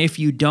even if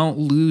you don't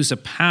lose a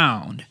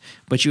pound,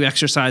 but you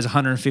exercise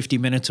 150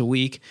 minutes a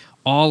week,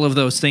 all of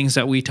those things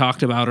that we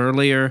talked about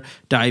earlier,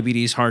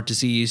 diabetes, heart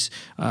disease,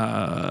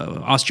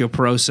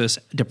 osteoporosis,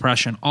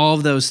 depression, all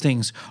of those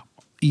things,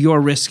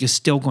 your risk is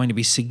still going to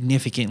be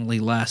significantly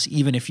less,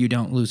 even if you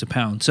don't lose a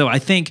pound. So I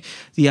think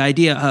the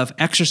idea of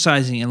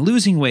exercising and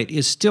losing weight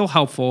is still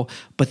helpful,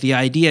 but the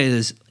idea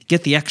is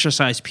get the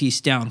exercise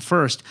piece down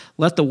first,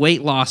 let the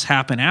weight loss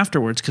happen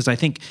afterwards, because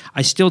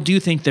I still do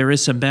think there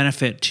is some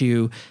benefit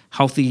to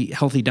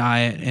healthy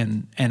diet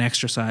and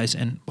exercise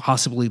and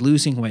possibly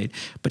losing weight.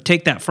 But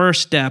take that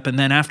first step, and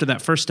then after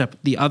that first step,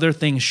 the other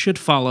things should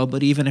follow,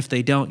 but even if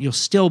they don't, you'll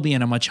still be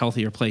in a much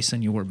healthier place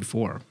than you were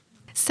before.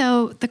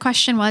 So the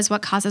question was,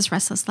 what causes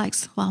restless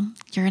legs? Well,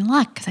 you're in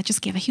luck because I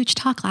just gave a huge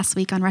talk last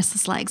week on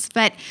restless legs.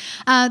 But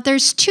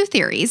there's two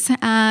theories.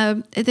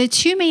 The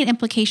two main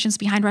implications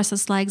behind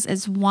restless legs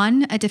is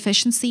one, a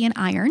deficiency in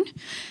iron,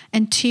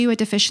 and two, a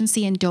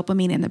deficiency in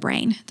dopamine in the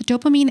brain. The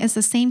dopamine is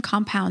the same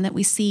compound that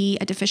we see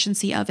a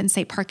deficiency of in,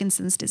 say,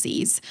 Parkinson's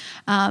disease,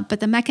 but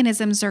the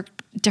mechanisms are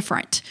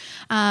different.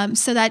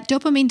 So that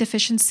dopamine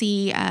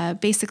deficiency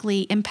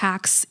basically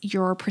impacts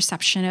your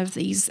perception of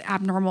these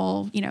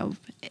abnormal,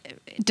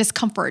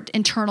 discomfort,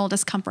 internal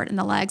discomfort in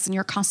the legs and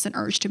your constant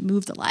urge to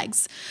move the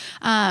legs.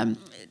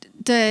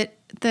 The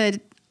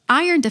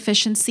iron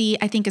deficiency,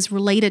 I think, is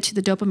related to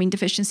the dopamine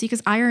deficiency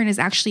because iron is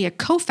actually a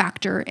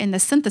cofactor in the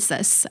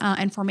synthesis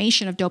and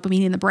formation of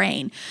dopamine in the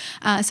brain.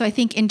 So I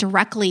think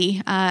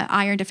indirectly,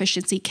 iron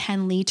deficiency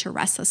can lead to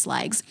restless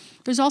legs.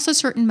 There's also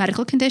certain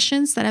medical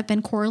conditions that have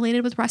been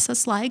correlated with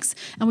restless legs,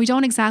 and we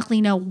don't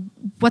exactly know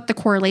what the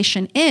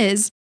correlation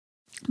is.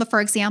 But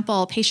for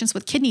example, patients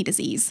with kidney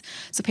disease,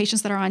 so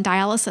patients that are on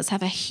dialysis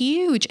have a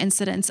huge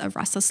incidence of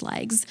restless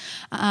legs.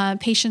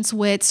 Patients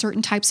with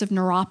certain types of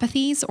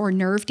neuropathies or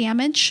nerve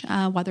damage,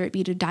 whether it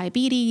be to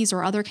diabetes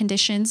or other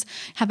conditions,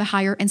 have a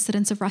higher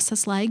incidence of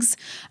restless legs.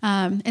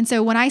 And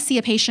so when I see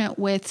a patient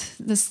with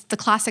the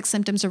classic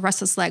symptoms of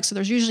restless legs, so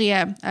there's usually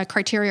a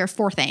criteria of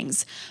four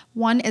things.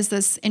 One is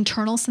this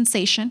internal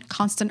sensation,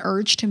 constant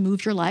urge to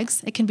move your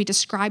legs. It can be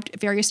described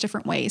various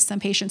different ways. Some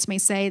patients may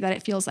say that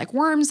it feels like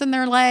worms in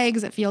their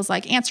legs. It feels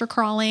like ants are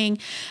crawling.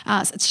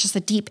 It's just a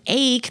deep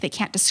ache. They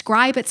can't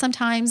describe it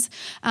sometimes.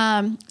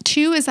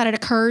 Two is that it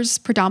occurs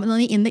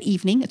predominantly in the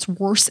evening. It's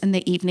worse in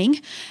the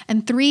evening.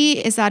 And three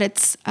is that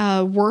it's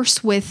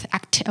worse with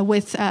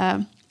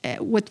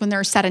when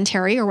they're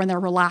sedentary or when they're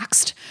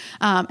relaxed.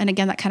 And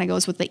again, that kind of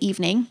goes with the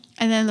evening.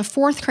 And then the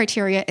fourth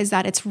criteria is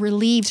that it's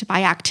relieved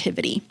by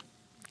activity.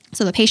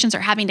 So the patients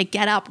are having to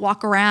get up,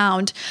 walk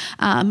around,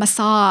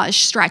 massage,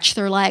 stretch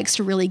their legs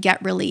to really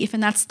get relief.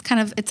 And that's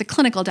it's a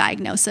clinical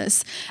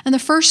diagnosis. And the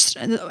first,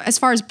 as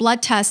far as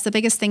blood tests, the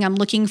biggest thing I'm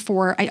looking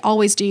for, I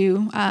always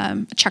do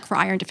a check for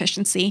iron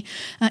deficiency.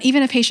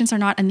 Even if patients are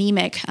not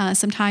anemic,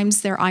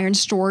 sometimes their iron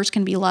stores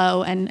can be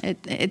low and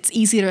it's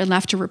easier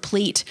enough to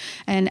replete.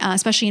 And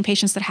especially in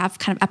patients that have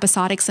kind of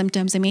episodic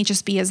symptoms, it may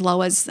just be as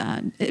low as,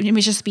 it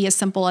may just be as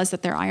simple as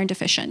that they're iron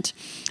deficient.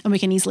 And we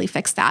can easily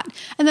fix that.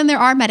 And then there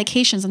are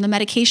medications. And the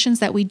medications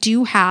that we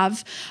do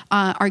have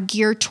are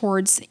geared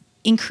towards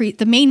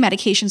the main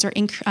medications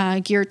are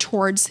geared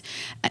towards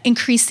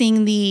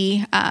increasing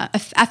the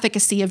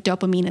efficacy of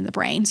dopamine in the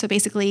brain. So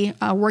basically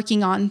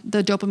working on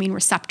the dopamine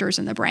receptors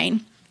in the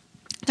brain.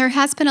 There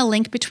has been a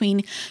link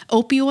between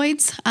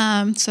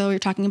opioids, so you're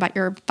talking about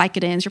your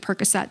Vicodins, your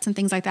Percocets, and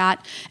things like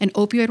that, and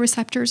opioid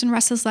receptors in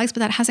restless legs,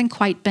 but that hasn't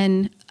quite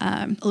been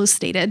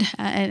elucidated,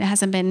 and it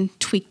hasn't been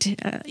tweaked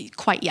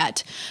quite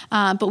yet.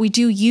 But we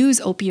do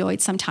use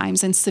opioids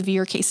sometimes in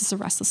severe cases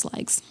of restless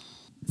legs.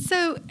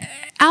 So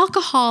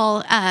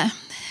alcohol,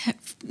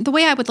 the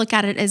way I would look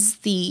at it is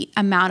the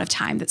amount of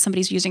time that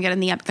somebody's using it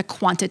and the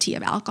quantity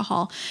of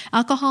alcohol.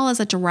 Alcohol is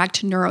a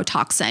direct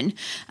neurotoxin.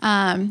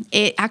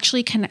 It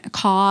actually can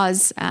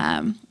cause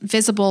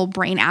visible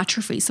brain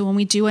atrophy. So when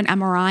we do an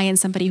MRI in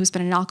somebody who's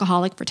been an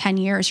alcoholic for 10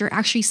 years, you're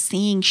actually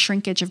seeing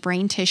shrinkage of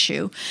brain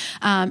tissue.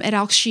 And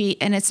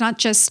it's not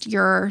just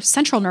your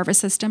central nervous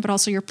system, but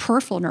also your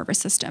peripheral nervous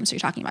system. So you're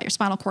talking about your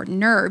spinal cord and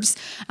nerves.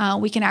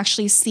 We can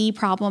actually see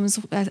problems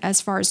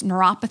as far as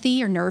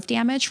neuropathy or nerve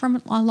damage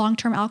from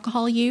long-term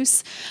alcohol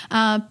use.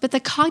 But the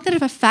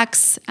cognitive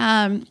effects,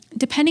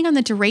 depending on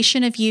the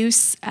duration of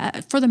use,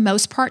 for the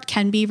most part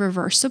can be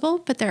reversible.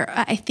 But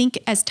I think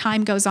as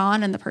time goes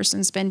on and the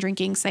person's been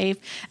drinking, say,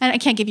 and I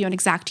can't give you an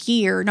exact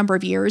number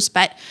of years,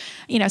 but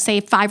say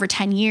 5 or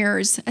 10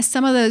 years,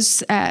 some of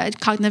those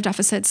cognitive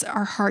deficits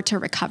are hard to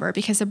recover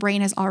because the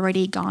brain has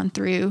already gone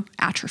through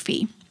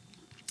atrophy.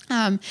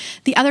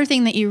 The other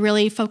thing that you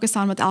really focus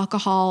on with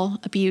alcohol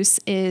abuse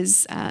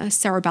is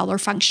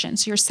cerebellar function.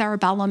 So your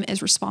cerebellum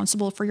is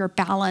responsible for your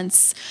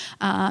balance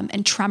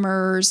and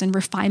tremors and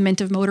refinement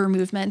of motor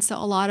movement. So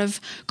a lot of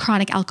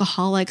chronic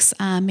alcoholics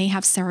may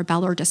have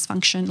cerebellar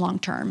dysfunction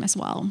long-term as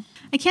well.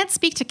 I can't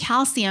speak to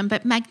calcium,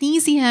 but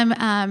magnesium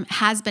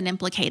has been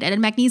implicated.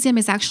 And magnesium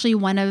is actually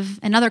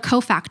another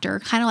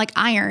cofactor, kind of like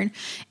iron,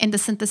 in the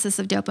synthesis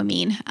of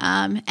dopamine.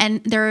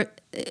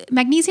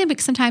 Magnesium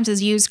sometimes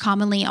is used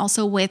commonly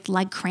also with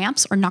leg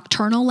cramps or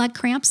nocturnal leg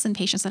cramps in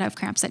patients that have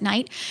cramps at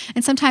night.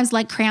 And sometimes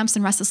leg cramps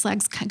and restless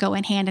legs go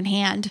in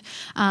hand.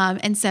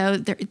 And so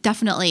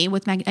definitely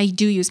I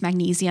do use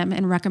magnesium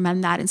and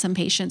recommend that in some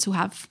patients who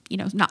have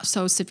not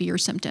so severe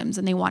symptoms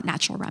and they want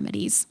natural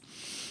remedies.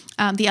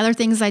 The other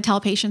things I tell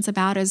patients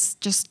about is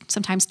just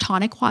sometimes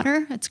tonic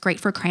water. It's great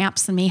for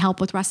cramps and may help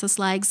with restless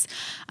legs.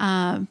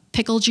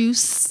 Pickle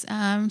juice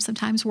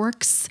sometimes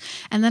works.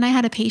 And then I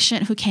had a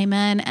patient who came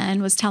in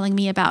and was telling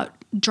me about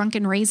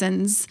drunken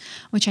raisins,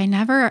 which I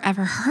never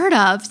ever heard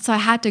of. So I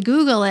had to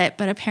Google it,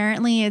 but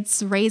apparently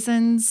it's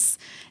raisins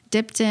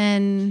dipped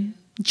in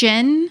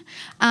gin,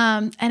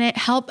 and it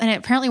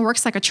apparently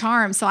works like a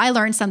charm. So I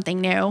learned something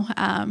new.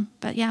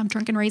 But yeah,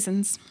 drunken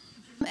raisins.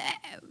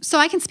 So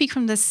I can speak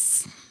from the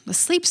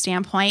sleep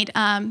standpoint.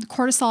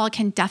 Cortisol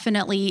can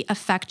definitely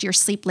affect your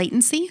sleep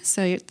latency,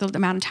 so the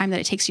amount of time that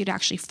it takes you to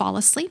actually fall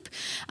asleep.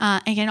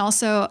 It can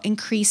also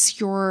increase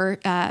your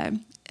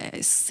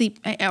sleep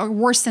or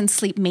worsen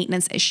sleep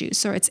maintenance issues.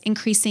 So it's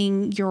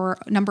increasing your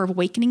number of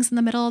awakenings in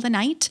the middle of the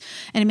night,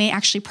 and it may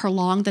actually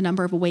prolong the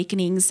number of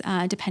awakenings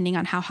depending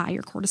on how high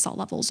your cortisol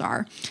levels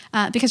are.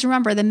 Because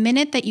remember, the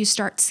minute that you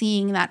start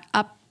seeing that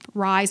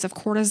rise of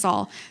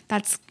cortisol,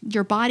 that's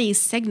your body's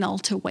signal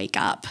to wake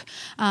up.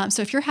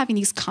 So if you're having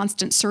these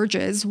constant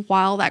surges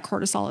while that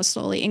cortisol is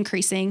slowly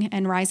increasing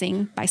and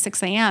rising by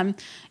 6 a.m.,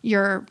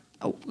 you're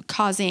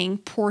causing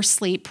poor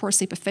sleep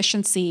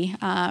efficiency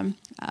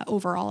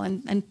overall,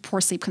 and poor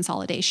sleep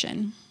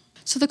consolidation.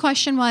 So the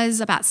question was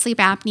about sleep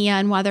apnea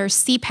and whether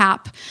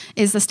CPAP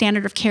is the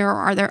standard of care or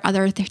are there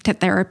other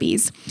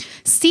therapies.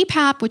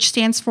 CPAP, which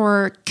stands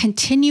for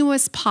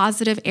continuous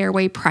positive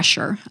airway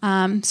pressure.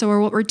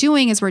 So what we're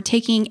doing is we're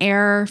taking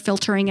air,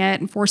 filtering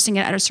it, and forcing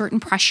it at a certain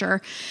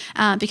pressure.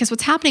 Because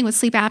what's happening with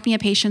sleep apnea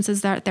patients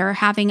is that they're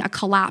having a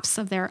collapse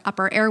of their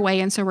upper airway,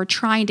 and so we're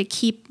trying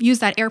to use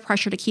that air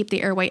pressure to keep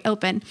the airway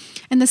open.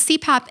 And the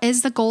CPAP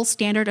is the gold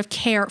standard of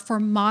care for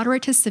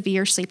moderate to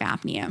severe sleep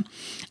apnea.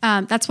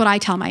 That's what I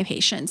tell my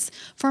patients.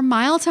 For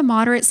mild to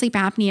moderate sleep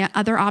apnea,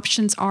 other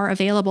options are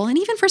available, and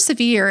even for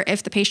severe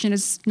if the patient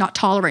is not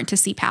tolerant to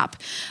CPAP.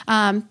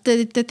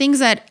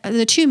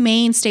 The two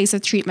mainstays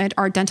of treatment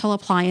are dental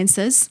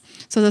appliances.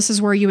 So this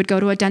is where you would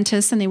go to a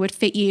dentist and they would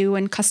fit you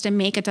and custom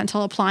make a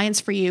dental appliance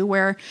for you,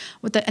 and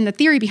the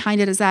theory behind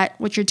it is that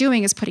what you're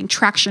doing is putting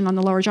traction on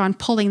the lower jaw and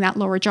pulling that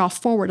lower jaw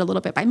forward a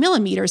little bit by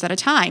millimeters at a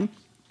time.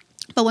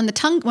 But when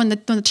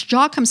the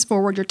jaw comes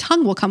forward, your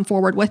tongue will come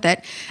forward with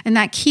it, and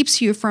that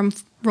keeps you from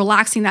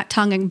relaxing that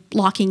tongue and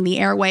blocking the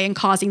airway and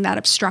causing that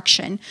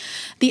obstruction.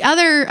 The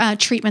other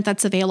treatment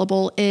that's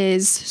available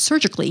is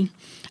surgical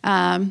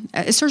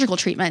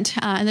treatment.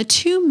 And the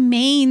two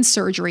main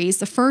surgeries,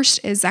 the first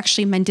is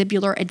actually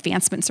mandibular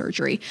advancement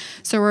surgery.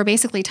 So we're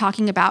basically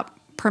talking about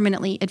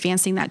permanently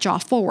advancing that jaw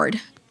forward.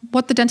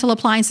 What the dental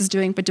appliance is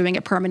doing, but doing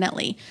it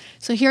permanently.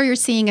 So here you're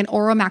seeing an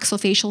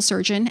oromaxillofacial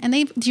surgeon, and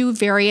they do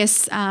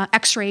various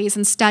x-rays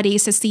and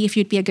studies to see if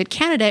you'd be a good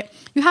candidate.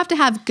 You have to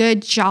have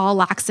good jaw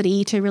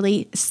laxity to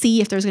really see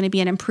if there's going to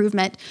be an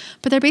improvement.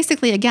 But they're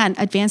basically, again,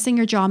 advancing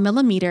your jaw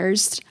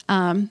millimeters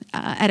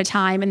at a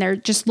time, and they're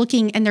just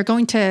looking, and they're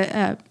going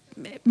to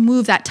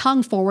move that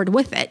tongue forward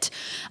with it.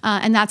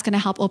 And that's going to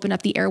help open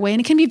up the airway.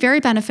 And it can be very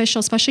beneficial,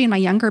 especially in my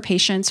younger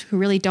patients who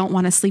really don't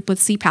want to sleep with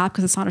CPAP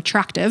because it's not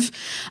attractive,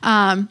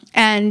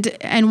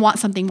 and want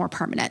something more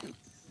permanent.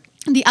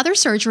 The other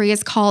surgery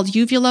is called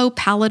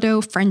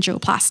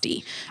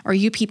uvulopallidophryngoplasty, or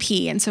UPP.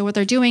 And so what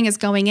they're doing is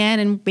going in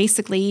and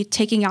basically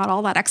taking out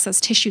all that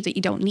excess tissue that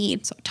you don't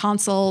need. So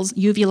tonsils,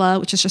 uvula,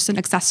 which is just an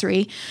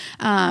accessory,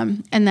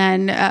 and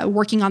then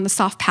working on the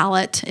soft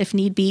palate if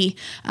need be,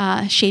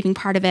 shaving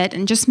part of it,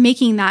 and just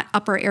making that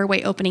upper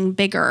airway opening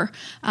bigger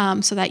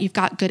so that you've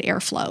got good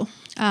airflow.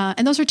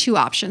 And those are two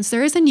options.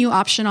 There is a new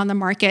option on the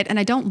market, and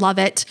I don't love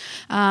it.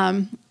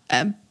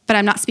 But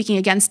I'm not speaking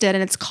against it,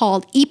 and it's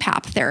called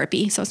EPAP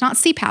therapy. So it's not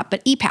CPAP,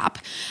 but EPAP.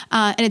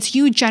 And it's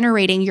you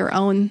generating your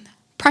own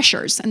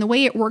pressures. And the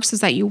way it works is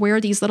that you wear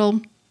these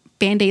little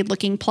Band-Aid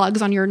looking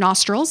plugs on your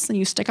nostrils, and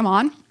you stick them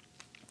on.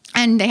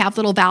 And they have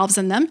little valves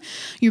in them.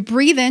 You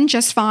breathe in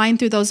just fine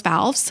through those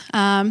valves.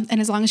 And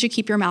as long as you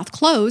keep your mouth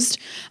closed,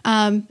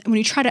 when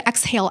you try to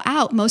exhale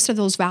out, most of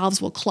those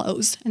valves will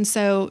close. And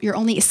so you're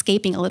only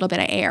escaping a little bit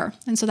of air.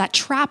 And so that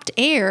trapped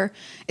air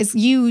is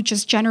you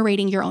just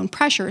generating your own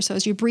pressure. So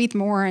as you breathe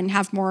more and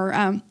have more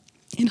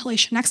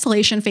inhalation,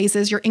 exhalation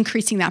phases, you're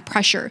increasing that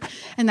pressure.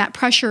 And that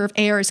pressure of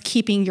air is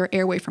keeping your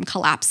airway from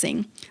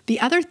collapsing. The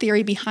other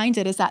theory behind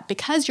it is that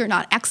because you're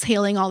not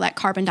exhaling all that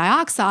carbon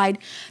dioxide,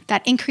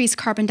 that increased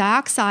carbon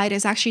dioxide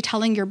is actually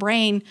telling your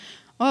brain,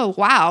 oh,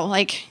 wow,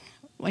 like,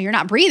 well, you're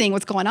not breathing.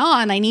 What's going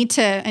on? I need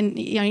to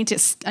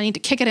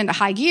kick it into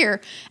high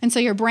gear. And so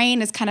your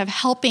brain is kind of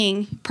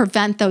helping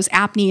prevent those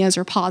apneas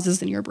or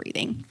pauses in your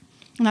breathing.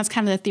 And that's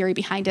kind of the theory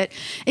behind it.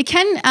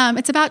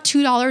 It's about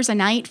 $2 a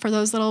night for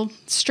those little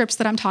strips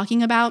that I'm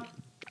talking about.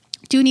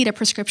 Do need a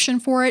prescription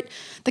for it.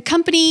 The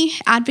company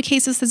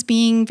advocates this as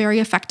being very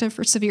effective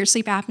for severe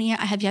sleep apnea.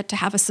 I have yet to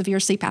have a severe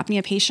sleep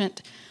apnea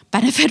patient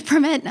benefit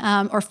from it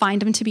or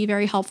find them to be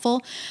very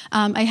helpful.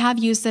 I have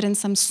used it in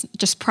some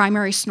just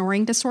primary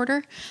snoring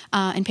disorder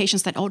in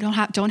patients that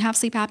don't have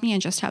sleep apnea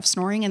and just have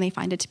snoring, and they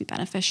find it to be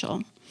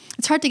beneficial.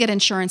 It's hard to get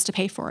insurance to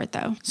pay for it,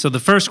 though. So the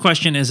first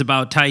question is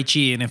about Tai Chi,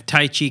 and if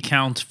Tai Chi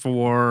counts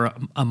for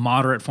a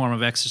moderate form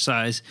of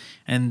exercise,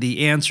 and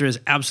the answer is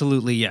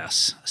absolutely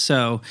yes.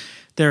 So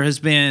there's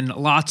been a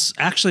lot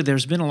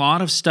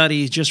of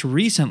studies just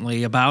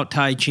recently about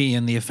Tai Chi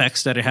and the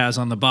effects that it has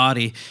on the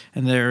body,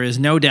 and there is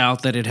no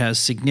doubt that it has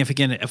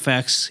significant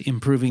effects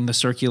improving the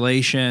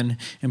circulation,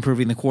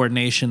 improving the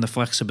coordination, the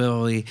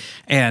flexibility,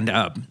 and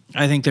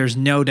I think there's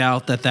no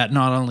doubt that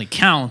not only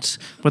counts,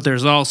 but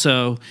there's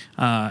also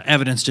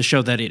evidence to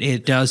show that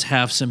it does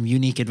have some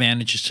unique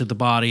advantages to the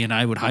body, and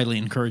I would highly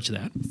encourage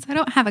that. So I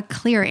don't have a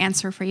clear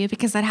answer for you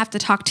because I'd have to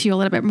talk to you a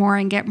little bit more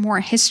and get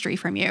more history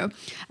from you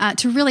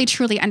to really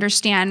truly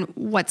understand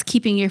what's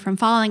keeping you from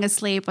falling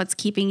asleep, what's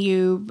keeping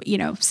you,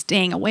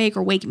 staying awake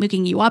or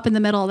waking you up in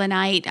the middle of the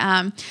night.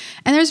 And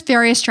there's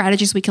various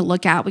strategies we could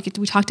look at. We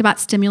talked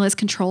about stimulus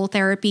control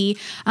therapy.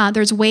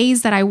 There's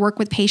ways that I work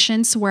with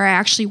patients where I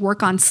actually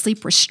work on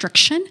sleep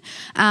restriction.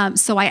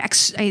 So I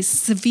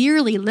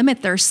severely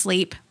limit their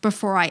sleep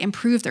before I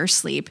improve their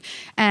sleep.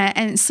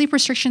 And sleep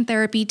restriction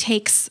therapy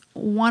takes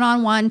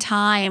one-on-one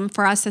time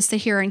for us to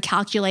sit here and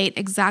calculate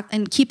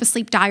and keep a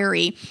sleep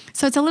diary.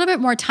 So it's a little bit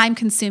more time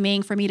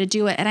consuming for me to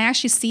do it. And I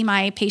actually see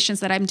my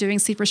patients that I'm doing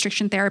sleep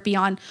restriction therapy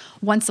on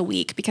once a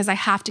week because I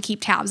have to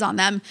keep tabs on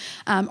them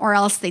or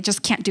else they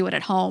just can't do it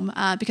at home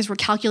because we're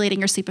calculating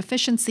your sleep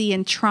efficiency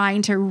and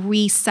trying to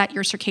reset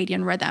your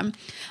circadian rhythm.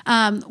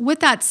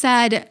 With that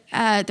said,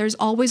 there's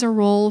always a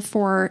role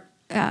for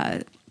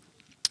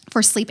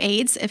sleep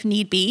aids if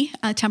need be,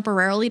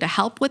 temporarily to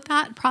help with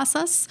that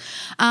process.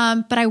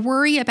 But I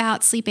worry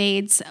about sleep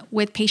aids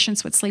with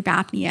patients with sleep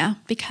apnea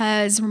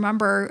because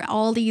remember,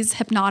 all these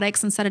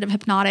hypnotics and sedative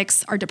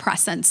hypnotics are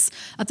depressants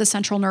of the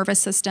central nervous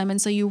system.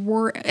 And so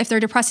if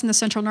they're depressing the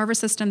central nervous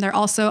system, they're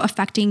also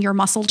affecting your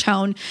muscle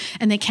tone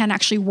and they can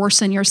actually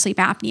worsen your sleep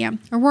apnea.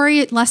 I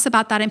worry less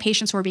about that in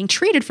patients who are being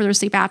treated for their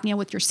sleep apnea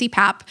with your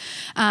CPAP,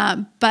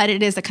 but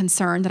it is a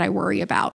concern that I worry about.